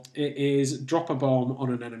football? It is drop a bomb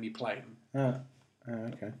on an enemy plane.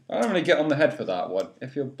 Okay. I don't really get on the head for that one.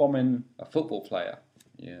 If you're bombing a football player,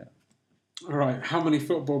 yeah. All right. How many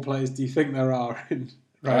football players do you think there are in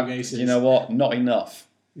Rogue Aces? You know what? Not enough.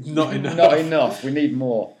 Not enough. Not enough. We need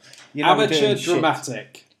more. You know, we're Amateur doing shit.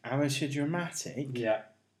 dramatic. Amateur dramatic? Yeah.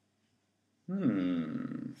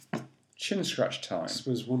 Chin scratch time. This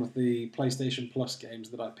was one of the PlayStation Plus games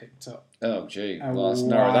that I picked up. Oh, gee. A Well, let's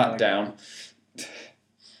narrow that while down.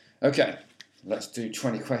 Okay. Let's do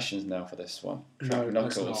 20 questions now for this one. No,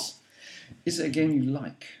 let's Knuckles. Is it a game you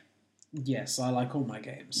like? Yes, I like all my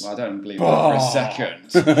games. Well, I don't believe that for a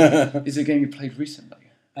second. Is it a game you played recently?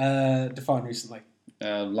 Defined recently.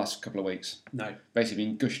 Last couple of weeks. No. Basically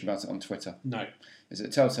been gushing about it on Twitter. No. Is it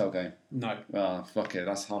a Telltale game? No. Ah, fuck it.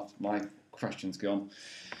 That's half my questions gone.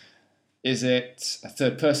 Is it a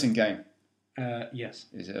third-person game? Yes.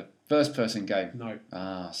 Is it a first-person game? No.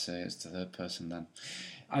 Ah, see, it's the third person then.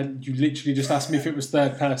 You literally just asked me if it was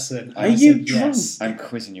third person. Are you drunk? Yes. I'm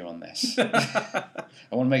quizzing you on this. I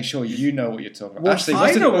want to make sure you know what you're talking about. Well, actually,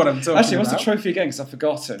 I know what I'm talking Actually, what's the about. trophy again? Because I've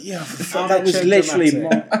forgotten. Yeah, Amateur that was literally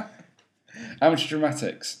dramatic. my... Amateur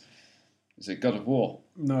Dramatics. Is it God of War?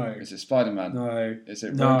 No. Is it Spider-Man? No. Is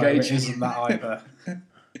it No, Rogue it Ages? isn't that either.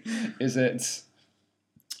 Is it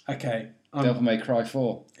Okay. Devil May Cry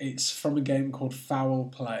 4? It's from a game called Foul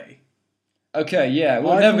Play. Okay, yeah,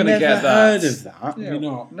 we're I've never going to get that. heard of that. Yeah, You're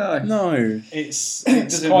not. No. No. It's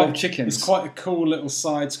Does it involve chickens? It's quite a cool little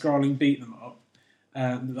side-scrolling beat 'em up.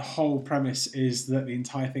 The whole premise is that the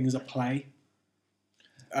entire thing is a play.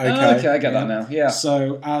 Okay, I get that now. Yeah.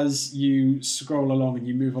 So as you scroll along and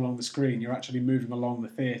you move along the screen, you're actually moving along the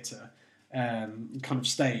theatre kind of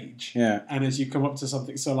stage. Yeah. And as you come up to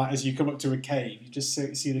something, so like as you come up to a cave, you just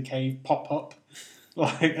see the cave pop up,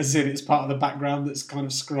 like as in it's part of the background that's kind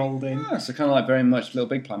of scrolled in. Ah, so kind of like very much Little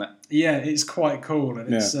Big Planet. Yeah, it's quite cool,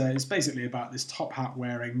 and it's basically about this top hat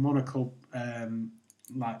wearing, monocle,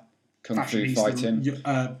 like Kung Fu fashionista,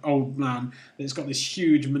 fighting. old man that's got this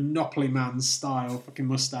huge Monopoly Man style fucking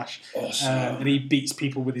mustache, Awesome. and he beats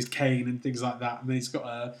people with his cane and things like that. And then he's got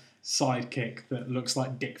a sidekick that looks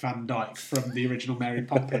like Dick Van Dyke from the original Mary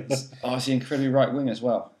Poppins. Oh, is he incredibly right wing as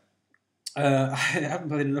well? I haven't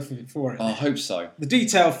played enough of it for it. I hope so. The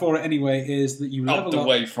detail for it anyway is that you Out the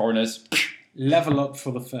way, foreigners. level up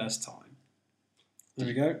for the first time. There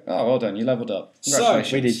we go. Oh, well done. You levelled up. So-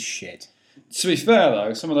 Congratulations. We did shit. To be fair,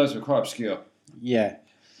 though, some of those were quite obscure. Yeah.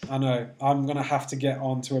 I know. I'm going to have to get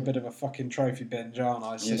on to a bit of a fucking trophy binge, aren't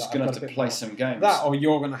I? So You're that just I've going to got have a to bit play more. some games. That, or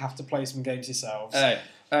you're going to have to play some games yourselves. Hey,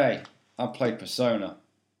 I played Persona.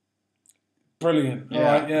 Brilliant. Yeah. All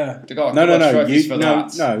right, yeah. They got No. trophies You, for no,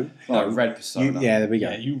 that. no. I read Persona. There we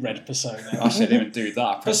go. Yeah, you read Persona. Actually, I didn't even do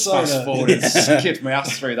that. Press Persona. fast forward and skipped my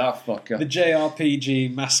ass through that fucker. The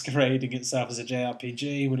JRPG masquerading itself as a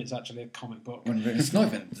JRPG when it's actually a comic book. When really, it's not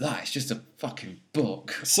even that. It's just a fucking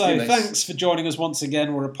book. So, Yeah, thanks for joining us once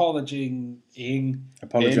again. We're apologising.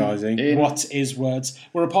 Apologising. What is words?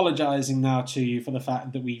 We're apologising now to you for the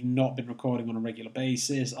fact that we've not been recording on a regular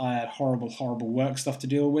basis. I had horrible work stuff to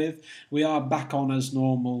deal with. We are back on as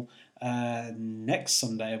normal next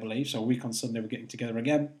Sunday, I believe. So a week on Sunday, we're getting together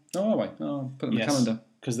again. Oh, wait. Oh, put it in the calendar.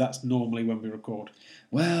 Because that's normally when we record.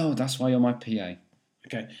 Well, that's why you're my PA.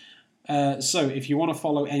 Okay. So if you want to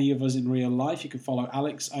follow any of us in real life, you can follow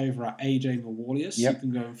Alex over at AJ Mawalius. Yep. You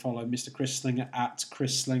can go and follow Mr. Chris Slinger at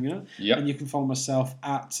Chris Slinger. Yep. And you can follow myself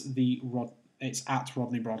at the It's at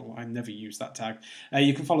Rodney Broddle. I never use that tag.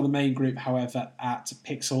 You can follow the main group, however, at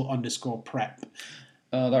pixel_prep.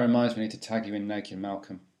 That reminds me, I need to tag you in Naked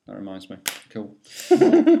Malcolm. That reminds me. Cool.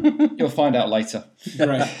 You'll find out later.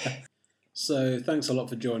 Great. So thanks a lot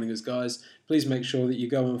for joining us, guys. Please make sure that you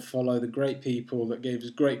go and follow the great people that gave us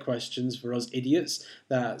great questions for us idiots.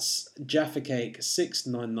 That's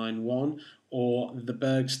JaffaCake6991 or the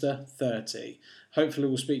Bergster30. Hopefully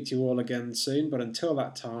we'll speak to you all again soon, but until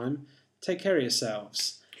that time, take care of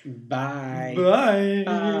yourselves. Bye. Bye.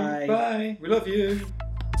 Bye. Bye. We love you.